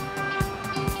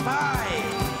 5,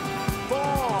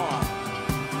 4,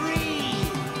 3,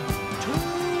 2,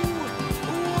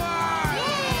 1.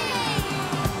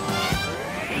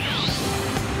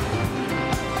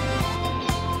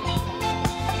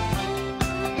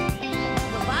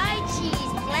 Goodbye,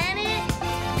 Cheese Planet.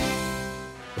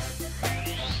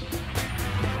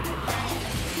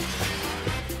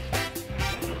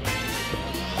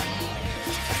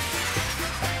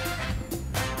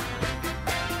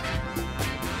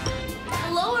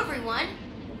 Hello, everyone.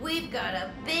 We've got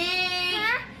a big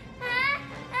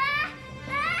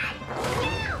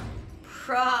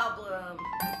problem.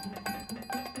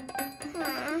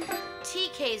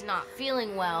 TK's not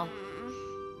feeling well.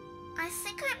 I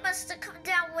think I must have come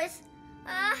down with,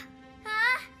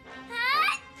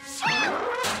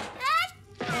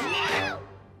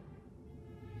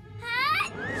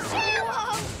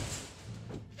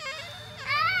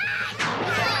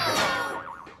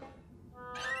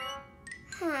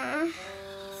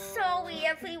 Sorry,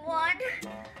 everyone.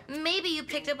 Maybe you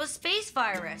picked up a space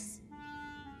virus.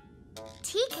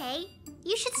 TK,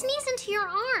 you should sneeze into your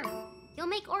arm. You'll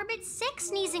make Orbit sick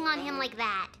sneezing on him like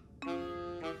that.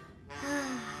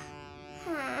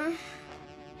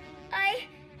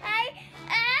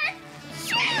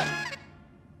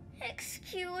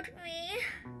 Excuse me.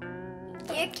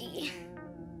 Yicky.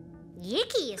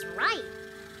 Yicky is right.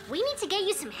 We need to get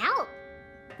you some help.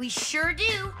 We sure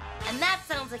do. And that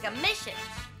sounds like a mission.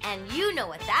 And you know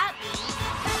what that means.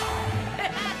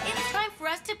 It's time for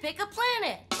us to pick a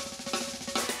planet.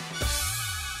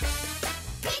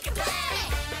 Pick a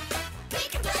planet!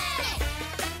 Pick a planet!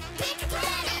 Pick a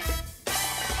planet!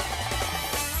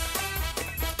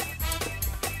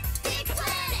 Pick a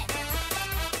planet!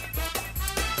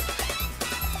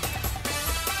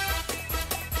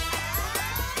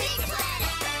 Pick a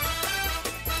planet!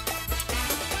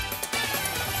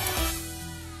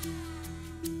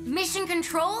 Mission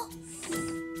control?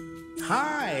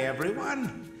 Hi,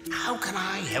 everyone. How can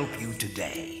I help you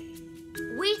today?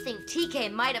 We think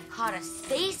TK might have caught a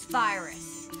space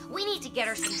virus. We need to get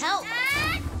her some help.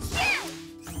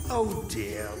 Oh,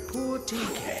 dear, poor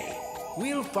TK.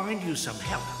 We'll find you some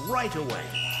help right away.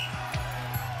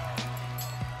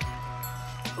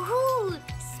 Ooh,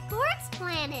 Sports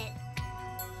Planet.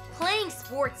 Playing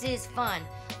sports is fun,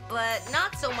 but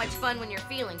not so much fun when you're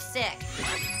feeling sick.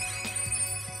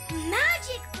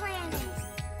 Magic planet!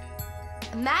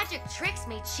 Magic tricks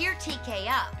may cheer TK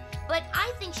up, but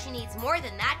I think she needs more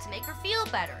than that to make her feel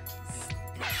better.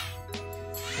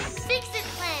 Fix-It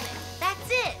Planet, that's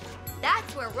it.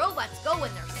 That's where robots go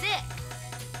when they're sick.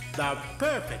 The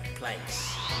perfect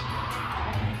place.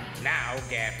 Now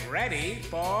get ready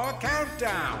for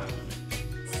countdown.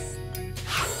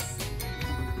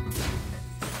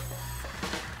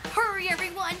 Hurry,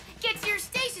 everyone! Get to your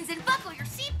stations and buckle your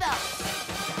seatbelts!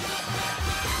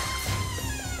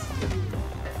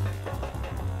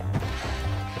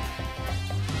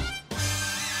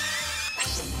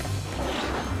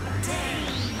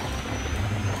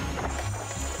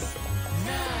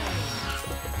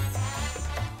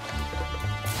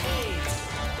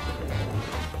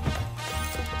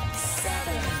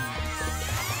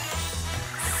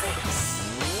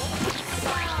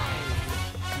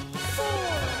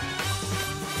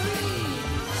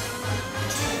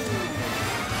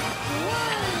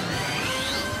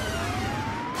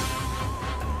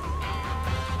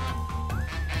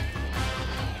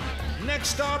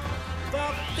 Next stop,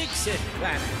 the Fix-It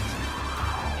Planet.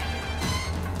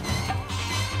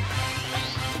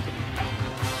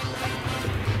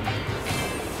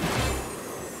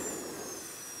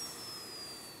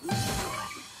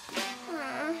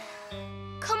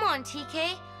 Come on,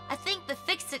 TK. I think the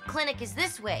Fix-It clinic is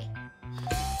this way.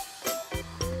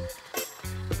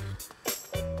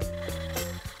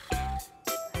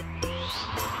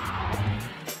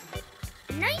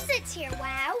 Nice it's here,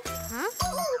 Wow. Huh?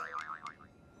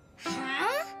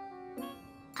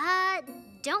 Huh?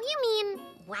 Don't you mean,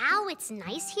 wow, it's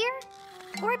nice here?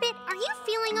 Orbit, are you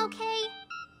feeling okay?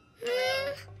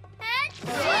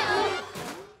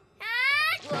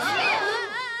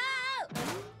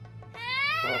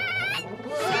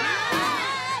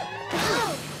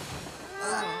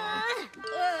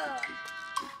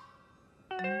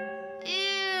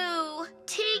 Ew,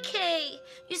 TK,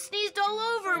 you sneezed all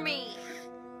over me.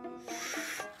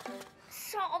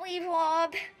 Sorry,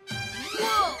 Rob.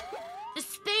 Whoa, the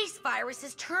space virus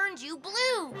has turned you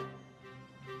blue.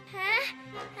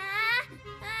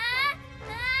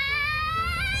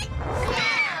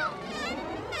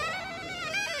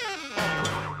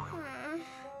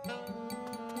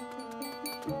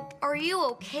 Are you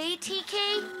okay, TK?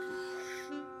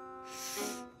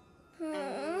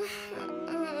 Will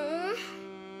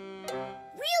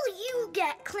you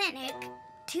get clinic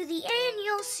to the end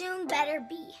you'll soon better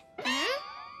be?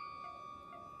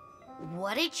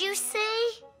 What did you say?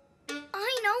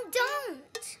 I know,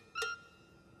 don't.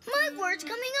 My word's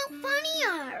coming out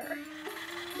funnier.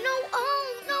 No,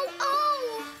 oh, no,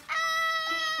 oh.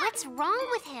 What's wrong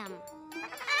with him?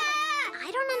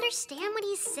 I don't understand what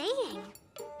he's saying.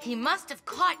 He must have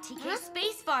caught TK's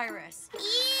space virus.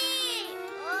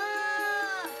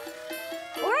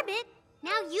 Orbit,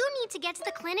 now you need to get to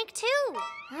the clinic too.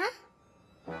 Huh?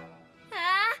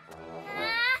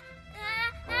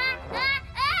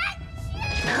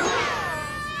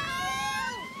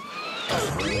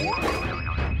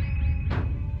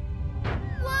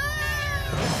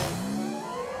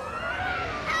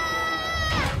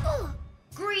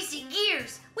 Greasy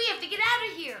gears! We have to get out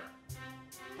of here!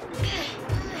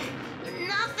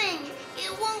 Nothing!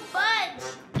 It won't budge!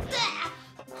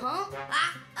 Huh?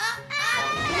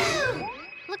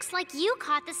 Looks like you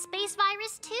caught the space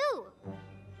virus too.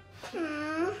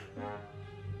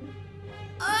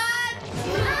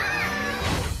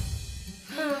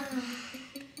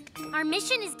 Our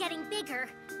mission is getting bigger.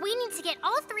 We need to get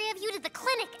all three of you to the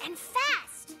clinic and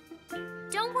fast.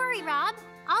 Don't worry, Rob.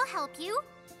 I'll help you.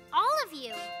 All of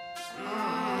you.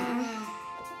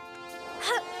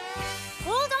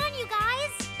 Hold on, you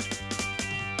guys.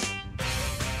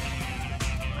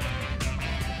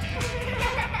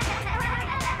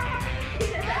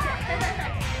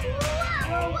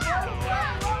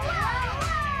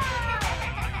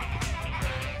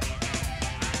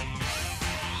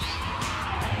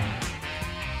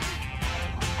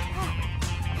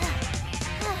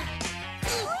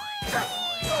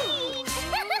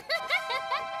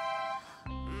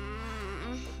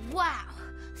 Wow!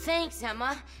 Thanks,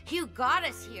 Emma. You got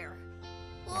us here.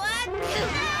 What? Good,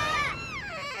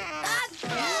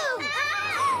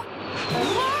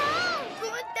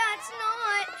 that's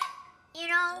not. You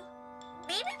know,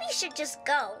 maybe we should just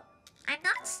go. I'm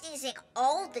not sneezing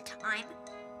all the time.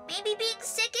 Maybe being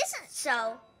sick isn't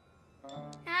so.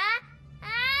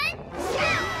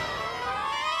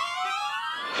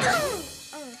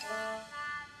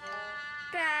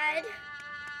 Bad.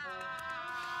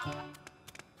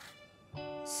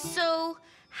 So,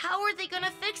 how are they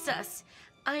gonna fix us?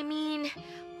 I mean,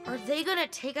 are they gonna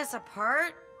take us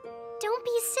apart? Don't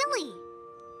be silly.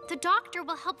 The doctor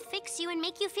will help fix you and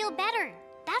make you feel better.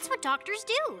 That's what doctors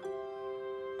do.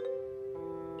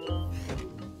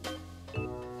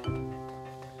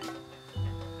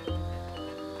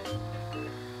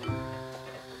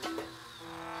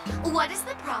 What is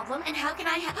the problem and how can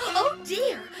I help? Oh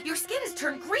dear, your skin has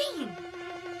turned green.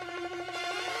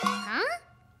 Huh?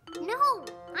 No,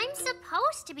 I'm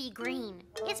supposed to be green.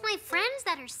 It's my friends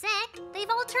that are sick. They've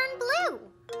all turned blue.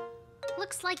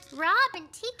 Looks like Rob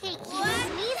and TK keep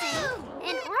sneezing,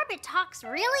 and Orbit talks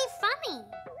really funny.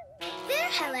 There,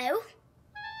 hello.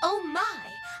 Oh my,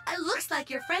 it looks like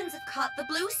your friends have caught the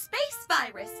blue space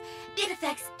virus. It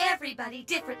affects everybody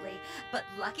differently, but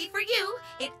lucky for you,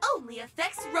 it only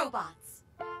affects robots.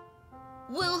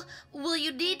 Will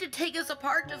you need to take us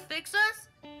apart to fix us?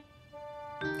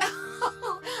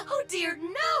 Oh dear,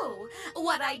 no!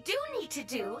 What I do need to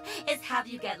do is have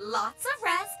you get lots of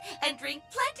rest and drink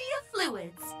plenty of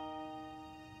fluids.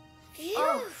 Phew.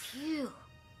 Oh, phew.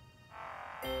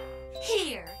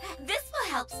 Here, this will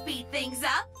help speed things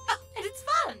up. Oh, and it's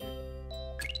fun.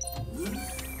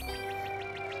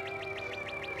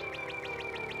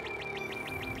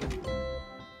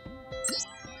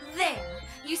 There,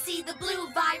 you see the blue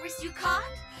virus you caught?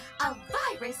 A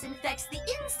virus infects the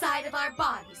inside of our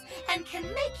bodies and can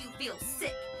make you feel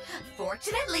sick.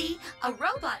 Fortunately, a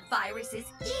robot virus is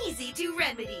easy to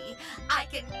remedy. I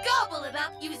can gobble it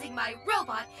up using my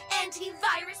robot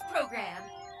antivirus program.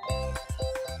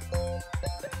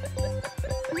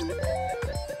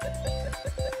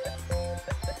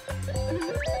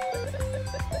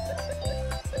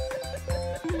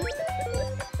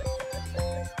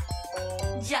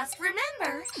 Just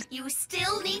remember, you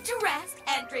still need to rest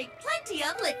and drink plenty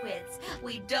of liquids.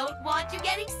 We don't want you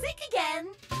getting sick again.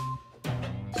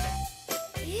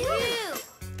 Phew!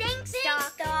 Thanks,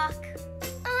 Doc.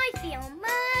 I feel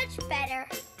much better.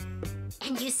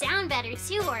 And you sound better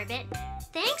too, Orbit.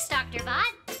 Thanks, Dr.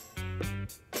 Bot.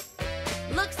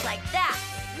 Looks like that.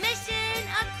 Mission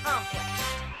accomplished.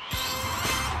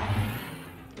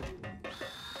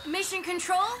 Mission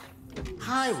Control?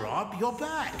 Hi, Rob, you're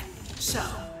back. So,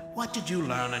 what did you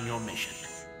learn on your mission?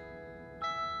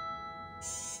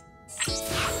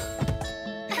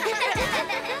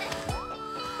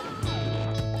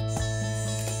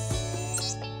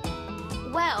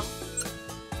 Well,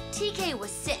 TK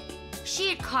was sick. She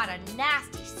had caught a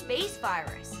nasty space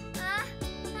virus.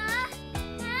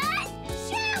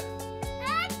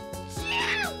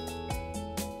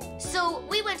 So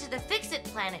we went to the Fix-It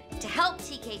planet to help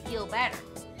TK feel better.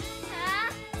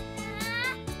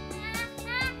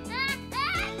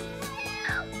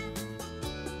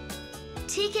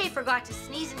 TK forgot to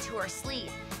sneeze into her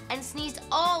sleeve and sneezed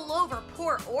all over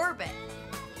poor Orbit.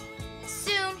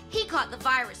 Soon, he caught the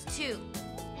virus too.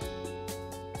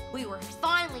 We were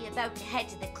finally about to head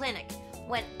to the clinic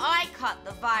when I caught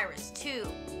the virus too.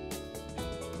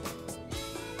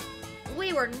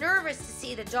 We were nervous to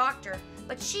see the doctor,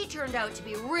 but she turned out to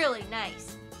be really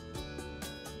nice.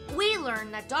 We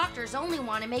learned that doctors only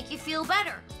want to make you feel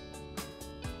better.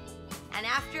 And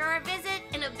after our visit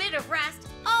and a bit of rest,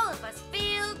 all of us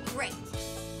feel great.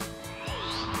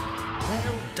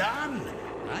 Well done.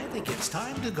 I think it's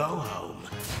time to go home.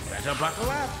 Better buckle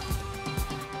up.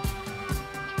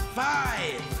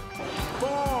 5,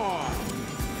 4,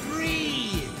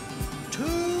 3, 2,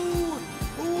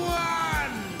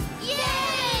 1. Yay!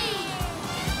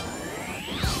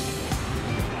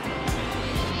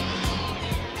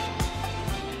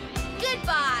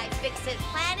 Goodbye, Fix-It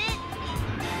Planet.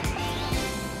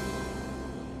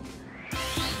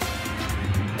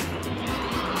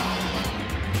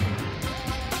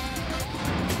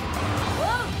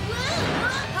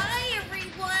 Hi,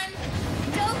 everyone.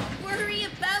 Don't worry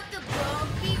about the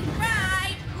bumpy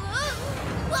ride.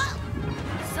 Whoa.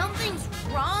 Something's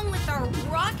wrong with our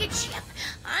rocket ship.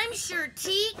 I'm sure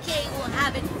TK will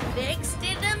have it fixed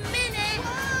in a minute.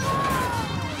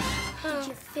 Did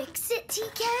you fix it,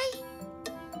 TK?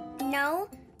 No,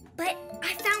 but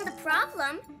I found the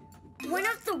problem. One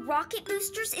of the rocket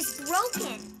boosters is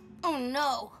broken. Oh,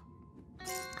 no.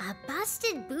 A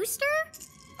busted booster?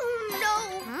 Oh, no.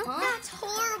 That's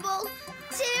horrible,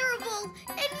 terrible,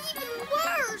 and even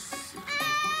worse.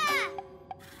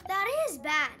 That is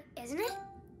bad, isn't it?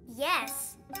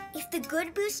 Yes. If the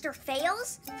good booster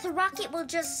fails, the rocket will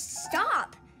just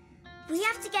stop. We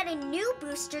have to get a new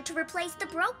booster to replace the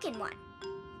broken one.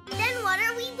 Then what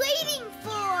are we waiting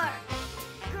for?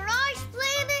 Garage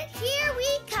Planet, here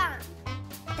we come.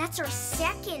 That's our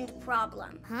second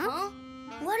problem. Huh?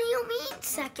 What do you mean,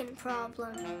 second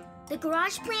problem? The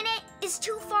Garage Planet is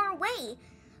too far away.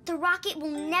 The rocket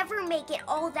will never make it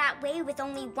all that way with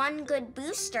only one good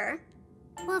booster.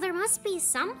 Well, there must be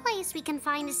some place we can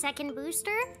find a second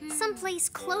booster. Someplace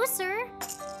closer.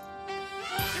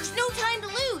 There's no time to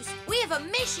lose. We have a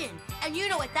mission, and you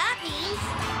know what that means.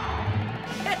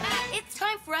 It's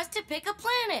time for us to pick a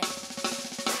planet.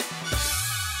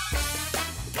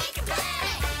 Pick a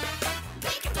planet!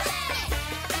 Pick a planet!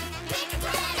 Pick a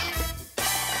planet!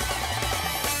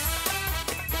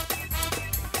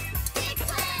 Pick a planet! Pick a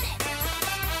planet!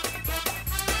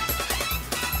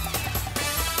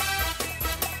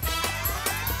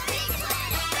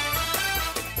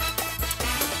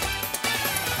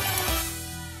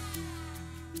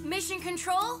 Mission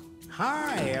Control?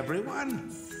 Hi,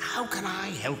 everyone. How can I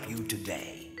help you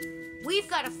today? We've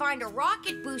got to find a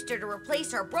rocket booster to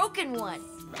replace our broken one.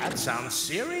 That sounds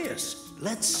serious.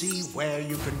 Let's see where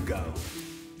you can go.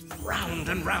 Round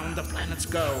and round the planets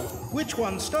go. Which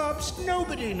one stops,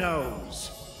 nobody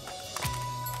knows.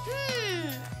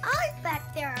 I bet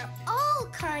there are all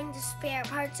kinds of spare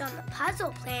parts on the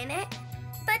puzzle planet.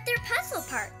 But they're puzzle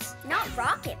parts, not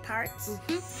rocket parts.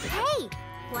 Hey,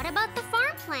 what about the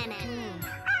farm planet?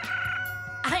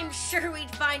 I'm sure we'd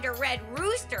find a red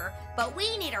rooster, but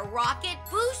we need a rocket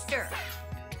booster.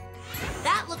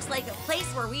 That looks like a place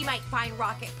where we might find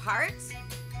rocket parts.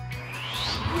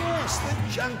 Yes, the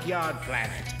junkyard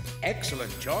planet.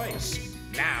 Excellent choice.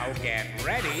 Now get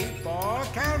ready for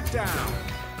countdown.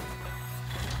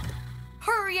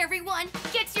 Hurry, everyone!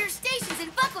 Get to your stations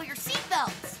and buckle your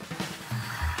seatbelts!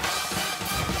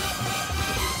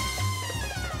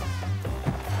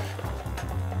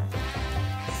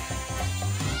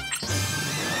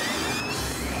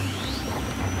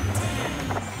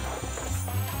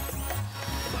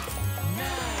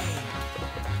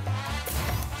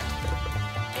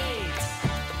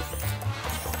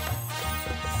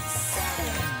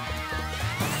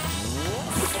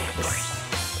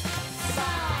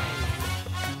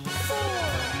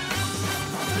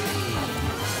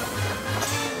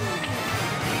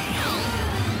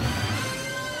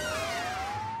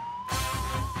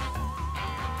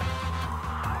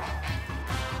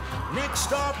 Next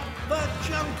stop, the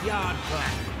junkyard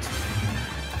planet.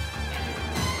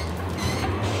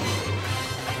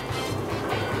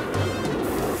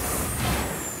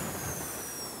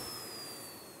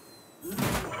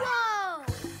 Whoa!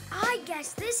 I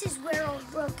guess this is where old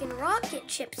broken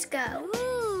rocket ships go.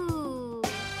 Ooh.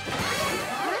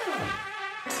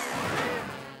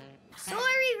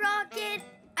 Sorry, Rocket.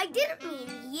 I didn't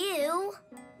mean you.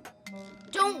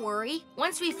 Don't worry.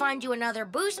 Once we find you another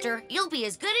booster, you'll be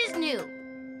as good as new.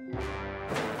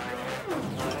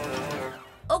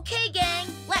 Okay, gang,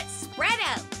 let's spread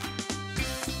out.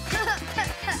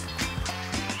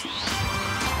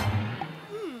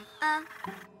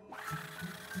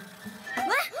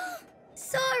 What?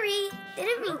 Sorry.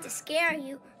 Didn't mean to scare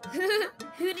you.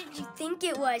 Who did you think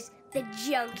it was? The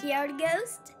junkyard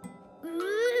ghost?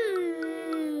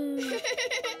 Ooh.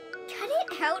 Cut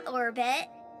it out, Orbit.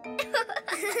 I'm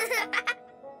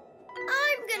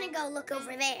gonna go look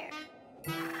over there.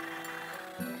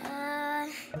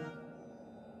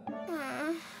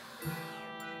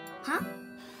 Huh?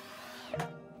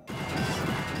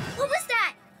 What was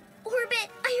that? Orbit,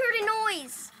 I heard a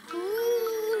noise.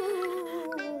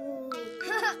 Ooh.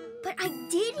 But I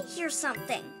did hear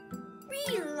something.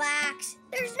 Relax.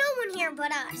 There's no one here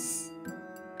but us.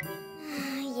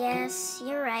 Yes,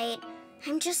 you're right.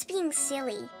 I'm just being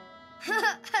silly.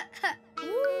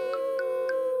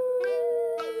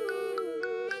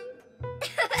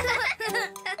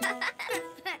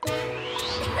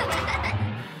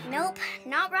 Nope,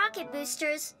 not rocket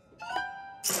boosters.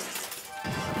 Someone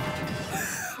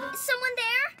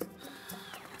there?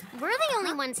 We're the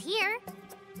only ones here.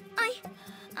 I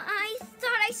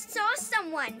thought I saw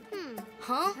someone.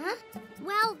 Huh?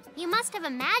 Well, you must have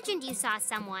imagined you saw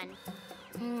someone.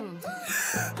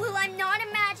 Well, I'm not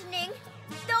imagining.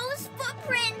 Those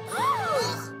footprints!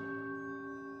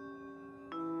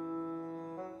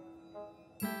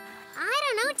 I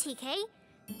don't know, TK.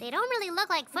 They don't really look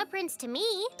like footprints to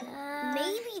me.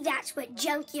 Maybe that's what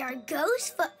junkyard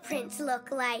ghost footprints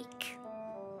look like.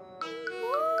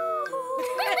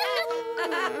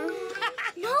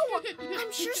 No,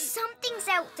 I'm sure something's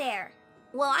out there.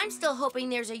 Well, I'm still hoping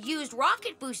there's a used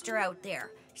rocket booster out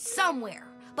there, somewhere.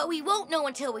 But we won't know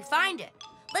until we find it.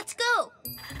 Let's go.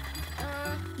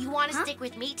 You want to stick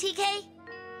with me, TK?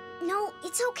 No,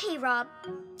 it's okay, Rob.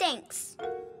 Thanks.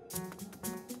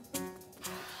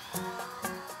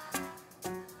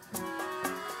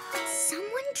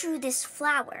 Someone drew this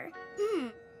flower.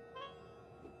 Ooh.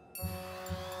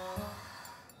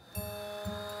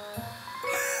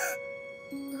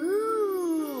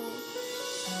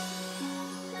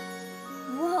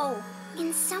 Whoa,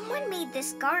 and someone made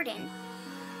this garden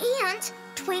and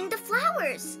twined the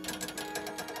flowers.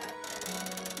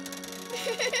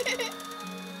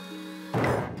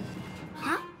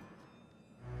 Huh?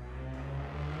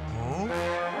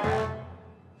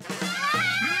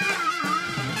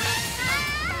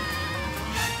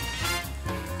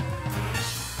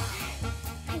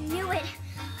 I knew it.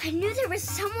 I knew there was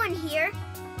someone here.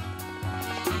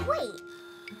 Wait,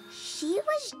 she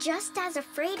was just as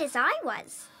afraid as I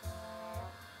was.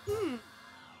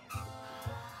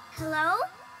 Hello?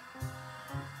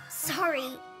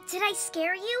 Sorry, did I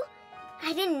scare you?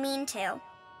 I didn't mean to.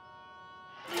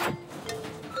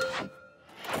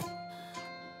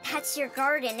 That's your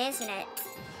garden, isn't it?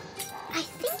 I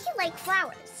think you like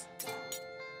flowers.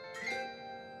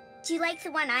 Do you like the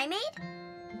one I made?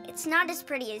 It's not as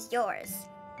pretty as yours.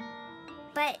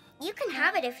 But you can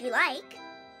have it if you like.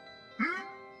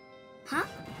 Huh?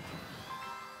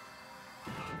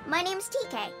 My name's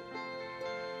TK.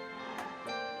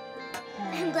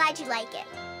 I'm glad you like it.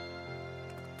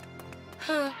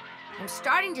 I'm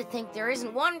starting to think there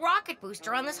isn't one rocket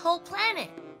booster on this whole planet.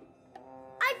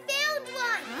 I found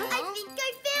one! I think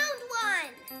I found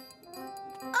one!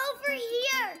 Over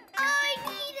here! I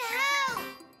need help!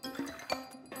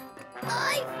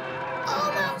 I've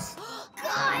almost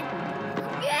got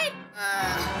it!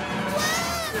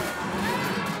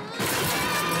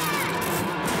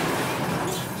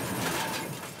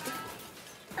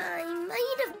 I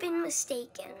might have been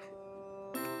mistaken.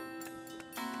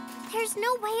 There's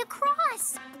no way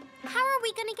across. How are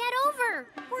we gonna get over?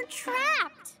 We're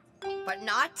trapped. But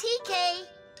not TK.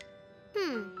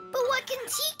 But what can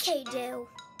TK do?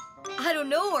 I don't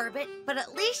know, Orbit, but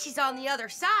at least she's on the other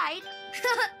side.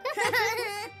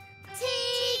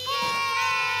 TK!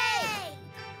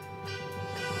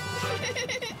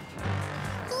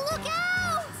 Look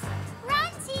out!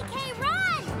 Run, TK,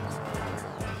 run!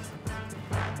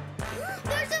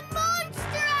 There's a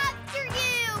monster after you!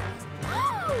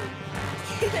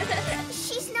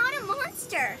 She's not a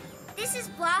monster. This is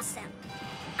Blossom.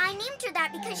 I named her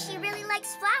that because she really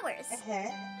likes flowers.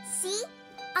 See?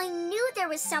 I knew there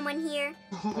was someone here.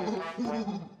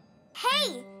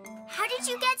 Hey! How did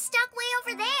you get stuck way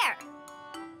over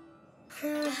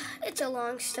there? It's a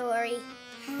long story.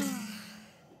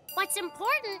 What's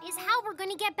important is how we're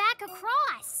gonna get back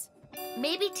across.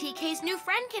 Maybe TK's new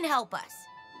friend can help us.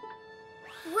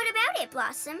 What about it,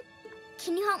 Blossom?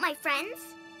 Can you help my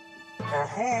friends?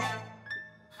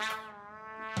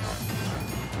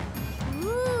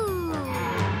 Ooh.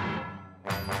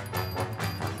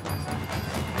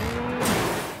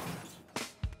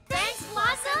 Thanks,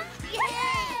 Blossom!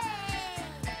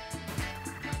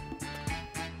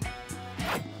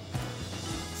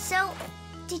 So,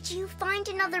 did you find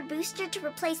another booster to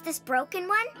replace this broken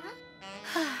one?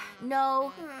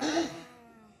 No.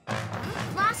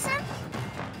 Blossom,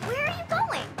 where are you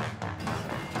going?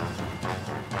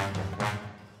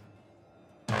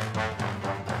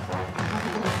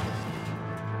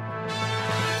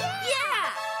 Yeah!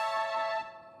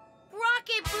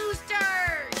 Rocket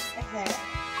boosters!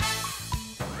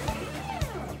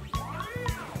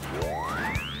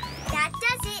 That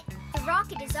does it. The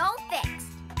rocket is all fixed.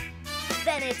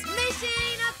 Then it's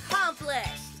mission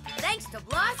accomplished. Thanks to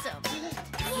Blossom.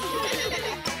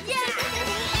 Yeah!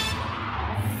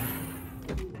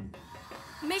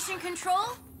 Mission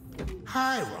control?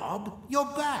 Hi, Rob. You're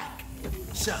back.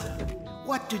 So,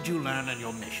 what did you learn on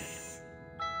your mission?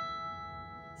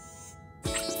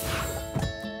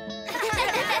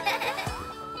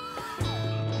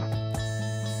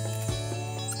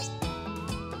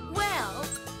 Well,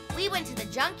 we went to the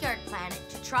junkyard planet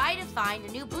to try to find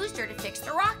a new booster to fix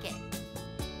the rocket.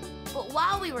 But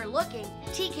while we were looking,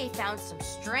 TK found some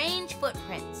strange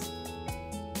footprints.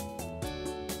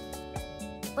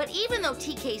 But even though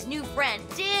TK's new friend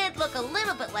did look a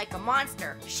little bit like a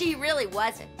monster, she really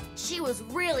wasn't. She was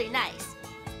really nice.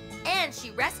 And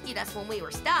she rescued us when we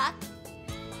were stuck,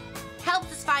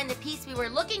 helped us find the piece we were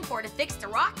looking for to fix the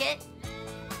rocket,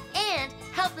 and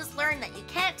helped us learn that you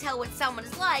can't tell what someone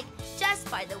is like just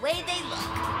by the way they look.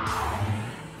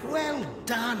 Well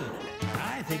done.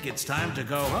 I think it's time to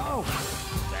go home.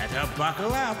 Better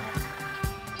buckle up.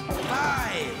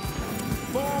 5,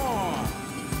 4,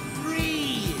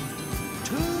 3,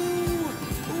 2, 1.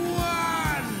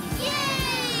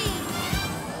 Yay!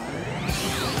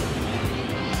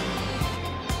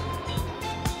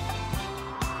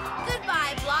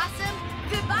 Goodbye, Blossom.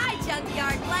 Goodbye,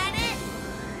 Junkyard Planet.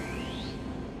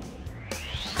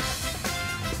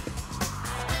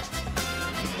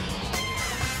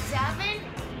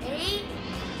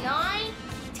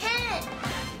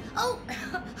 Oh,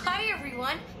 hi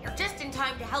everyone. You're just in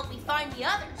time to help me find the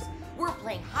others. We're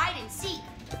playing hide and seek.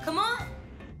 Come on.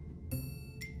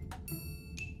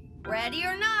 Ready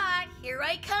or not, here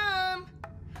I come.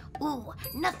 Ooh,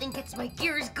 nothing gets my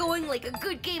gears going like a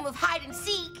good game of hide and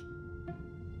seek.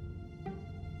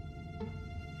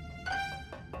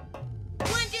 1,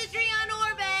 2, 3 on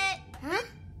orbit. Huh?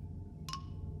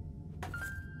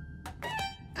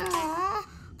 Aw,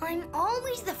 I'm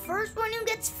always the first one who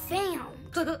gets found.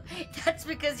 That's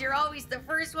because you're always the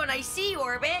first one I see,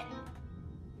 Orbit.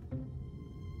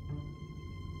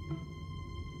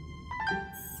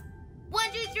 One,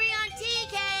 2, 3 on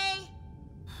TK.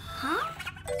 Huh?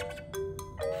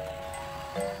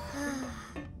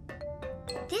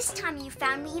 This time you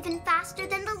found me even faster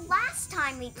than the last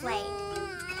time we played.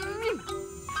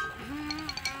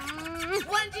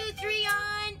 1, 2, 3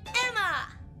 on Emma.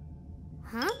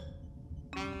 Huh?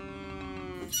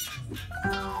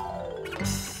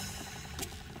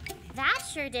 That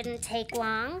sure didn't take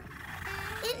long.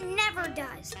 It never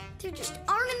does. There just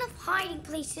aren't enough hiding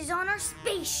places on our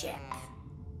spaceship.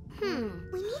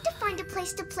 We need to find a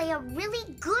place to play a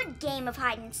really good game of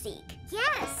hide and seek.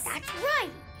 Yes, that's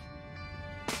right.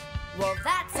 Well,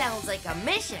 that sounds like a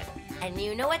mission. And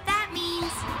you know what that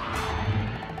means.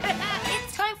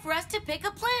 It's time for us to pick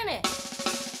a planet.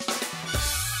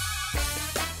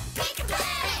 Pick a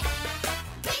planet!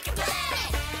 Pick a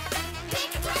planet!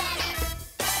 Pick a planet!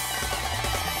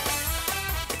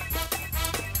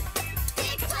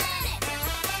 Pick a planet!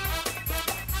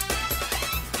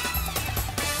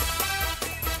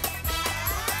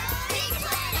 Pick a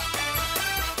planet!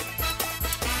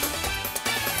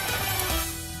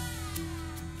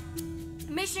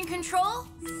 Mission Control?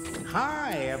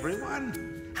 Hi, everyone.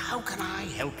 How can I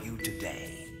help you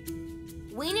today?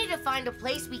 We need to find a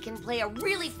place we can play a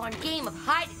really fun game of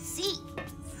hide and seek.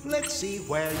 Let's see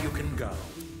where you can go.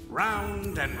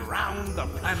 Round and round the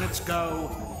planets go.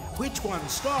 Which one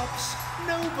stops,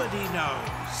 nobody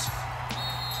knows.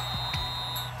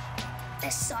 The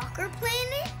soccer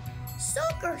planet?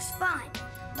 Soccer's fun,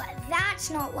 but that's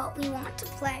not what we want to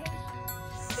play.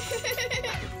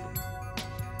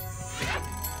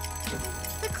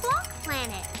 The clock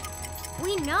planet.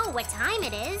 We know what time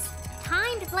it is.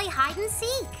 Time to play hide and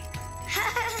seek.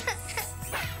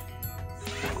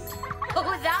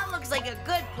 Oh, that looks like a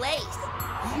good place.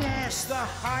 Yes, the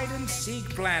hide and seek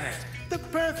planet. The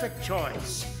perfect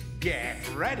choice. Get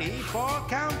ready for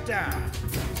countdown.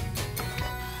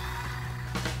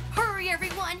 Hurry,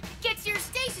 everyone. Get to your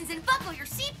stations and buckle your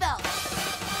seatbelts.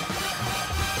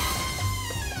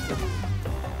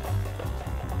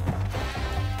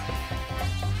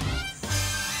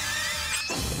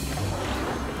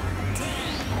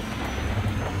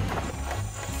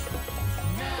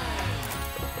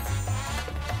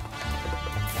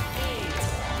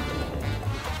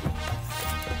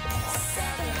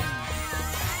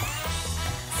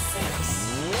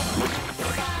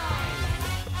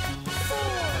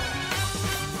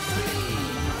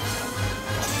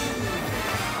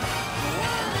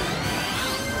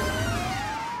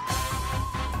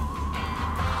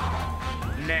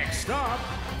 Next up,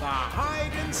 the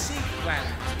hide and seek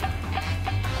planet.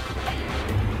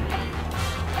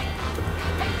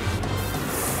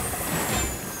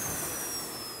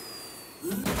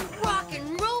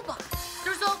 Rockin' robots.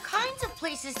 There's all kinds of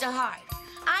places to hide.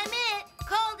 I'm it.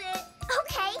 Called it.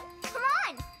 Okay, come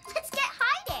on. Let's get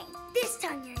hiding. This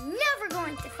time you're never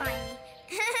going to find me.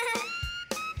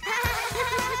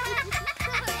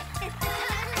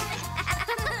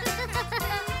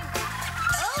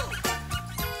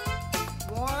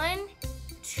 One,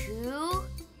 two,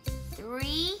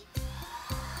 three.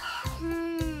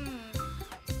 Ooh!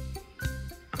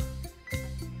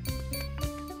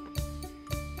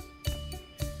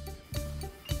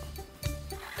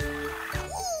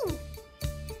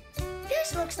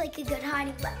 This looks like a good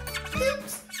hiding spot.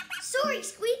 Oops! Sorry,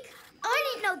 Squeak. I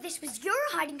didn't know this was your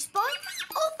hiding spot.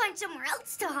 I'll find somewhere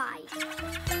else to hide.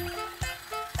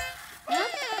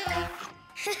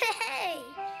 Hey!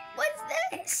 What's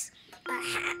this? A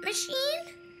hat machine?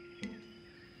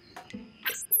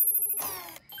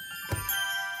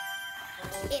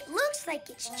 It looks like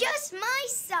it's just my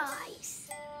size.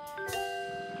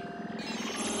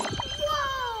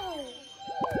 Whoa!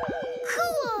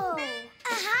 Cool!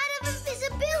 A hat of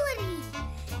invisibility!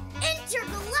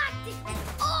 Intergalactic and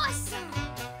awesome!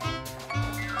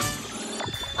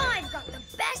 I've got the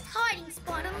best hiding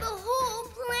spot on the whole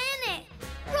planet!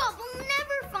 Rob will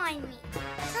never find me.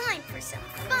 Time for some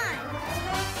fun.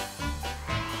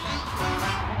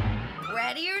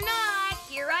 Ready or not,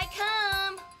 here I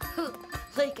come.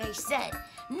 Like I said,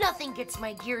 nothing gets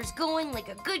my gears going like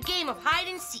a good game of hide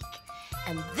and seek.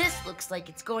 And this looks like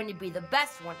it's going to be the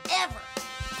best one ever.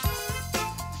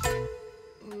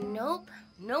 Nope,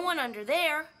 no one under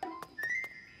there.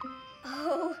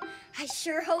 Oh, I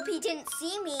sure hope he didn't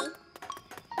see me.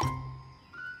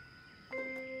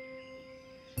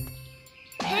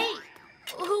 Hey,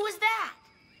 who was that?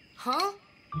 Huh?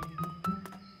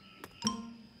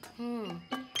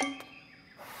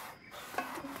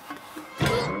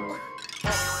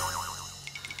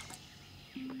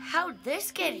 How'd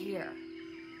this get here?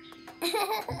 Rob,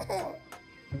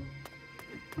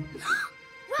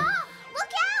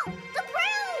 look out! The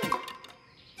broom!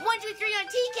 1, 2, 3 on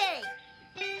TK.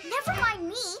 Never mind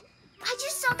me. I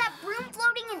just saw that broom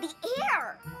floating in the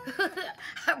air.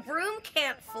 A broom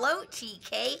can't float,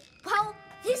 TK. Well,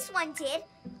 this one did.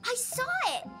 I saw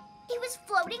it. It was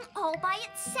floating all by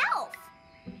itself.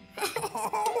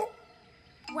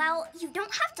 Well, you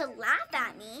don't have to laugh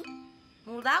at me.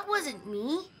 Well, that wasn't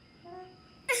me.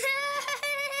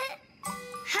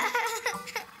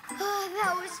 Oh,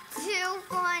 that was too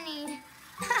funny.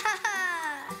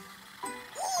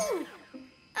 Ooh,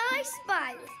 I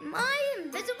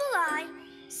invisible eye,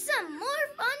 some more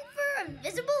fun for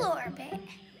invisible orbit.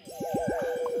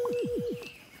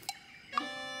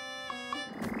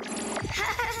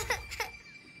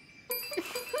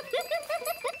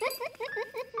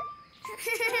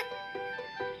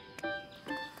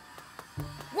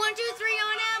 One, two, three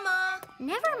on Emma.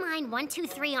 Never mind 1, 2,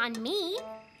 3 on me.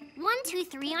 1, 2,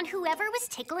 3 on whoever was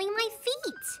tickling my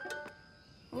feet.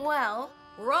 Well,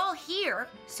 we're all here,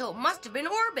 so it must have been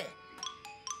Orbit.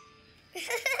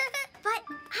 But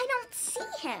I don't see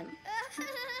him.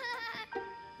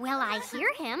 Well, I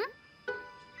hear him.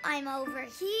 I'm over here.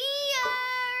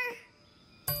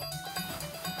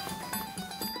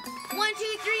 1, 2,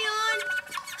 3 on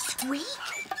Squeak.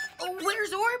 Oh,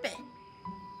 where's Orbit?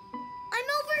 I'm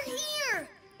over here.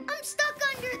 I'm stuck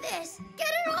under this.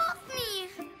 Get her off me.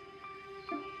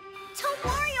 Don't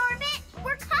worry, Orbit.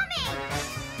 We're coming.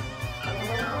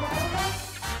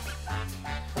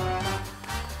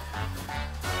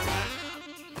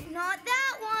 Not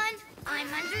that one.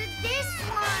 I'm under this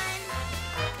one.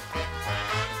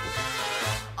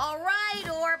 All right,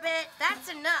 Orbit, that's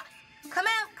enough. Come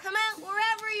out,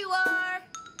 wherever you are.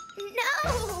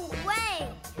 No way.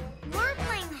 We're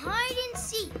playing hide and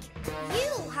seek.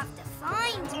 You'll have to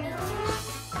find me.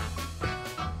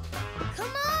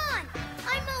 Come on.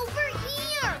 I'm over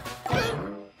here.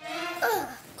 Whoa.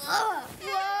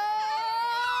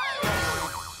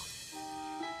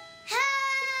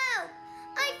 Help!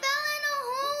 I fell in a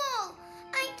hole.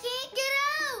 I can't get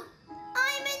out.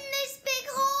 I'm in this big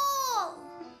hole.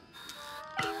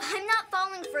 I'm not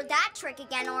falling for that trick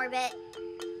again, Orbit.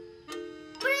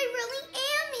 But I really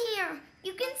am here.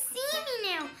 You can see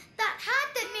me now. That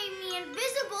hat that made me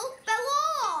invisible fell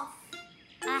off.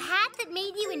 A hat that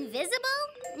made you invisible?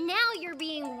 Now you're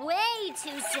being way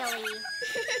too silly.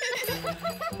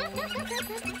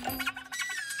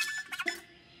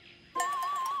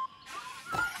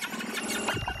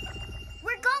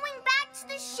 We're going back to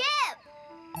the ship.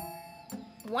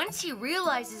 Once he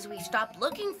realizes we've stopped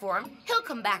looking for him, he'll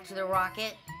come back to the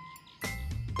rocket.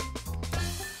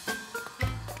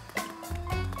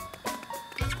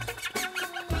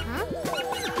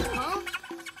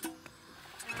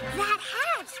 That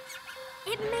hat!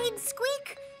 It made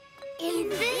Squeak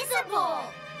invisible!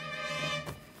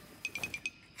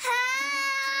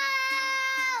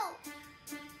 Help!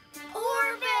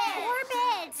 Orbit!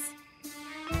 Orbit!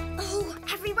 Oh,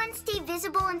 everyone stay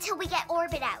visible until we get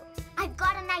Orbit out. I've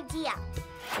got an idea.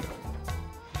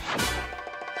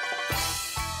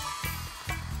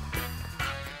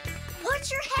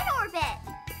 Watch your head, Orbit.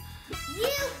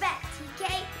 You bet, TK.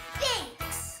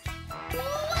 Thanks. Whoa,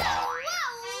 whoa,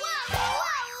 whoa, whoa,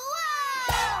 whoa!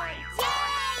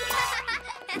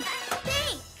 Yay!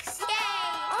 Thanks. Yay!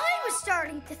 I was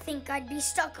starting to think I'd be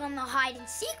stuck on the hide and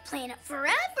seek planet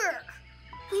forever.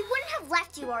 We wouldn't have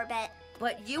left you, Orbit.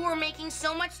 But you were making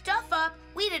so much stuff up,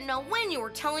 we didn't know when you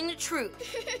were telling the truth.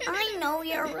 I know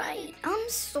you're right. I'm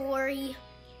sorry.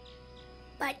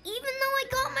 But even though I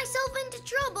got myself into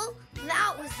trouble,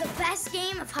 that was the best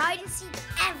game of hide and seek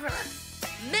ever.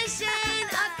 Mission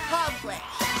accomplished.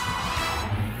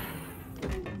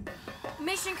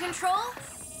 Mission control?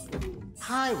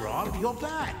 Hi, Rob, you're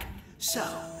back. So,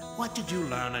 what did you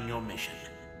learn on your mission?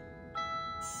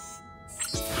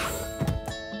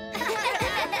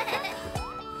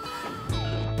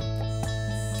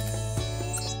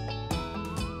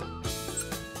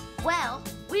 Well,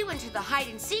 we went to the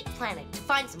hide-and-seek planet to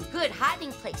find some good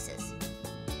hiding places.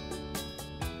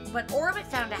 But Orbit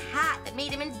found a hat that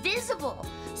made him invisible.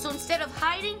 So instead of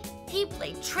hiding, he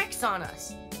played tricks on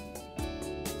us.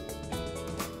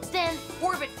 Then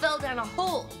Orbit fell down a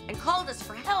hole and called us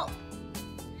for help.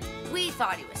 We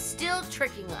thought he was still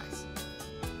tricking us.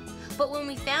 But when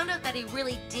we found out that he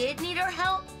really did need our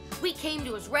help, we came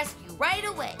to his rescue right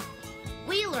away.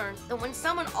 We learned that when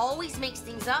someone always makes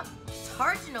things up, it's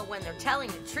hard to know when they're telling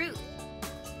the truth.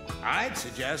 I'd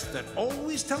suggest that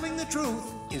always telling the truth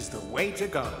is the way to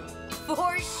go.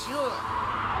 For sure.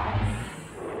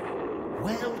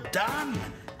 Well done.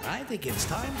 I think it's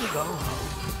time to go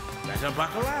home. Better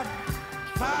buckle up.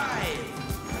 5,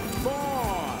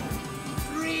 4,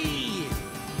 3,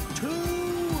 2, 1.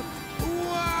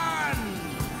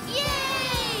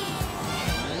 Yay!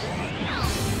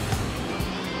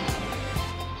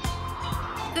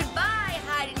 Goodbye,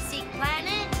 hide-and-seek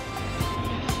planet.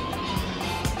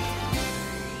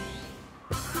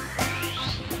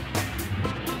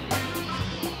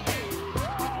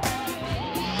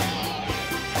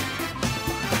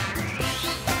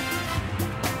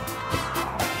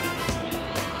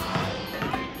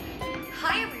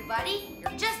 Hi, everybody.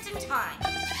 You're just in time.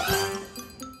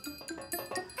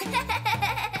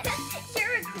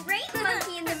 You're a great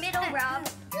monkey,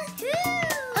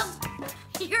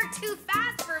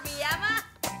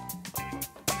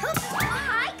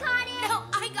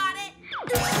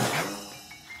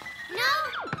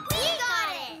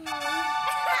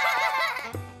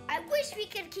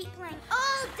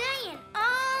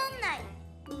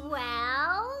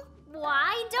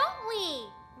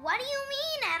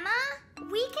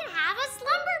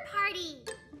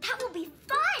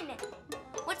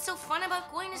 about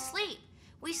going to sleep.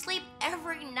 We sleep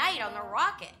every night on the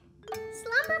rocket.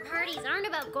 Slumber parties aren't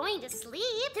about going to sleep.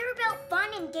 They're about fun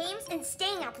and games and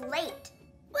staying up late.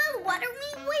 Well, what are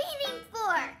we waiting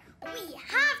for? We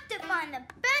have to find the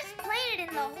best planet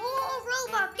in the whole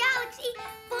robot galaxy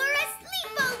for a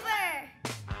sleepover.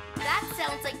 That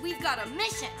sounds like we've got a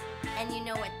mission. And you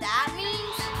know what that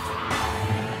means?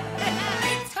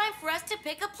 It's time for us to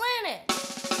pick a planet.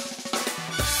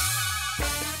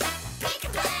 Pick a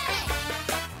planet!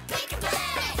 Pick a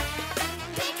planet!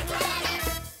 Pick a planet!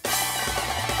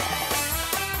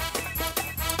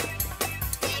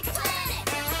 Pick a planet!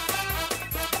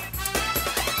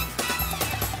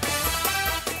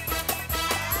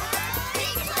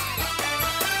 Pick a planet!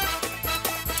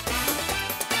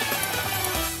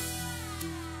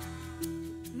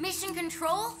 Mission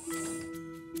control?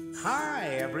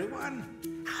 Hi, everyone.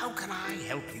 How can I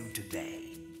help you today?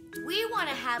 We want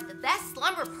to have the best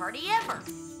slumber party ever.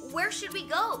 Where should we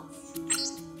go?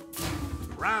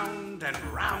 Round and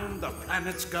round the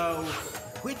planets go.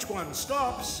 Which one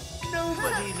stops?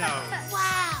 Nobody knows.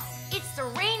 Wow, it's the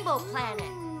Rainbow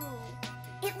Planet.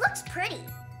 It looks pretty,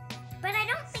 but I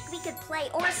don't think we could play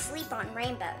or sleep on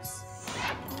rainbows.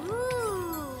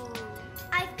 Ooh.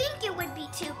 I think it would be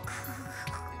too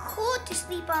cool to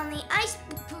sleep on the ice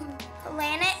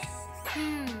planet.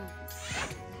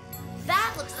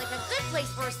 That looks like a good place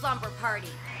for a slumber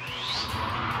party.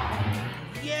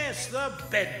 Yes, the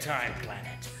bedtime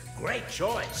planet. Great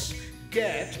choice.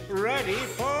 Get ready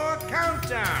for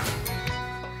countdown.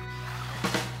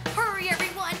 Hurry,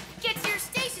 everyone! Get to your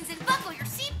stations and buckle your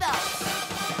seatbelts.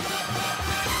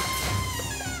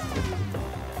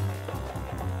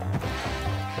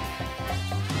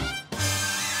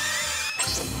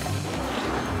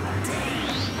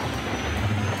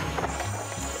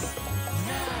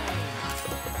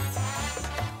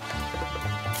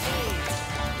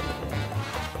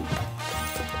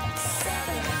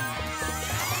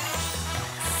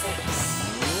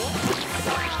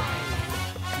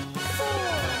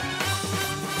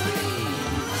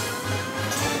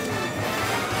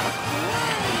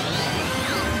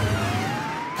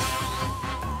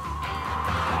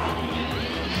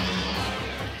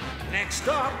 Next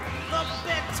up, the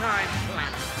bedtime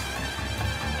planet.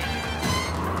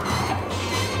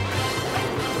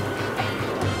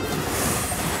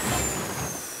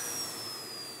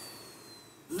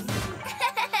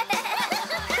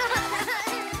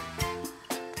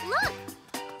 Look,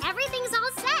 everything's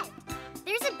all set.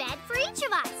 There's a bed for each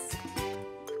of us.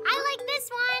 I like this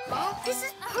one. This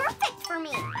is perfect for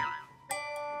me.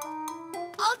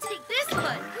 I'll take this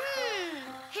one.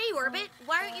 Hey, Orbit,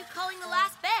 why aren't you calling the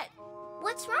last bed?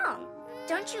 What's wrong?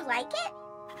 Don't you like it?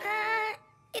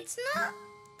 It's not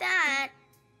that.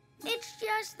 It's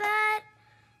just that,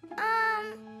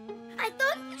 I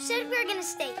thought you said we were gonna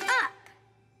stay up.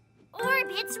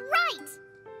 Orbit's right.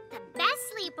 The best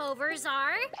sleepovers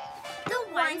are The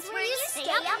ones where you stay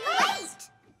up late.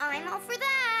 I'm all for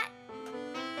that.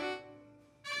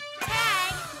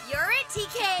 Tag, you're it,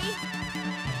 TK.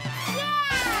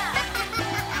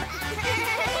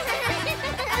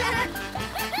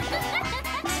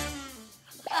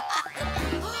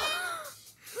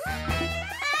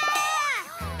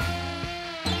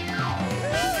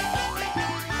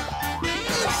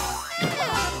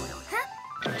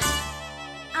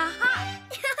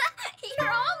 You're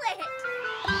all lit.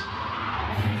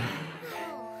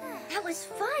 That was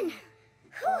fun.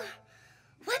 Whew.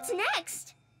 What's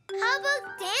next? How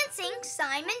about dancing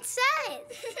Simon Says?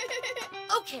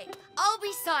 Okay, I'll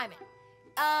be Simon.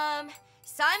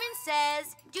 Simon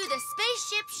says, do the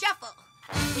spaceship shuffle.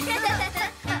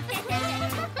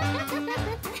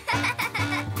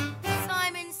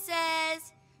 Simon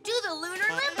says, do the lunar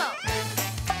limbo.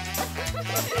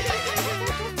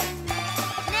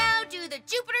 Now do the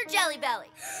Jupiter Jelly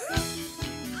Belly.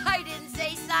 I didn't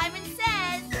say Simon says.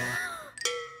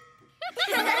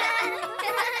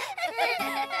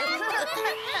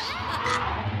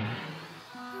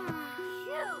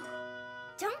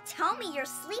 Don't tell me you're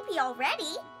sleepy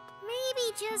already.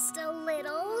 maybe just a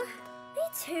little. Me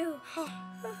too.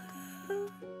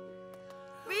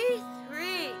 Me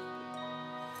three.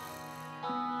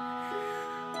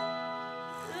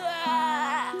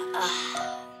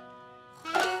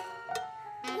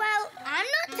 Well, I'm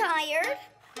not tired.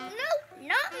 No,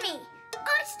 not me.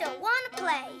 I still want to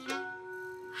play.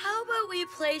 How about we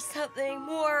play something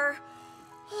more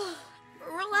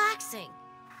relaxing?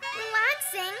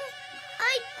 Relaxing?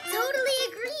 I totally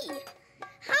agree.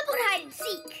 How about hide and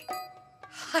seek?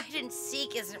 Hide and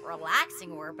seek isn't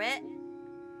relaxing, Orbit.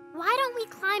 Why don't we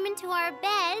climb into our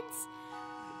beds?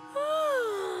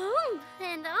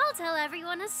 And I'll tell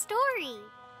everyone a story.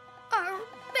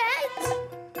 Orbit?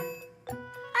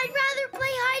 I'd rather play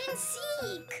hide and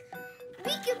seek.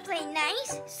 We could play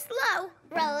nice, slow,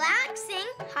 relaxing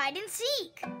hide and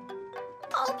seek.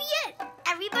 Albeit,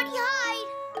 everybody hide.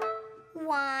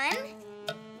 1,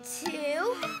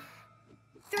 2,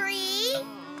 3,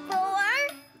 4,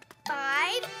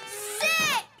 5, 6.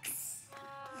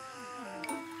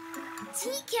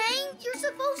 TK, you're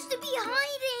supposed to be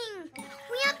hiding.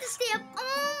 We have to stay up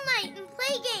all night and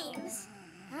play games.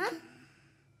 Huh?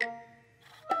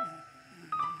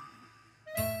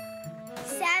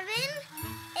 7,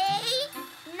 8,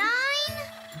 9.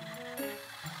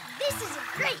 This is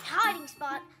a great hiding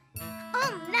spot.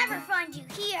 I'll never find you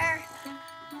here.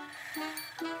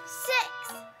 6,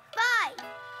 5,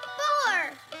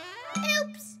 4.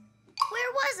 Oops.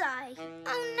 Where was I?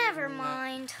 Oh, never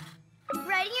mind.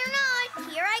 Ready or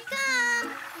not, here I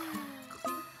come.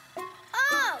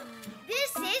 Oh,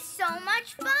 this is so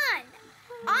much fun.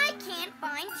 I can't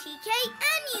find TK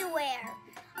anywhere.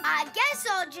 I guess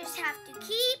I'll just have to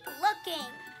keep looking.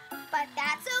 But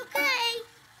that's okay.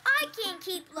 I can't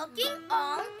keep looking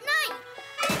all night.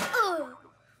 Oh,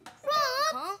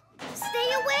 Rob,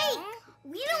 stay awake.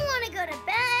 We don't want to go to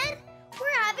bed.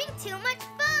 We're having too much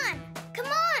fun. Come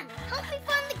on, help me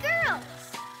find the girls.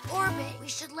 Orbit, we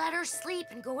should let her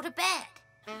sleep and go to bed.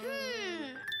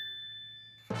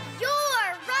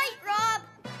 You're right, Rob.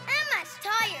 Emma's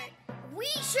tired. We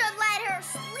should let her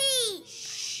sleep.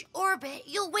 Shh, Orbit,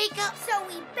 you'll wake up. So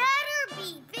we better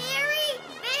be very,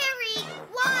 very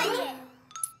quiet.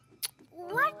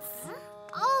 What's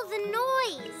all the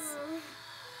noise?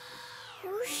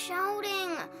 Who's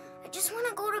shouting? I just want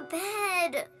to go to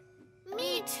bed.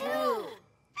 Me too.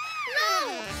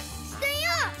 No! Stay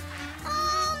up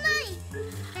all night.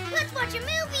 Let's watch a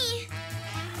movie.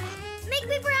 Make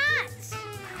paper hats.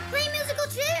 Play musical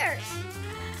chairs.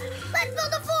 Let's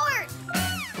build a fort.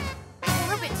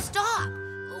 Orbit, stop.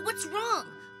 What's wrong?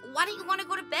 Why don't you want to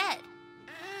go to bed?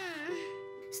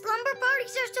 Slumber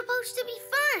parties are supposed to be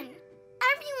fun.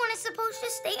 Everyone is supposed to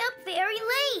stay up very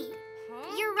late.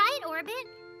 You're right, Orbit.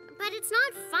 But it's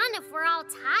not fun if we're all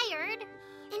tired.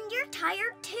 And you're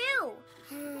tired too.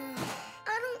 I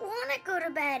don't want to go to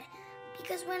bed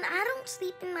because when I don't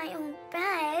sleep in my own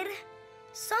bed,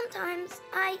 sometimes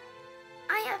I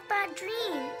have bad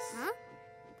dreams. Huh?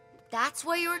 That's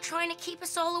why you were trying to keep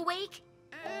us all awake?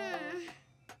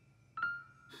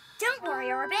 Don't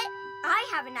worry, Orbit. I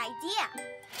have an idea.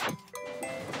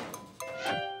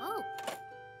 Oh.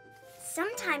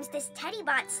 Sometimes this teddy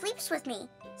bot sleeps with me,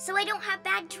 so I don't have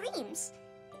bad dreams.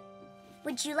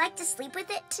 Would you like to sleep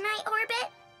with it tonight, Orbit?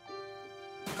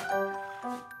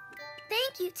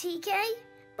 Thank you, TK.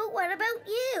 But what about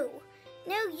you?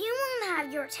 No, you won't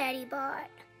have your teddy bot.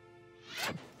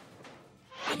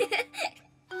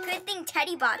 Good thing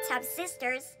teddy bots have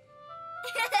sisters.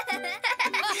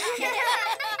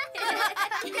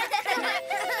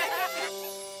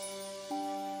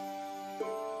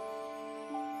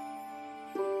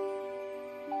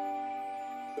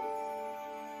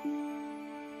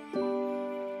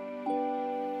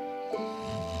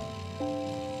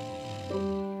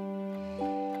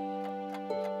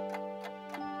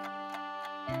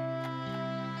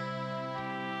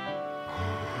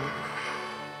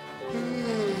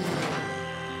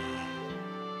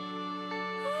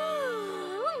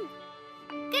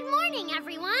 Good morning,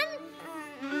 everyone.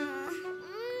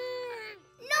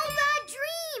 No bad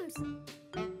dreams!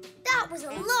 That was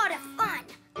a lot of fun.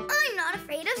 I'm not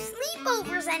afraid of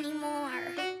sleepovers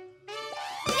anymore.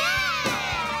 Yay!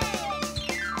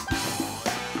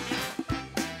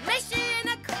 Mission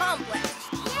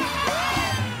accomplished.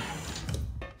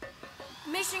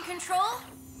 Mission control?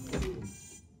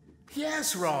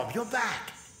 Yes, Rob, you're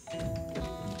back.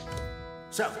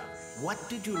 So, what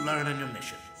did you learn on your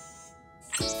mission?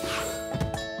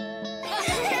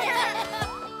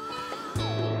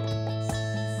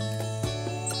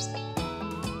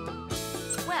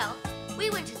 Well, we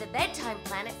went to the bedtime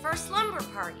planet for a slumber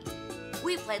party.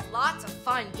 We played lots of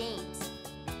fun games.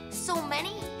 So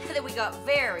many that we got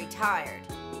very tired.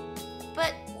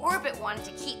 But Orbit wanted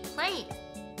to keep playing.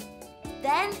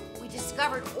 Then we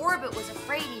discovered Orbit was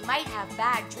afraid he might have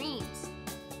bad dreams.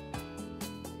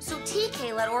 So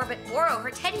TK let Orbit borrow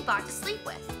her teddy bot to sleep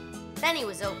with. Then he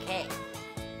was okay.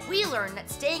 We learned that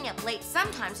staying up late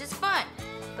sometimes is fun,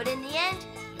 but in the end,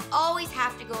 you always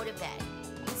have to go to bed.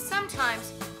 And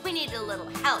sometimes we need a little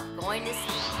help going to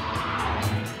sleep.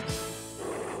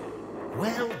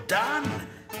 Well done.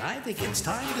 I think it's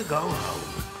time to go home.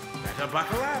 Better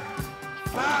buckle up.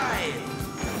 5,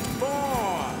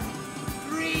 4,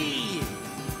 3,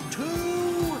 2,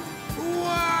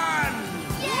 1.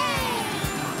 Yay!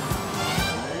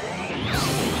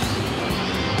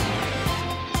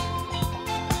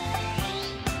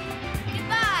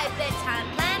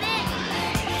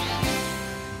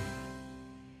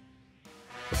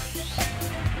 Hi,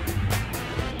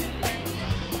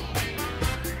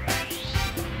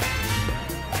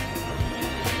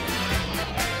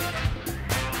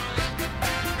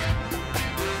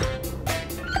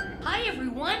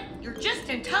 everyone. You're just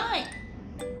in time.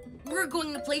 We're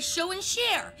going to play show and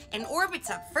share, and Orbit's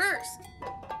up first.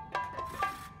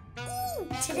 Ooh,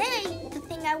 today, the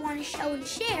thing I want to show and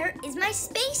share is my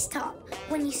space top.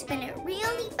 When you spin it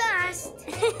really fast,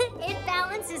 It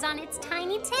balances on its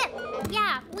tiny tip.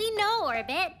 Yeah, we know,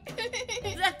 Orbit.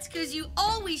 That's because you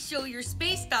always show your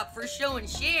space top for show and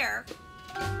share.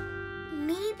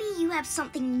 Maybe you have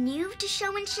something new to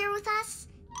show and share with us?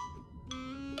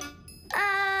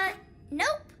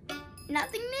 nope,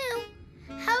 nothing new.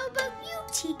 How about you,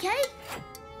 TK?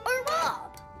 Or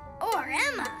Rob? Or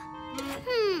Emma?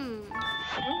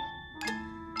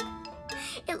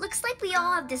 It looks like we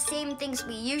all have the same things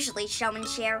we usually show and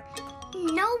share.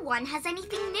 No one has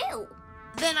anything new.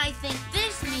 Then I think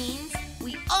this means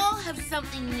we all have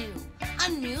something new. A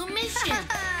new mission.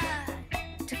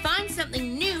 To find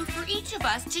something new for each of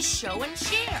us to show and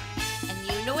share. And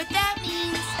you know what that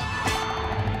means.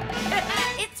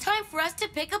 It's time for us to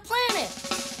pick a planet.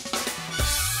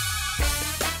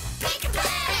 Pick a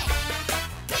planet!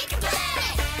 Pick a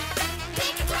planet!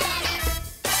 Pick a planet!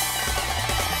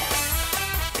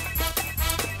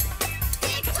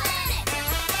 Pick a planet!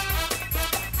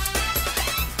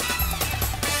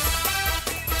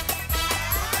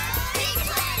 Pick a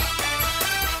planet!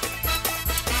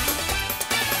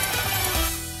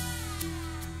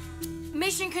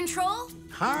 Mission control?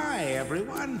 Hi,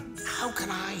 everyone. How can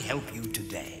I help you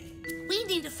today? We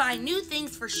need to find new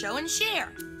things for show and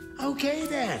share. Okay,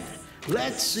 then.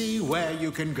 Let's see where you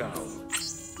can go.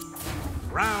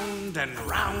 Round and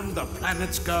round the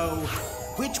planets go.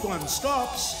 Which one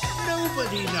stops,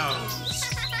 nobody knows.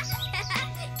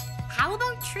 How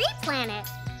about Tree Planet?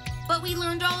 But we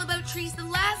learned all about trees the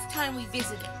last time we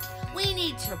visited. We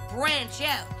need to branch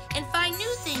out and find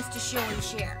new things to show and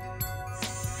share.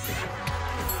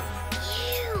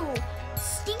 Ew!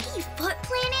 Stinky Foot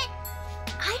Planet?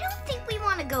 I don't think we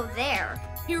want to go there.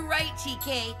 You're right,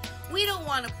 TK. We don't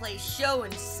want to play show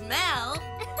and smell.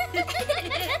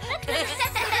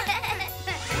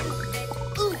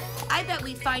 Ooh, I bet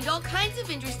we'd find all kinds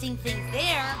of interesting things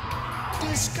there.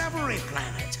 Discovery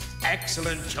Planet.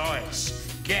 Excellent choice.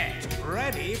 Get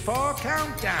ready for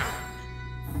countdown.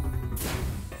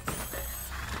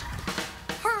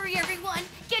 Hurry, everyone.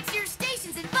 Get to your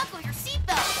stations and buckle your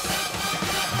seatbelts.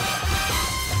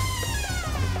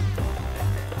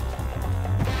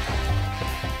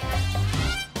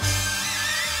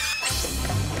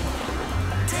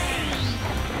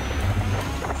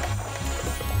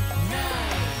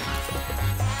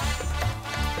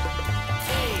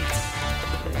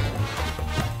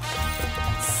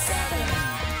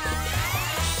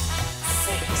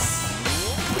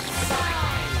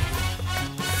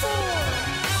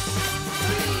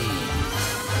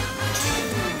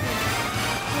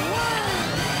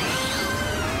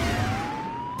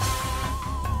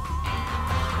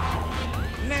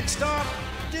 Next stop,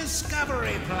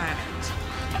 Discovery Planet.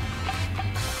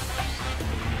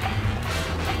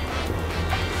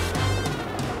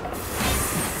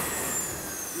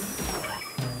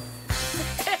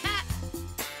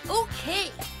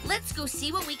 Okay, let's go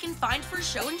see what we can find for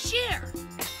show and share.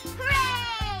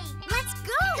 Hooray! Let's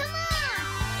go! Come on!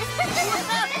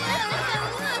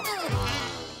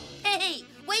 Hey,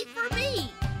 wait for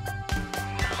me.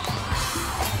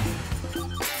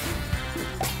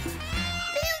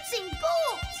 Bouncing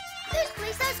balls! This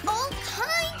place has all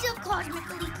kinds of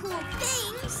cosmically cool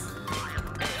things.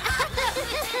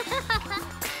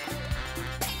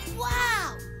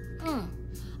 Wow.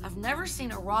 I've never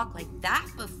seen a rock like that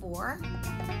before.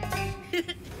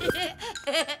 Okay,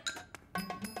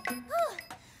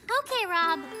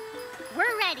 Rob.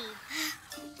 We're ready.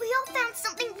 We all found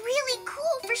something really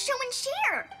cool for show and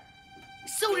share.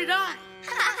 So did I.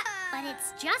 But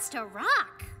it's just a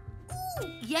rock.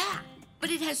 Yeah, but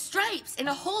it has stripes and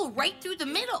a hole right through the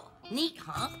middle. Neat,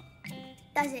 huh?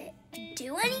 Does it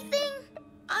do anything?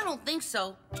 I don't think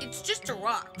so. It's just a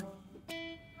rock.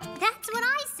 That's what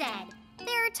I said.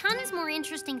 There are tons more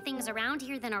interesting things around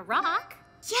here than a rock.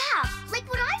 Yeah, like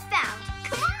what I found.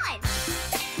 Come on!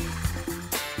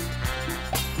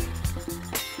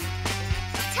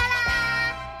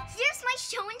 Ta-da! Here's my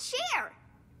show and share.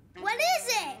 What is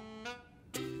it?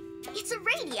 It's a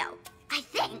radio, I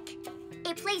think.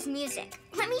 It plays music.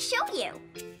 Let me show you.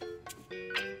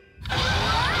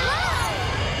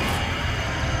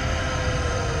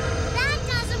 That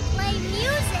doesn't play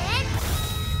music.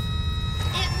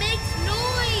 It makes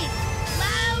noise.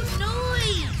 Loud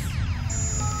noise.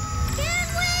 Can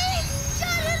we?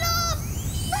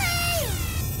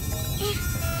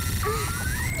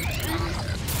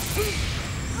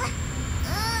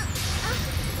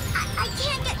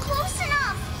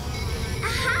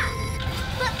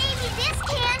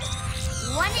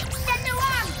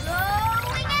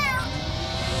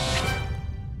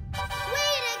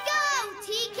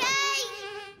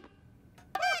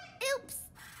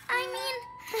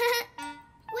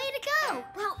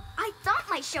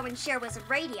 and share was a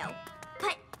radio,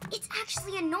 but it's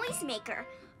actually a noisemaker.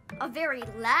 A very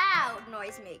loud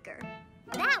noisemaker.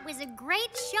 That was a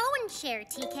great show and share,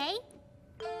 TK.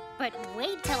 But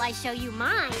wait till I show you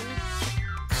mine.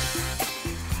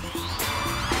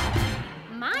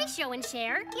 My show and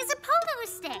share is a pogo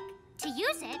stick. To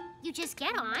use it, you just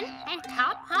get on and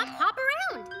hop, hop, hop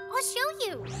around. I'll show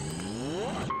you.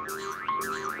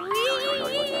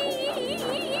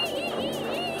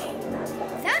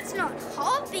 That's not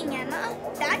hopping, Emma.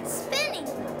 That's spinning.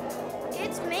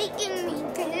 It's making me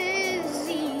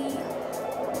dizzy.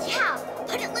 Yeah,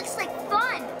 but it looks like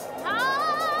fun.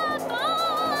 Hop on!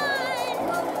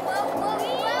 Whoa, whoa, whoa,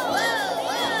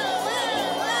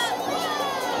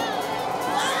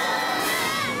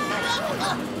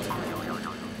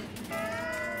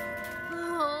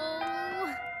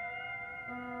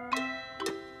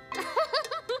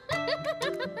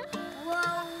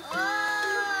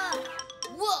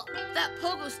 Whoa, that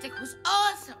pogo stick was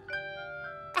awesome.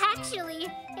 Actually,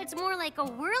 it's more like a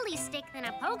whirly stick than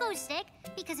a pogo stick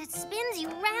because it spins you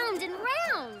round and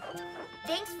round.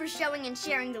 Thanks for showing and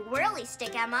sharing the whirly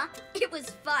stick, Emma. It was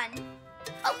fun.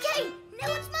 Okay,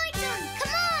 now it's my turn.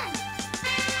 Come on.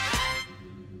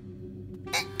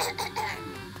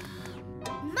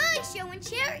 My show and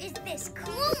share is this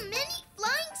cool mini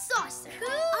flying saucer. Cool.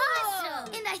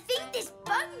 Awesome. And I think this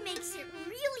bug makes it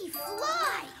really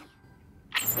fly.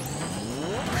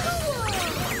 Cool.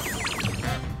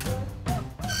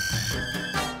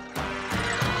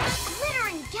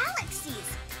 Glittering galaxies.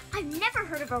 I've never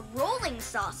heard of a rolling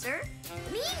saucer.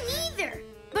 Me neither.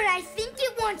 But I think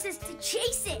it wants us to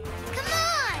chase it. Come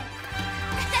on.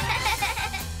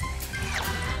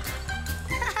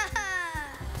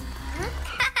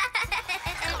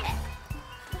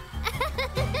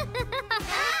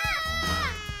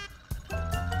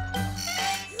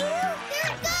 There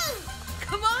it goes.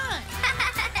 Come on.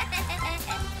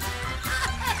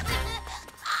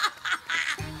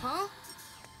 Huh?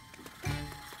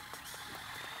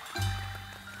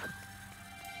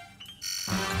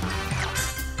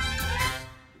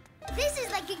 This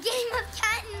is like a game of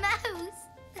cat and mouse.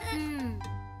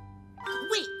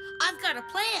 Wait, I've got a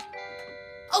plan.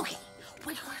 Okay.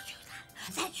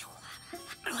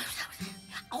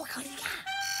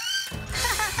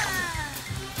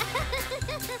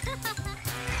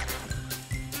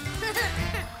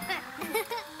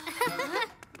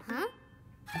 Huh?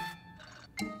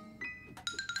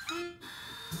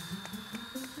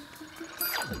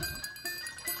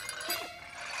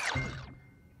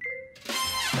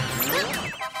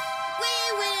 We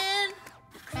win.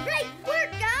 Great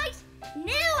work, guys.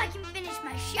 Now I can finish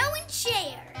my show and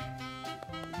share.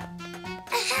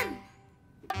 Ahem.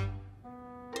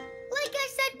 Like I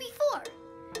said before,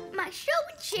 my show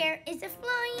and share is a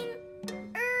flying,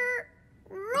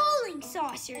 rolling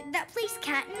saucer that plays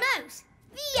cat and mouse.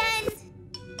 The end.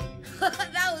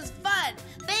 That was fun.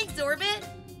 Thanks, Orbit.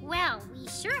 Well, we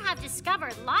sure have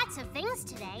discovered lots of things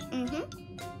today.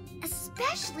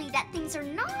 Especially that things are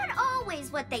not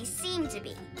always what they seem to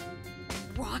be.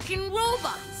 Rockin'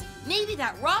 robots. Maybe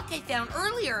that rock I found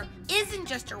earlier isn't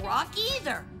just a rock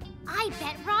either. I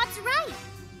bet Rob's right.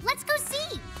 Let's go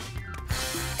see.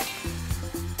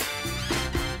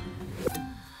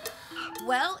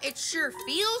 Well, it sure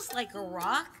feels like a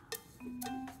rock.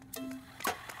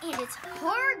 And it's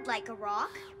hard like a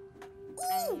rock.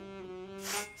 Ooh.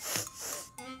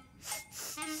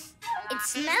 It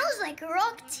smells like a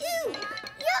rock, too.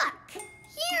 Yuck.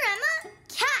 Here, Emma.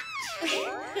 Catch.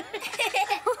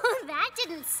 That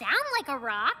didn't sound like a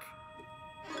rock.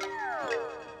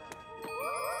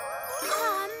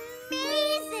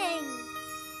 Amazing!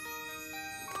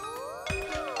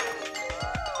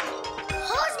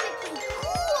 Cosmically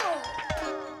cool.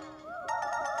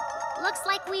 Looks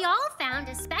like we all found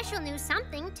a special new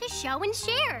something to show and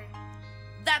share.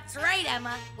 That's right,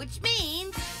 Emma, which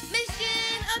means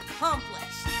mission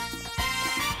accomplished.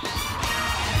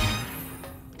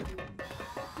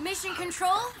 Mission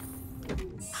Control?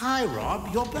 Hi, Rob,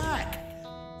 you're back.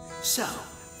 So,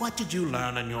 what did you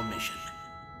learn on your mission?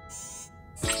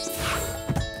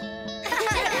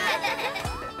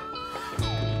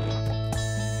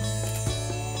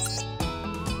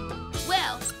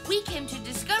 Well, we came to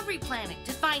Discovery Planet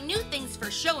to find new things for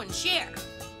show and share.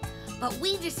 But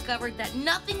we discovered that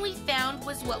nothing we found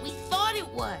was what we thought it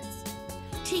was.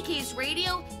 TK's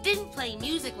radio didn't play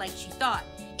music like she thought.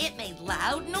 It made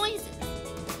loud noises.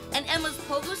 And Emma's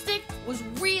pogo stick was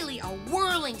really a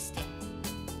whirling stick.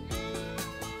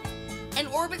 And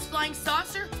Orbit's flying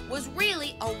saucer was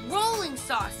really a rolling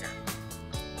saucer.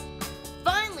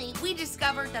 Finally, we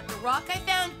discovered that the rock I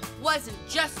found wasn't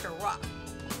just a rock.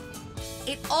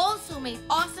 It also made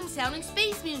awesome sounding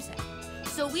space music.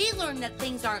 So we learned that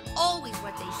things aren't always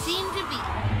what they seem to be.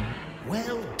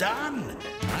 Well done.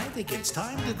 I think it's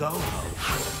time to go home.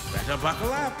 Better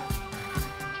buckle up.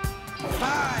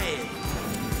 5,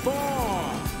 4,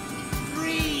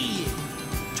 3,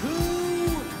 2,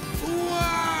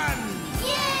 1.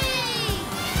 Yay!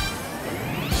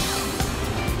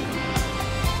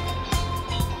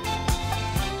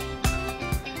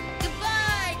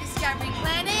 Goodbye, Discovery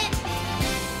Planet.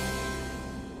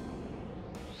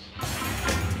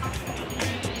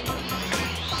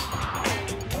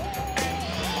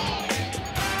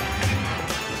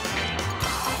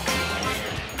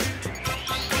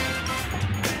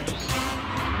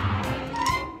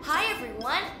 Hi,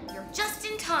 everyone. You're just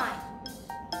in time.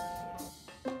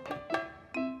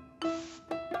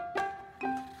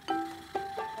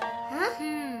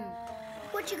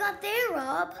 What you got there,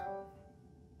 Rob?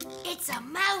 It's a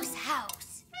mouse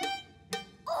house.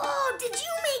 Oh, did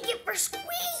you make it for Squeak?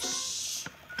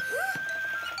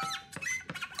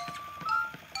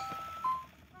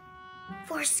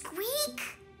 For Squeak?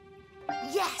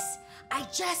 Yes, I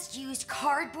just used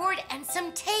cardboard and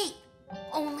some tape.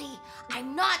 Only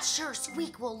I'm not sure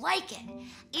Squeak will like it.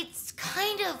 It's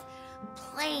kind of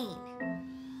plain.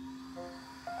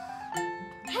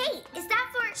 Hey, is that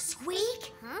for...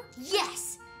 Squeak? Huh?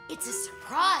 Yes, it's a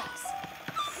surprise.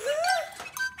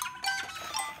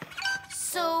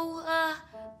 So,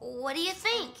 what do you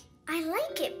think? I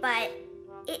like it, but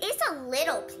it is a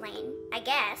little plain, I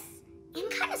guess.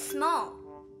 And kind of small.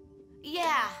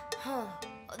 Yeah,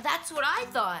 that's what I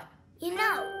thought. You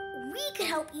know, we could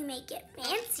help you make it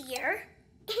fancier.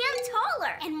 And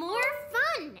taller. And more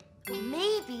fun.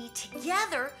 Maybe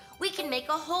together we can make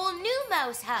a whole new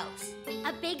mouse house.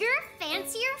 A bigger,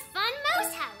 fancier, fun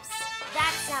mouse house.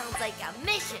 That sounds like a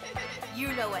mission.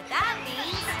 You know what that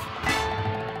means.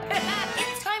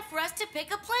 It's time for us to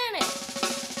pick a planet.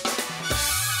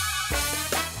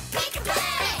 Pick a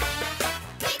planet!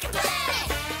 Pick a planet!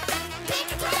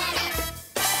 Pick a planet!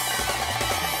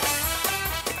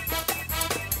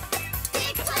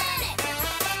 Pick a planet!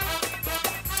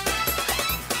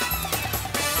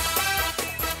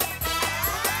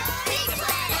 Pick a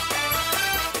planet!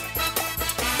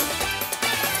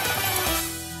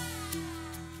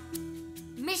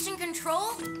 Mission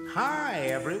Control? Hi,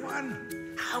 everyone.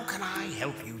 How can I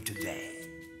help you today?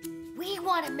 We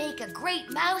want to make a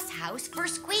great mouse house for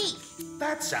Squeak.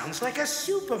 That sounds like a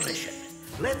super mission.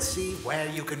 Let's see where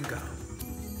you can go.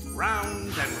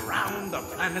 Round and round the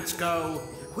planets go.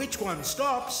 Which one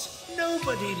stops,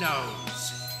 nobody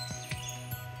knows.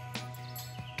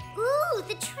 Ooh,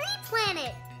 the tree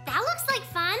planet. That looks like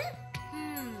fun.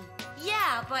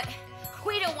 Yeah, but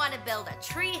we don't want to build a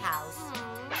tree house.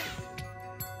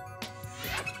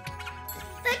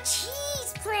 The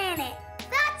cheese planet.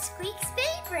 That's Squeak's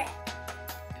favorite.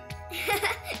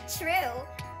 True.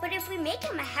 But if we make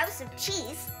him a house of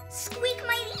cheese, Squeak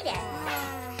might eat it.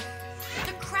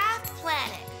 The craft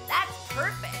planet. That's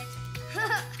perfect.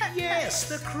 Yes,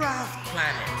 the craft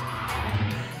planet.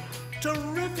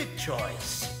 Terrific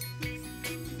choice.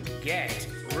 Get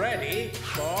ready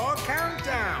for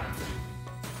countdown.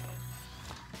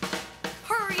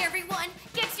 Hurry, everyone.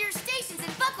 Get to your stations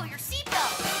and buckle your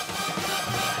seatbelts.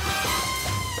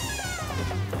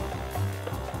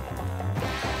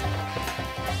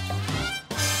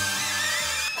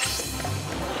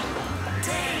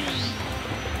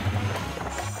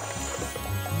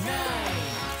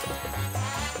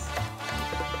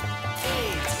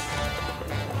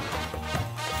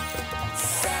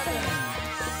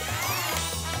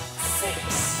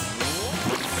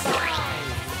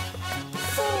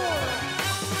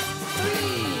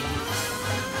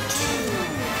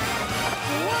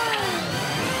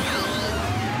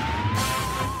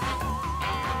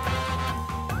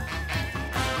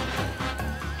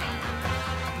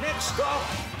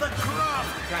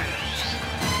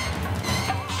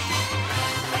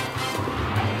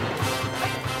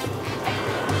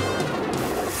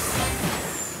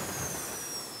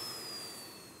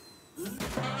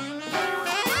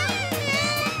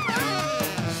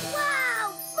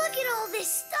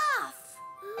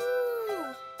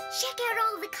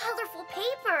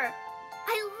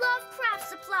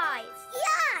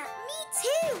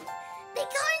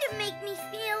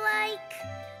 'Like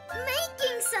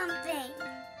making something.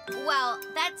 Well,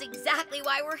 that's exactly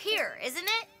why we're here, isn't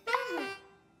it?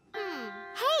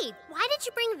 Hey, why did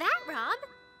you bring that, Rob?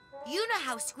 You know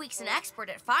how Squeak's an expert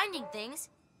at finding things.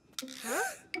 Huh?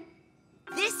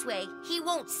 This way, he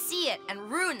won't see it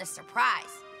and ruin the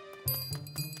surprise.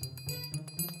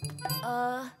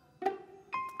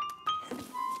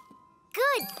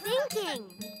 Good thinking.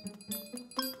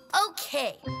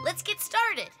 Okay, let's get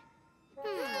started.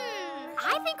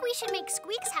 I think we should make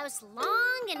Squeak's house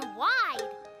long and wide,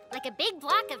 like a big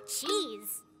block of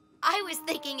cheese. I was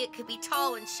thinking it could be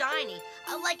tall and shiny,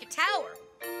 like a tower.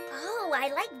 Oh,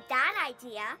 I like that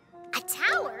idea. A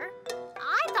tower?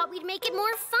 I thought we'd make it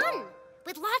more fun,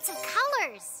 with lots of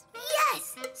colors.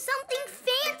 Yes, something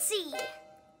fancy.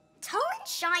 Tall and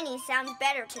shiny sounds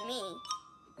better to me.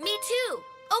 Me too.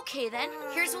 Okay then,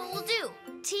 here's what we'll do.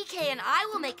 TK and I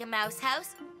will make a mouse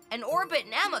house, and Orbit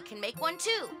and Emma can make one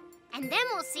too. And then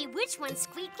we'll see which one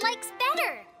Squeak likes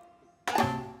better.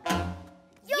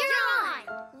 You're on!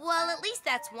 Well, at least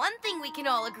that's one thing we can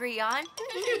all agree on.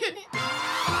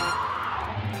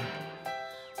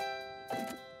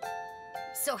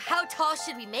 So how tall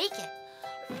should we make it?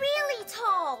 Really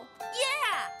tall.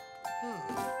 Yeah!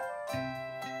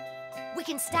 We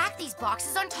can stack these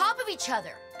boxes on top of each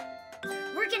other.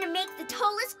 We're gonna make the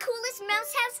tallest, coolest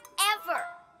mouse house ever.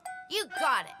 You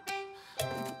got it.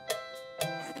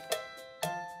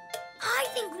 I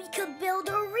think we could build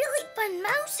a really fun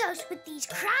mouse house with these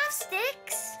craft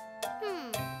sticks.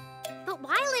 But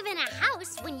why live in a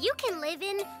house when you can live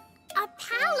in a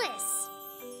palace?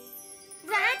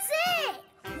 That's it!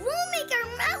 We'll make our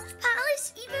mouse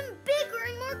palace even bigger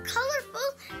and more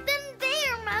colorful than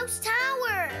their mouse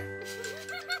tower.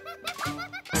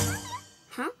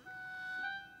 Huh?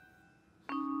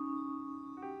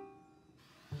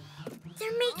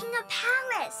 They're making a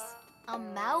palace. A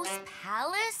mouse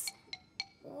palace?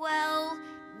 Well,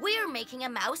 we're making a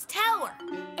mouse tower.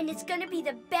 And it's gonna be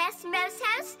the best mouse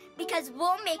house because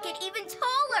we'll make it even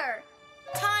taller.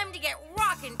 Time to get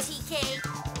rockin', TK.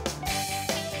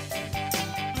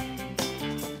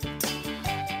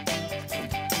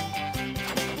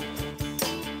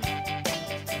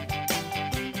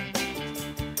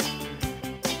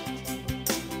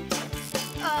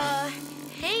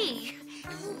 Hey,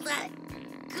 let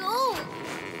go.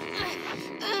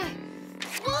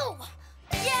 Whoa!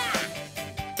 Yeah!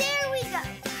 There we go.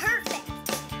 Perfect.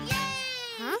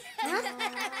 Yay!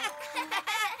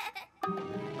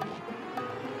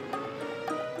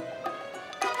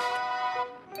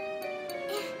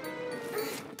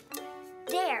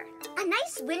 There, a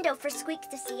nice window for Squeak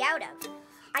to see out of.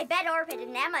 I bet Orbit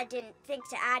and Emma didn't think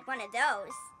to add one of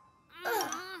those.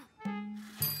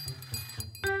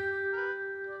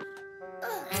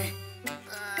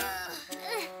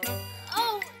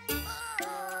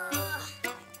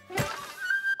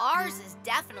 Ours is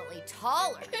definitely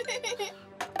taller.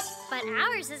 But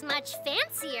ours is much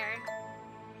fancier.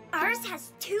 Ours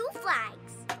has 2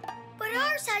 flags. But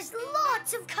ours has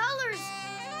lots of colors.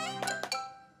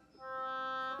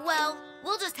 Well,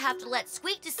 we'll just have to let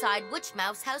Squeak decide which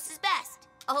mouse house is best.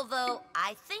 Although,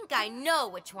 I think I know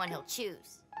which one he'll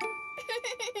choose.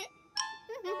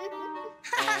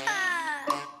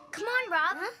 Come on,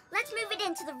 Rob. Let's move it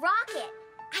into the rocket.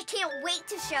 I can't wait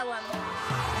to show him.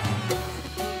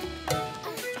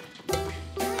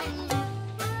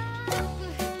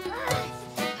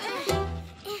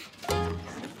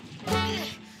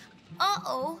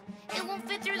 Uh-oh, it won't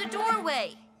fit through the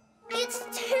doorway. It's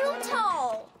too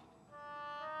tall.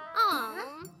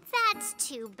 Aw, that's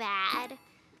too bad.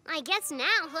 I guess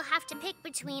now he'll have to pick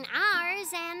between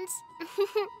ours and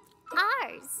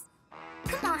ours.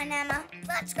 Come on, Emma.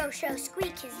 Let's go show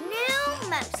Squeak his new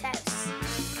mouse house.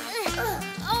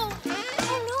 Oh no,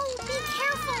 be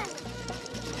careful.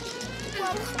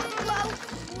 Whoa, whoa,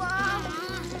 whoa,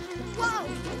 whoa,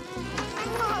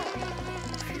 whoa.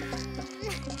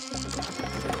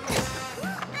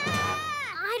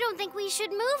 I don't think we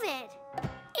should move it.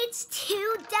 It's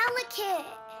too delicate.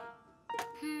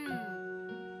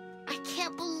 I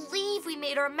can't believe we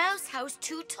made our mouse house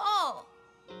too tall.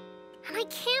 And I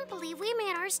can't believe we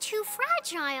made ours too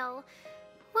fragile.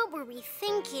 What were we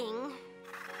thinking?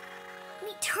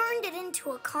 We turned it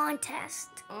into a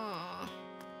contest.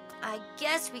 I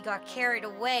guess we got carried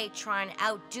away trying to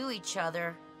outdo each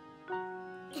other.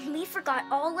 And we forgot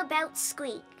all about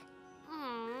Squeak.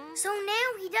 So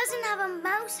now he doesn't have a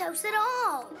mouse house at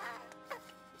all.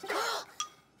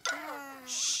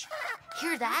 Shh!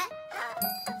 Hear that?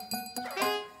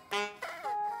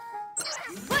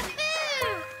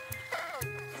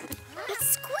 It's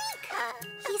Squeak.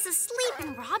 He's asleep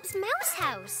in Rob's mouse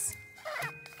house.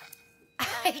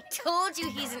 I told you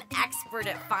he's an expert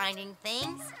at finding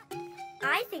things.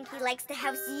 I think he likes the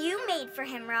house you made for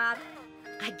him, Rob.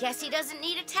 I guess he doesn't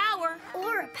need a tower.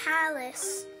 Or a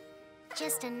palace.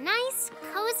 Just a nice,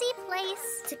 cozy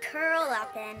place To curl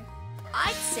up in.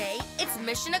 I'd say it's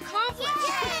mission accomplished.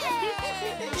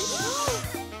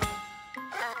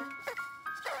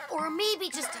 Or maybe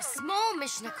just a small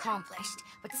mission accomplished.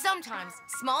 But sometimes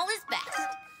small is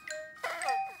best.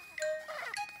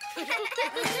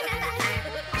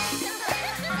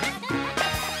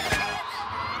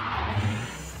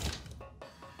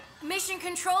 Mission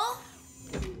Control?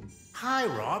 Hi,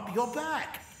 Rob, you're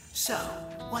back. So,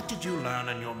 what did you learn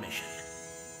on your mission?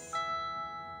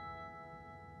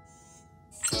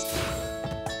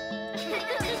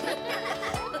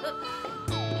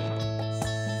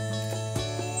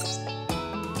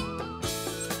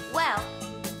 Well,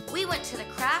 we went to the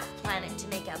craft planet to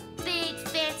make a big,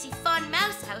 fancy, fun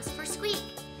mouse house for Squeak.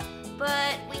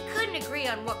 But we couldn't agree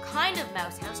on what kind of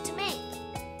mouse house to make.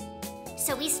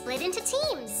 So we split into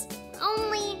teams.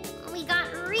 Only we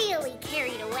got really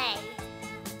carried away.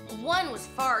 One was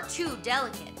far too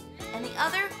delicate, and the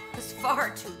other was far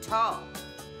too tall.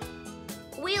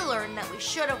 We learned that we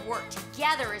should have worked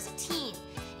together as a team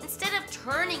instead of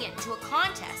turning it into a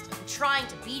contest and trying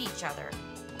to beat each other.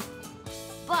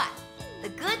 But the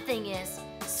good thing is,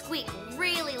 Squeak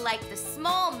really liked the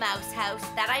small mouse house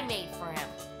that I made for him.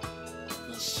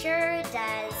 He sure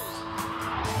does.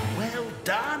 Well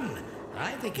done.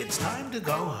 I think it's time to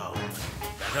go home.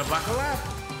 Better buckle up.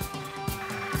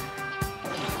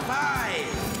 5,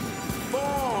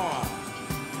 4,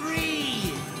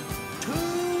 3, 2,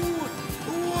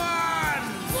 1.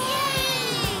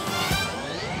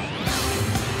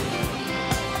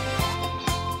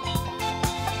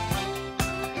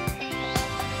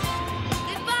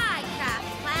 Goodbye, Craft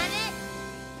Planet.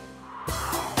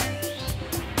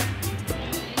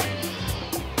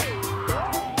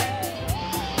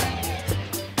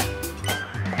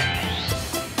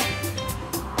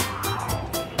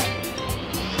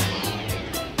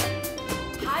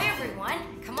 Hi, everyone.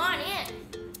 Come on in.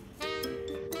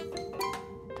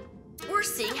 We're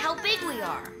seeing how big we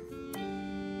are.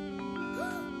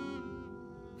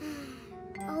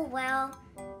 Oh well,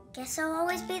 guess I'll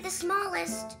always be the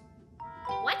smallest.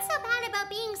 What's so bad about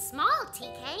being small,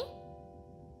 TK?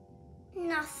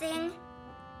 Nothing.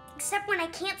 Except when I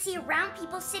can't see around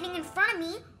people sitting in front of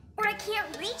me, or I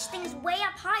can't reach things way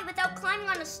up high without climbing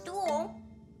on a stool.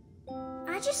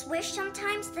 I just wish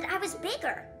sometimes that I was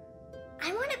bigger.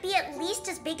 I want to be at least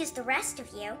as big as the rest of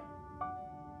you.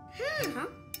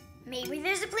 Maybe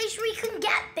there's a place where you can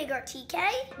get bigger, TK.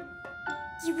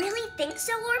 You really think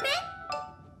so, Orbit?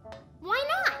 Why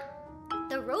not?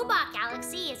 The robot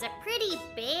galaxy is a pretty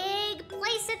big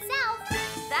place itself.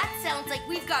 That sounds like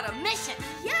we've got a mission.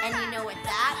 Yeah. And you know what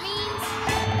that means?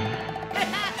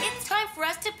 It's time for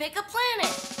us to pick a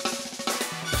planet.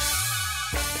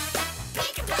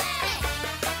 Pick a planet!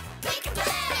 Pick a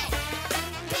planet!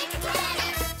 Pick a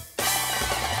planet!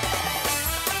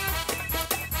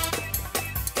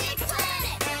 Pick a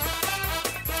planet!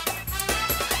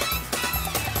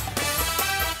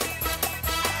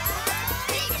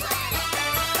 Pick a planet!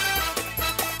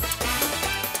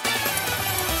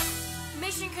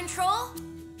 Mission Control?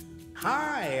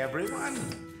 Hi, everyone.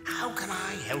 How can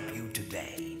I help you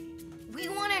today? We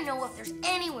want to know if there's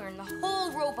anywhere in the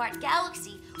whole robot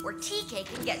galaxy where TK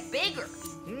can get bigger.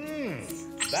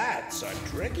 That's a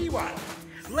tricky one.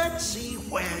 Let's see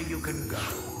where you can go.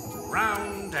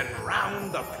 Round and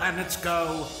round the planets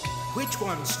go. Which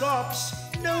one stops,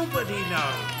 nobody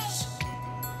knows.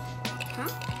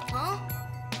 Huh?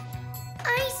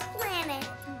 Ice planet.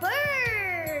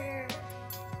 Brr.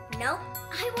 Nope.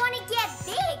 I want to get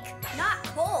big, not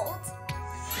cold.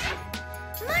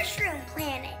 Mushroom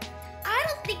planet. I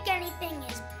don't think anything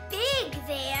is big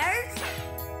there.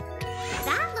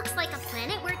 That looks like a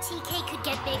planet where TK could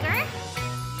get bigger.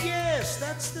 Yes,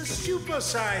 that's the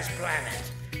super-sized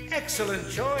planet. Excellent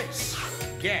choice.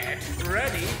 Get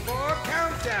ready for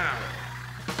countdown.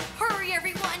 Hurry,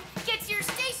 everyone! Get to your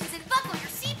stations and buckle your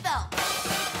seatbelt.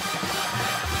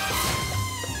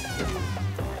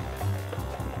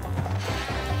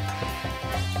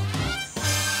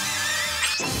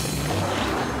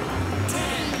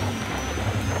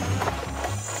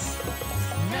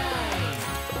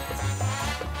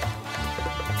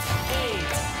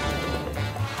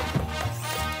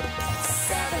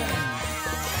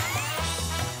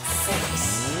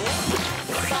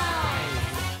 5,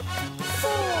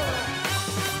 4,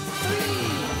 3,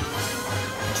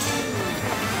 2,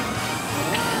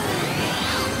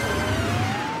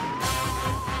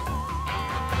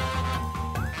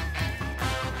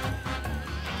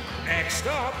 Next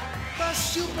up, the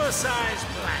super-sized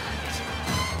planet.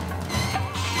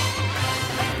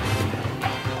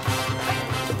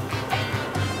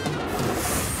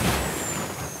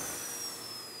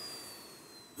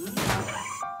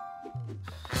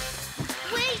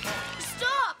 Wait!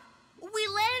 Stop! We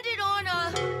landed on a...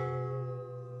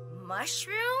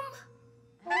 mushroom?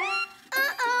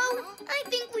 Uh-oh. I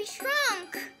think we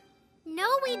shrunk. No,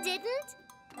 we didn't.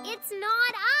 It's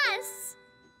not us.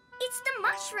 It's the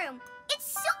mushroom.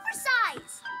 It's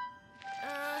supersize.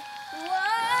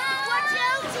 Whoa! Watch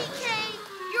out, TK!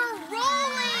 You're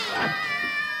rolling!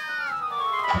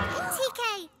 TK,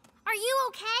 are you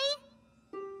okay?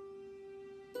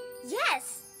 Yes,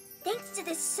 thanks to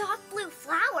this soft blue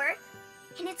flower.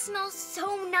 And it smells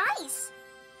so nice.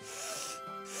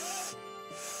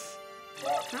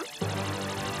 Huh?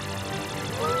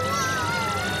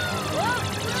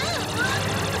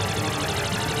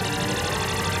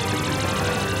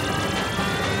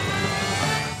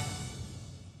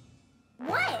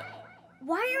 What?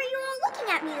 Why are you all looking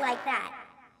at me like that?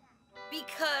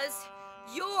 Because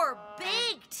you're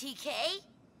big, TK.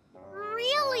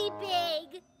 Really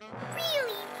big.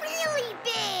 Really, really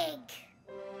big.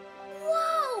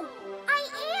 Whoa! I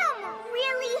am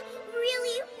really,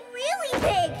 really, really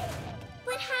big.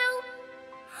 But how?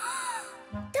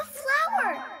 The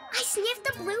flower! I sniffed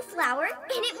the blue flower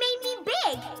and it made me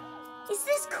big. Is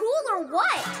this cool or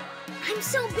what? I'm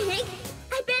so big,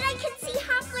 I bet I can see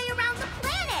halfway around the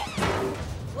planet.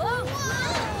 Whoa!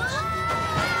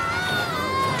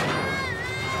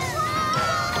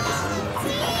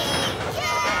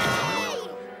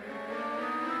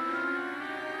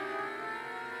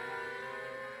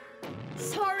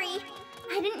 Sorry,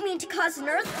 I didn't mean to cause an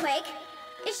earthquake.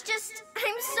 It's just,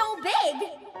 I'm so big.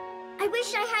 I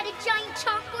wish I had a giant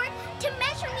chalkboard to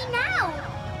measure me now.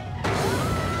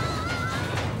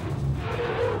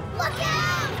 Look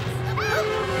out!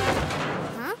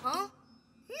 Huh?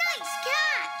 Nice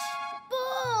catch!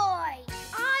 Boy,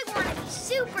 I want to be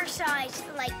supersized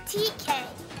like TK.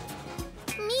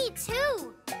 Me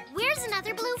too. Where's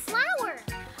another blue flower?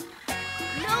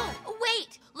 No,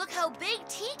 wait! Look how big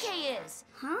TK is.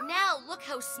 Huh? Now look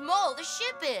how small the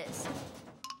ship is.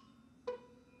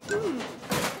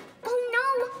 Oh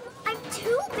no, I'm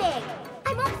too big.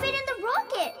 I won't fit in the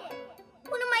rocket.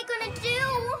 What am I gonna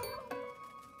do?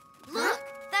 Look,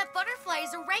 that butterfly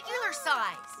is a regular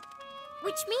size.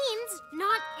 Which means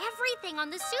not everything on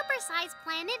the supersized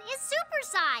planet is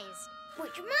supersized.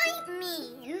 Which might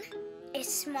mean if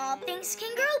small things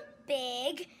can grow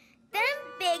big, then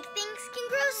big things can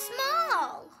grow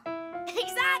small.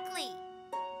 Exactly.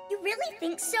 You really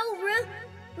think so,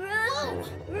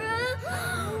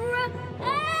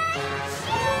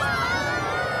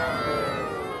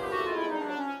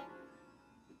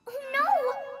 Oh no!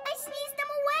 I sneezed them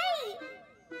away!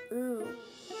 Ooh.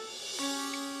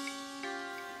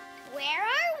 Where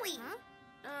are we?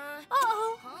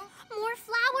 Uh-oh, more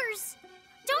flowers.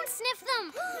 Don't sniff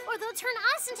them, or they'll turn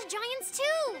us into giants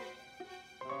too.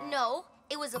 No,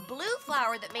 it was a blue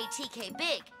flower that made TK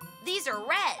big. These are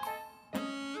red.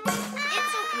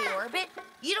 It's okay, Orbit.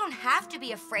 You don't have to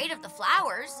be afraid of the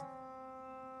flowers.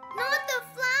 Not the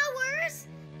flowers!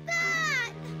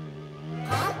 That!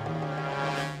 Huh?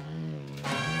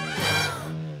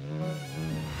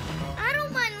 I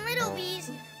don't mind little bees.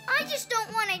 I just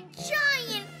don't want a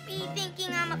giant bee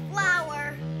thinking I'm a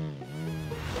flower.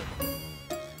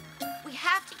 We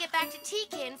have to get back to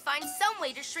TK and find some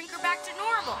way to shrink her back to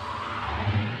normal.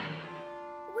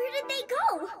 Where did they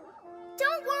go?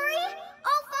 Don't worry,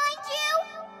 I'll find you.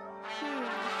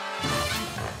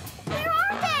 Where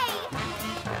are they?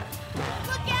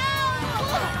 Look out!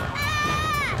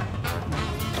 Ah!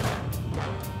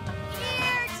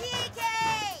 Here, TK!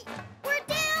 We're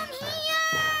down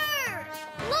here!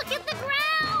 Look at the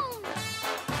ground.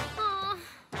 Aw,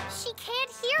 she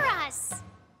can't hear us.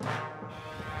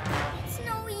 It's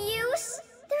no use.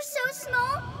 They're so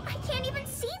small, I can't even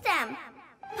see them.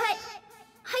 But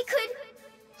I could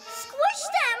squish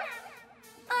them.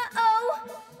 Uh-oh.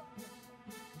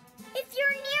 If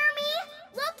you're near me,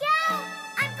 look out.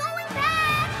 I'm going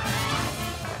back.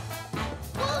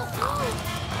 Whoa!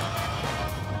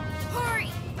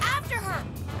 Hurry! After her!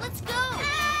 Let's go!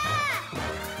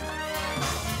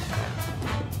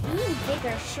 Being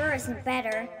bigger sure isn't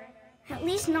better. At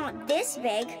least not this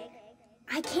big.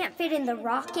 I can't fit in the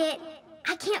rocket.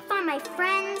 I can't find my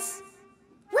friends.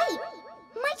 Wait,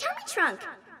 my tummy trunk.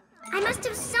 I must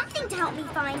have something to help me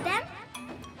find them.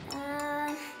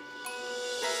 Oh,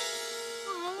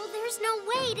 there's no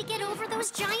way to get over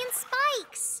those giant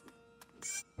spikes.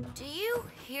 Do you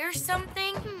hear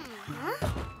something? Huh?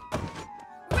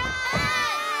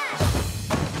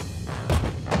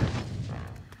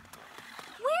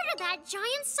 Where did that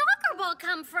giant soccer ball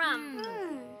come from?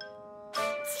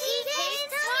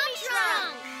 TK's tummy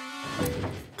trunk!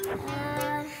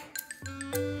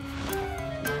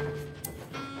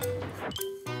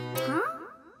 Huh?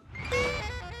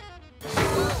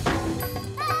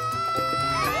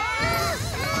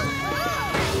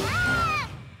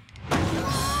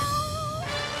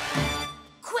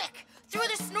 Quick!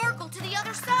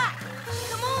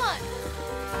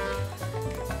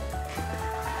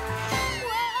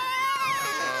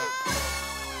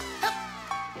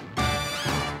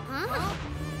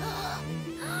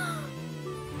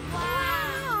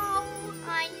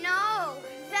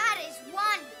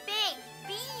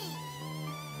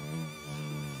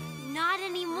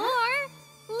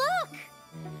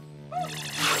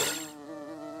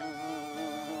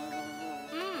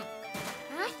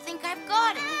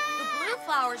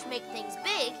 make things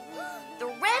big, the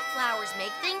red flowers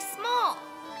make things small.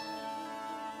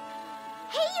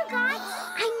 Hey, you guys!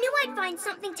 I knew I'd find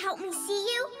something to help me see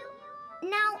you.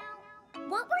 Now,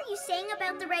 what were you saying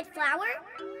about the red flower?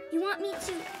 You want me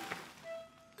to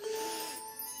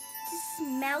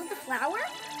smell the flower?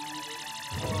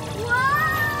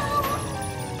 Whoa!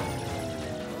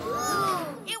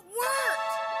 It worked!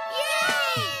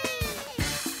 Yay!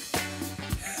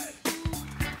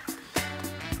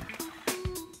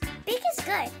 Big is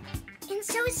good, and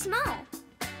so is small.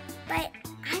 But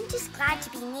I'm just glad to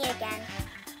be me again.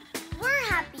 We're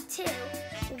happy too.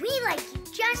 We like you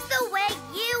just the way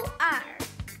you are.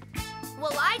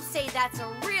 Well, I'd say that's a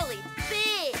really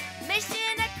big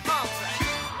mission accomplished.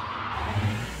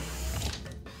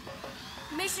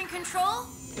 Mission Control?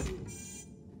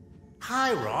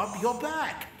 Hi, Rob, you're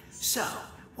back. So,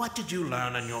 what did you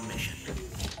learn on your mission?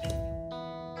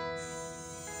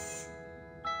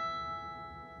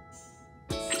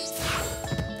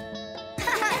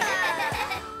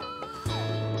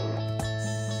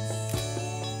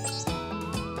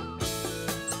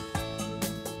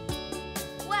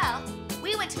 Well,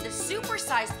 we went to the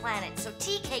super-sized planet so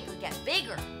TK could get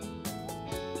bigger.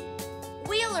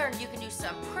 We learned you can do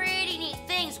some pretty neat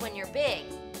things when you're big.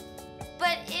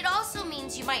 But it also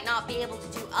means you might not be able to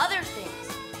do other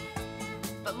things.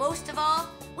 But most of all,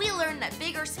 we learned that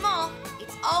big or small,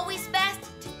 it's always best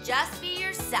to just be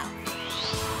yourself.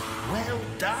 Well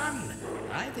done.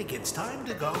 I think it's time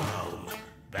to go home.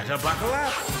 Better buckle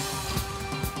up.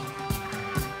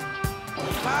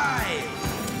 5,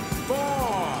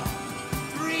 4,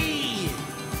 3,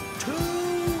 2, 1.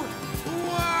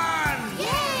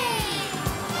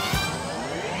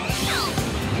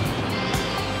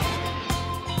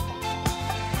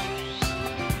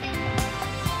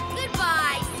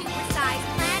 Goodbye, super-sized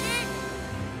planet.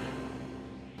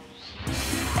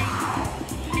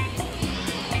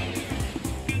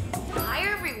 Hi,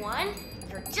 everyone.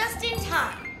 You're just in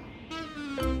time.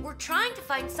 We're trying to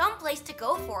find some place to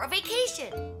go for a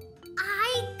vacation.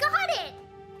 I got it!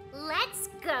 Let's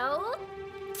go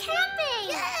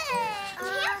camping!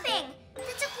 Camping!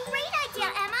 That's a great idea,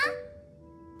 Emma.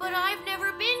 But I've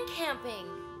never been camping.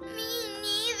 Me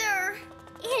neither.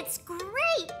 It's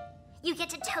great! You get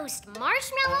to toast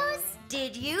marshmallows.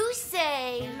 Did you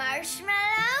say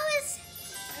Marshmallows?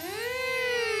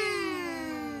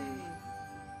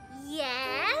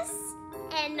 Yes.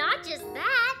 And not just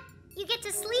that, you get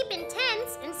to sleep in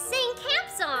tents and sing camp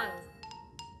songs.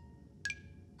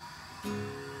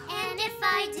 And if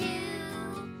I do,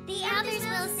 the others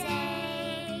will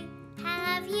say,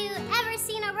 have you ever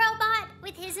seen a robot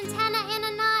with his antenna in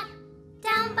a knot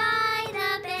down by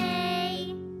the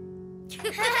bay?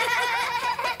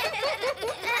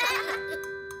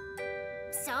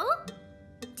 So,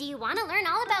 do you want to learn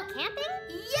all about camping?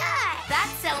 Yeah! That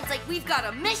sounds like we've got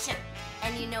a mission.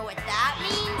 And you know what that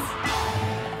means?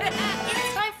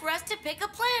 It's time for us to pick a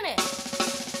planet.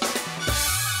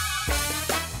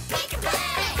 Pick a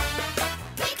planet!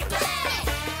 Pick a planet!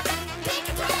 Pick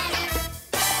a planet!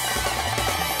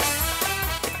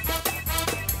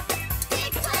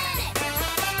 Pick a planet!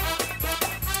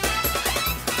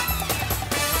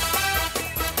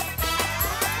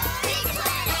 Pick a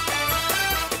planet!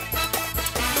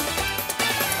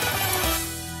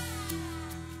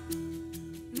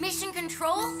 Mission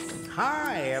Control?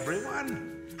 Hi, everyone.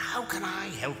 How can I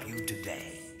help you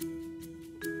today?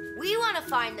 We want to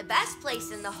find the best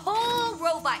place in the whole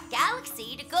robot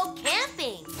galaxy to go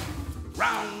camping.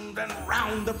 Round and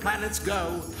round the planets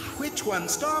go. Which one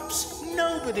stops?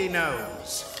 Nobody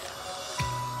knows.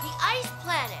 The ice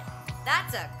planet.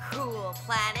 That's a cool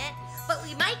planet, but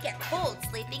we might get cold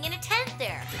sleeping in a tent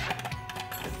there.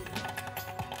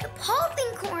 The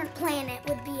popping corn planet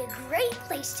would be a great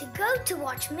place to go to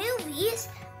watch movies,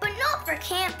 but not for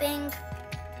camping.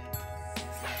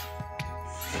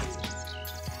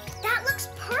 That looks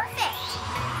perfect.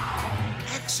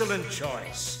 Excellent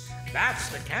choice. That's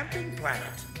the camping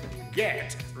planet.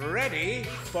 Get ready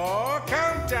for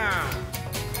countdown.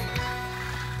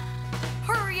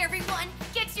 Hurry, everyone.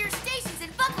 Get to your stations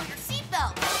and buckle your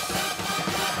seatbelts.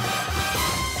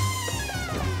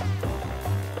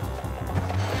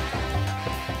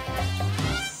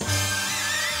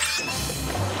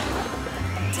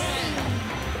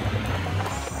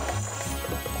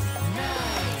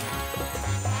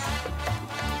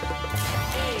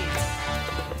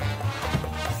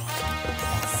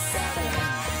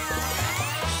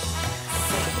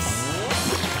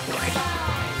 5,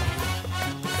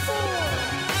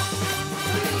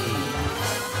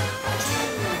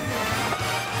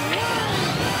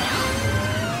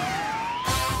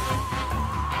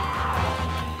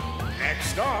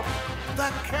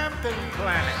 the camping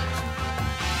planet.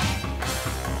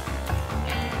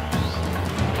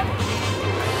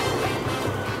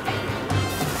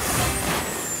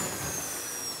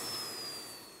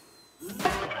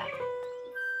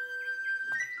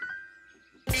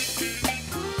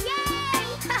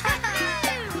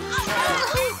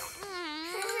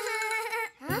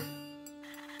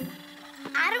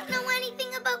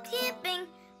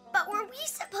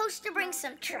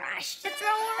 Some trash to throw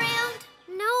around?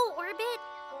 No, Orbit.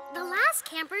 The last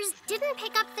campers didn't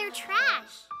pick up their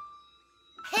trash.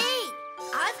 Hey,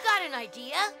 I've got an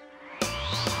idea.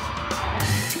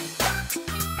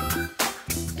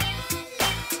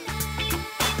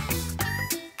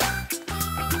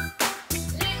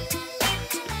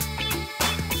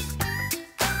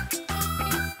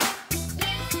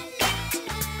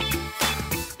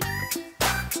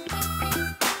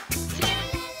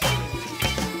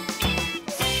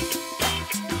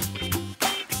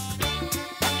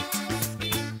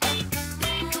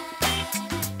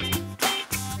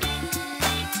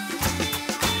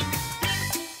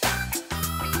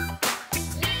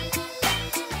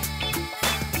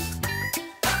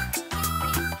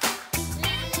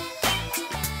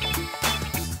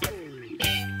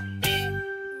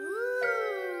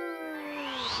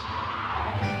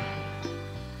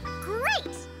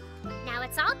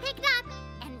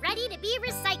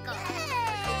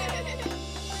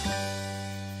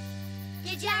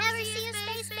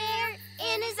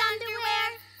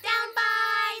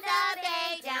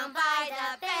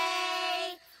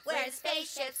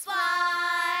 Spaceships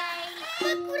fly.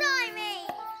 Look what I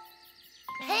made.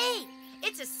 Hey,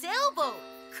 it's a sailboat.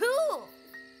 Cool.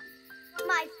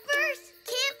 My first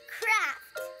camp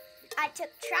craft. I took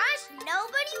trash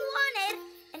nobody wanted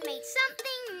and made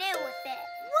something new with it.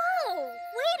 Whoa!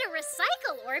 Way to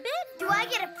recycle, Orbit. Do I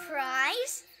get a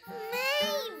prize?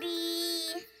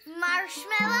 Maybe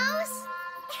marshmallows?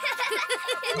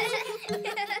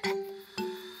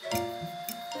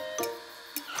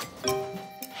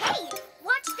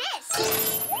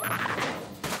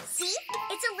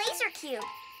 Cube.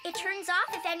 It turns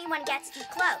off if anyone gets too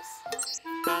close.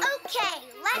 Okay,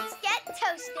 let's get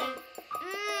toasting.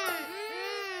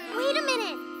 Wait a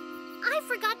minute. I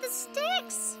forgot the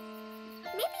sticks.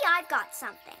 Maybe I've got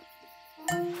something.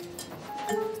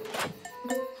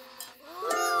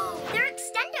 They're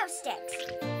extendo sticks.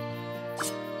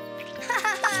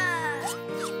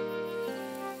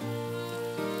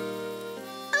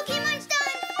 Okay, mine's done.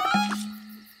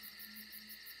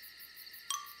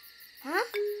 Huh?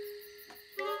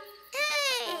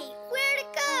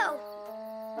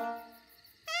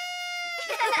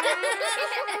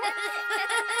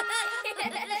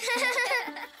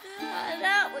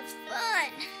 That was fun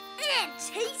and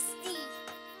tasty.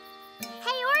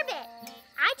 Hey, Orbit,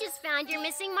 I just found your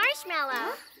missing marshmallow.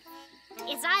 Huh?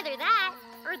 It's either that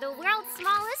or the world's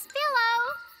smallest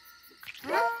pillow.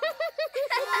 Huh?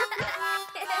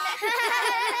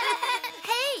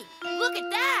 Hey, look at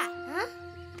that. Huh?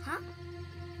 Huh?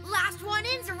 Last one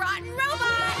in's a rotten robot.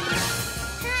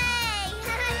 Hey,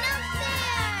 no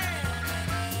fair.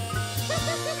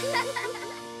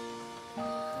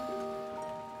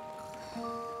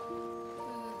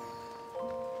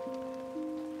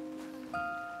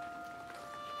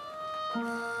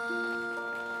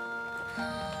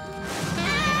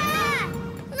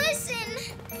 Listen!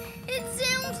 It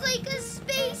sounds like a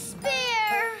space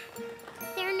bear!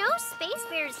 There are no space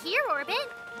bears here, Orbit.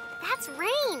 That's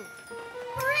rain.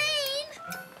 Rain?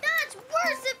 That's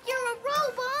worse if you're a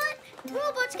robot!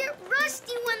 Robots get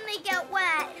rusty when they get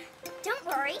wet. Don't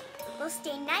worry. We'll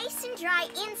stay nice and dry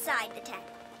inside the tent.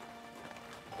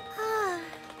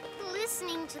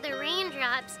 Listening to the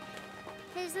raindrops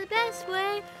is the best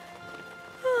way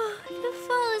to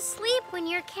fall asleep when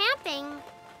you're camping.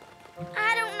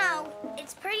 I don't know.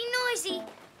 It's pretty noisy.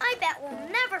 I bet we'll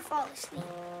never fall asleep.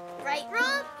 Right,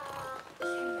 Rob?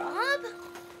 Rob?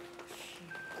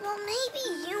 Well,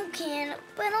 maybe you can,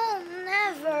 but I'll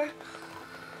never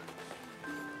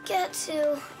get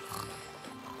to.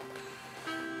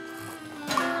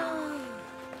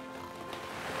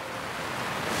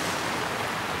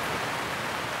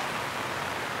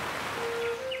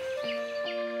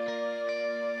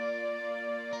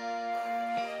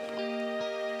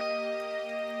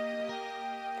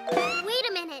 Wait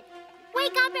a minute.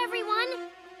 Wake up, everyone.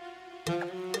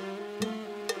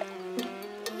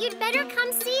 You'd better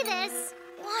come see this.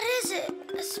 What is it?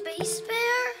 A space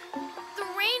bear? The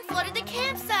rain flooded the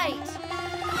campsite.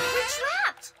 We're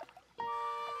trapped.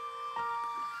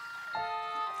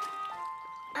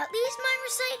 At least my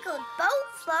recycled boat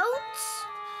floats.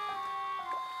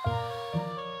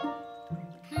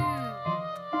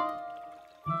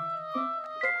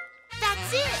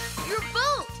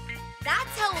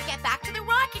 get back to the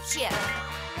rocket ship.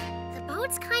 The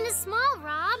boat's kind of small,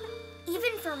 Rob.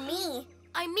 Even for me.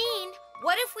 I mean,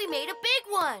 what if we made a big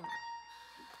one?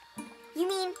 You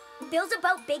mean build a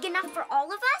boat big enough for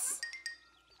all of us?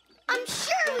 I'm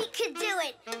sure we could do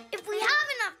it if we have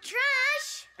enough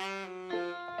trash.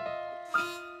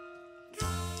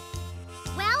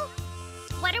 Well,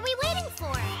 what are we waiting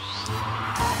for?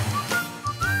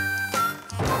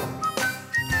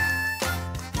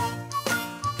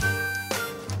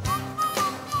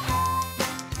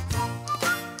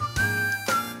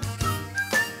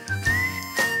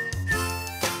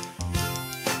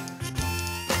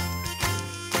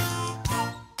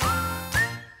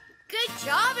 Good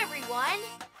job, everyone.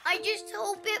 I just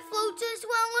hope it floats as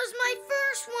well as my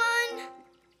first one.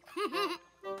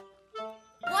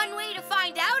 One way to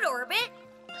find out, Orbit.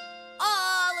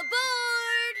 All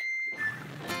aboard!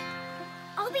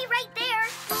 I'll be right there.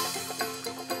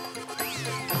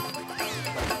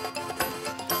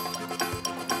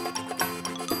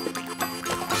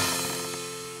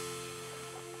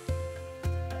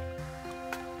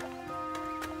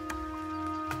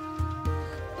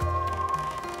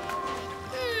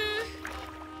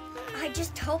 I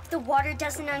just hope the water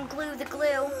doesn't unglue the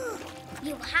glue.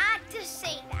 You had to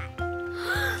say that.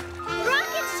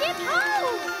 Rocket ship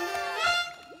home!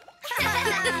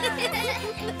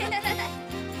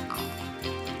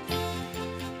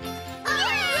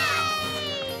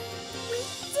 We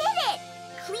did it!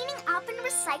 Cleaning up and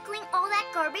recycling all that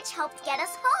garbage helped get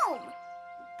us home.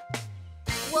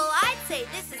 Well, I'd say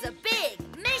this is a big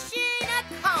mission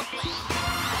accomplished.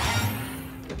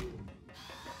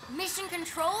 Mission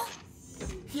control?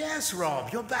 Yes,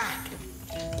 Rob, you're back.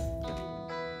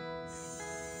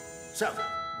 So,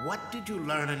 what did you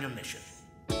learn on your mission?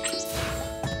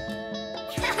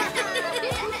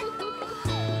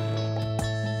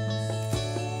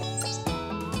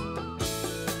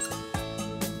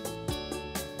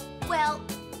 Well,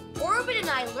 Orbit and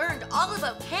I learned all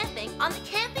about camping on the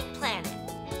camping planet.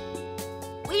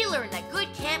 We learned that good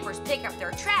campers pick up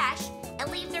their trash and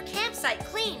leave their campsite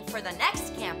clean for the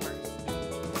next campers.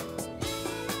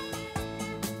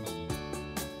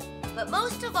 But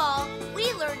most of all,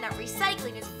 we learned that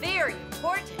recycling is very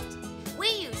important. We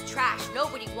used trash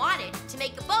nobody wanted to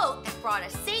make a boat that brought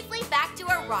us safely back to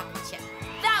our rocket ship.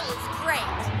 That was great.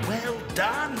 Well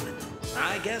done.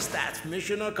 I guess that's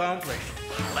mission accomplished.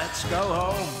 Let's go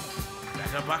home.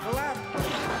 Better buckle up.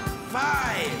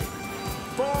 5,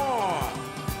 4,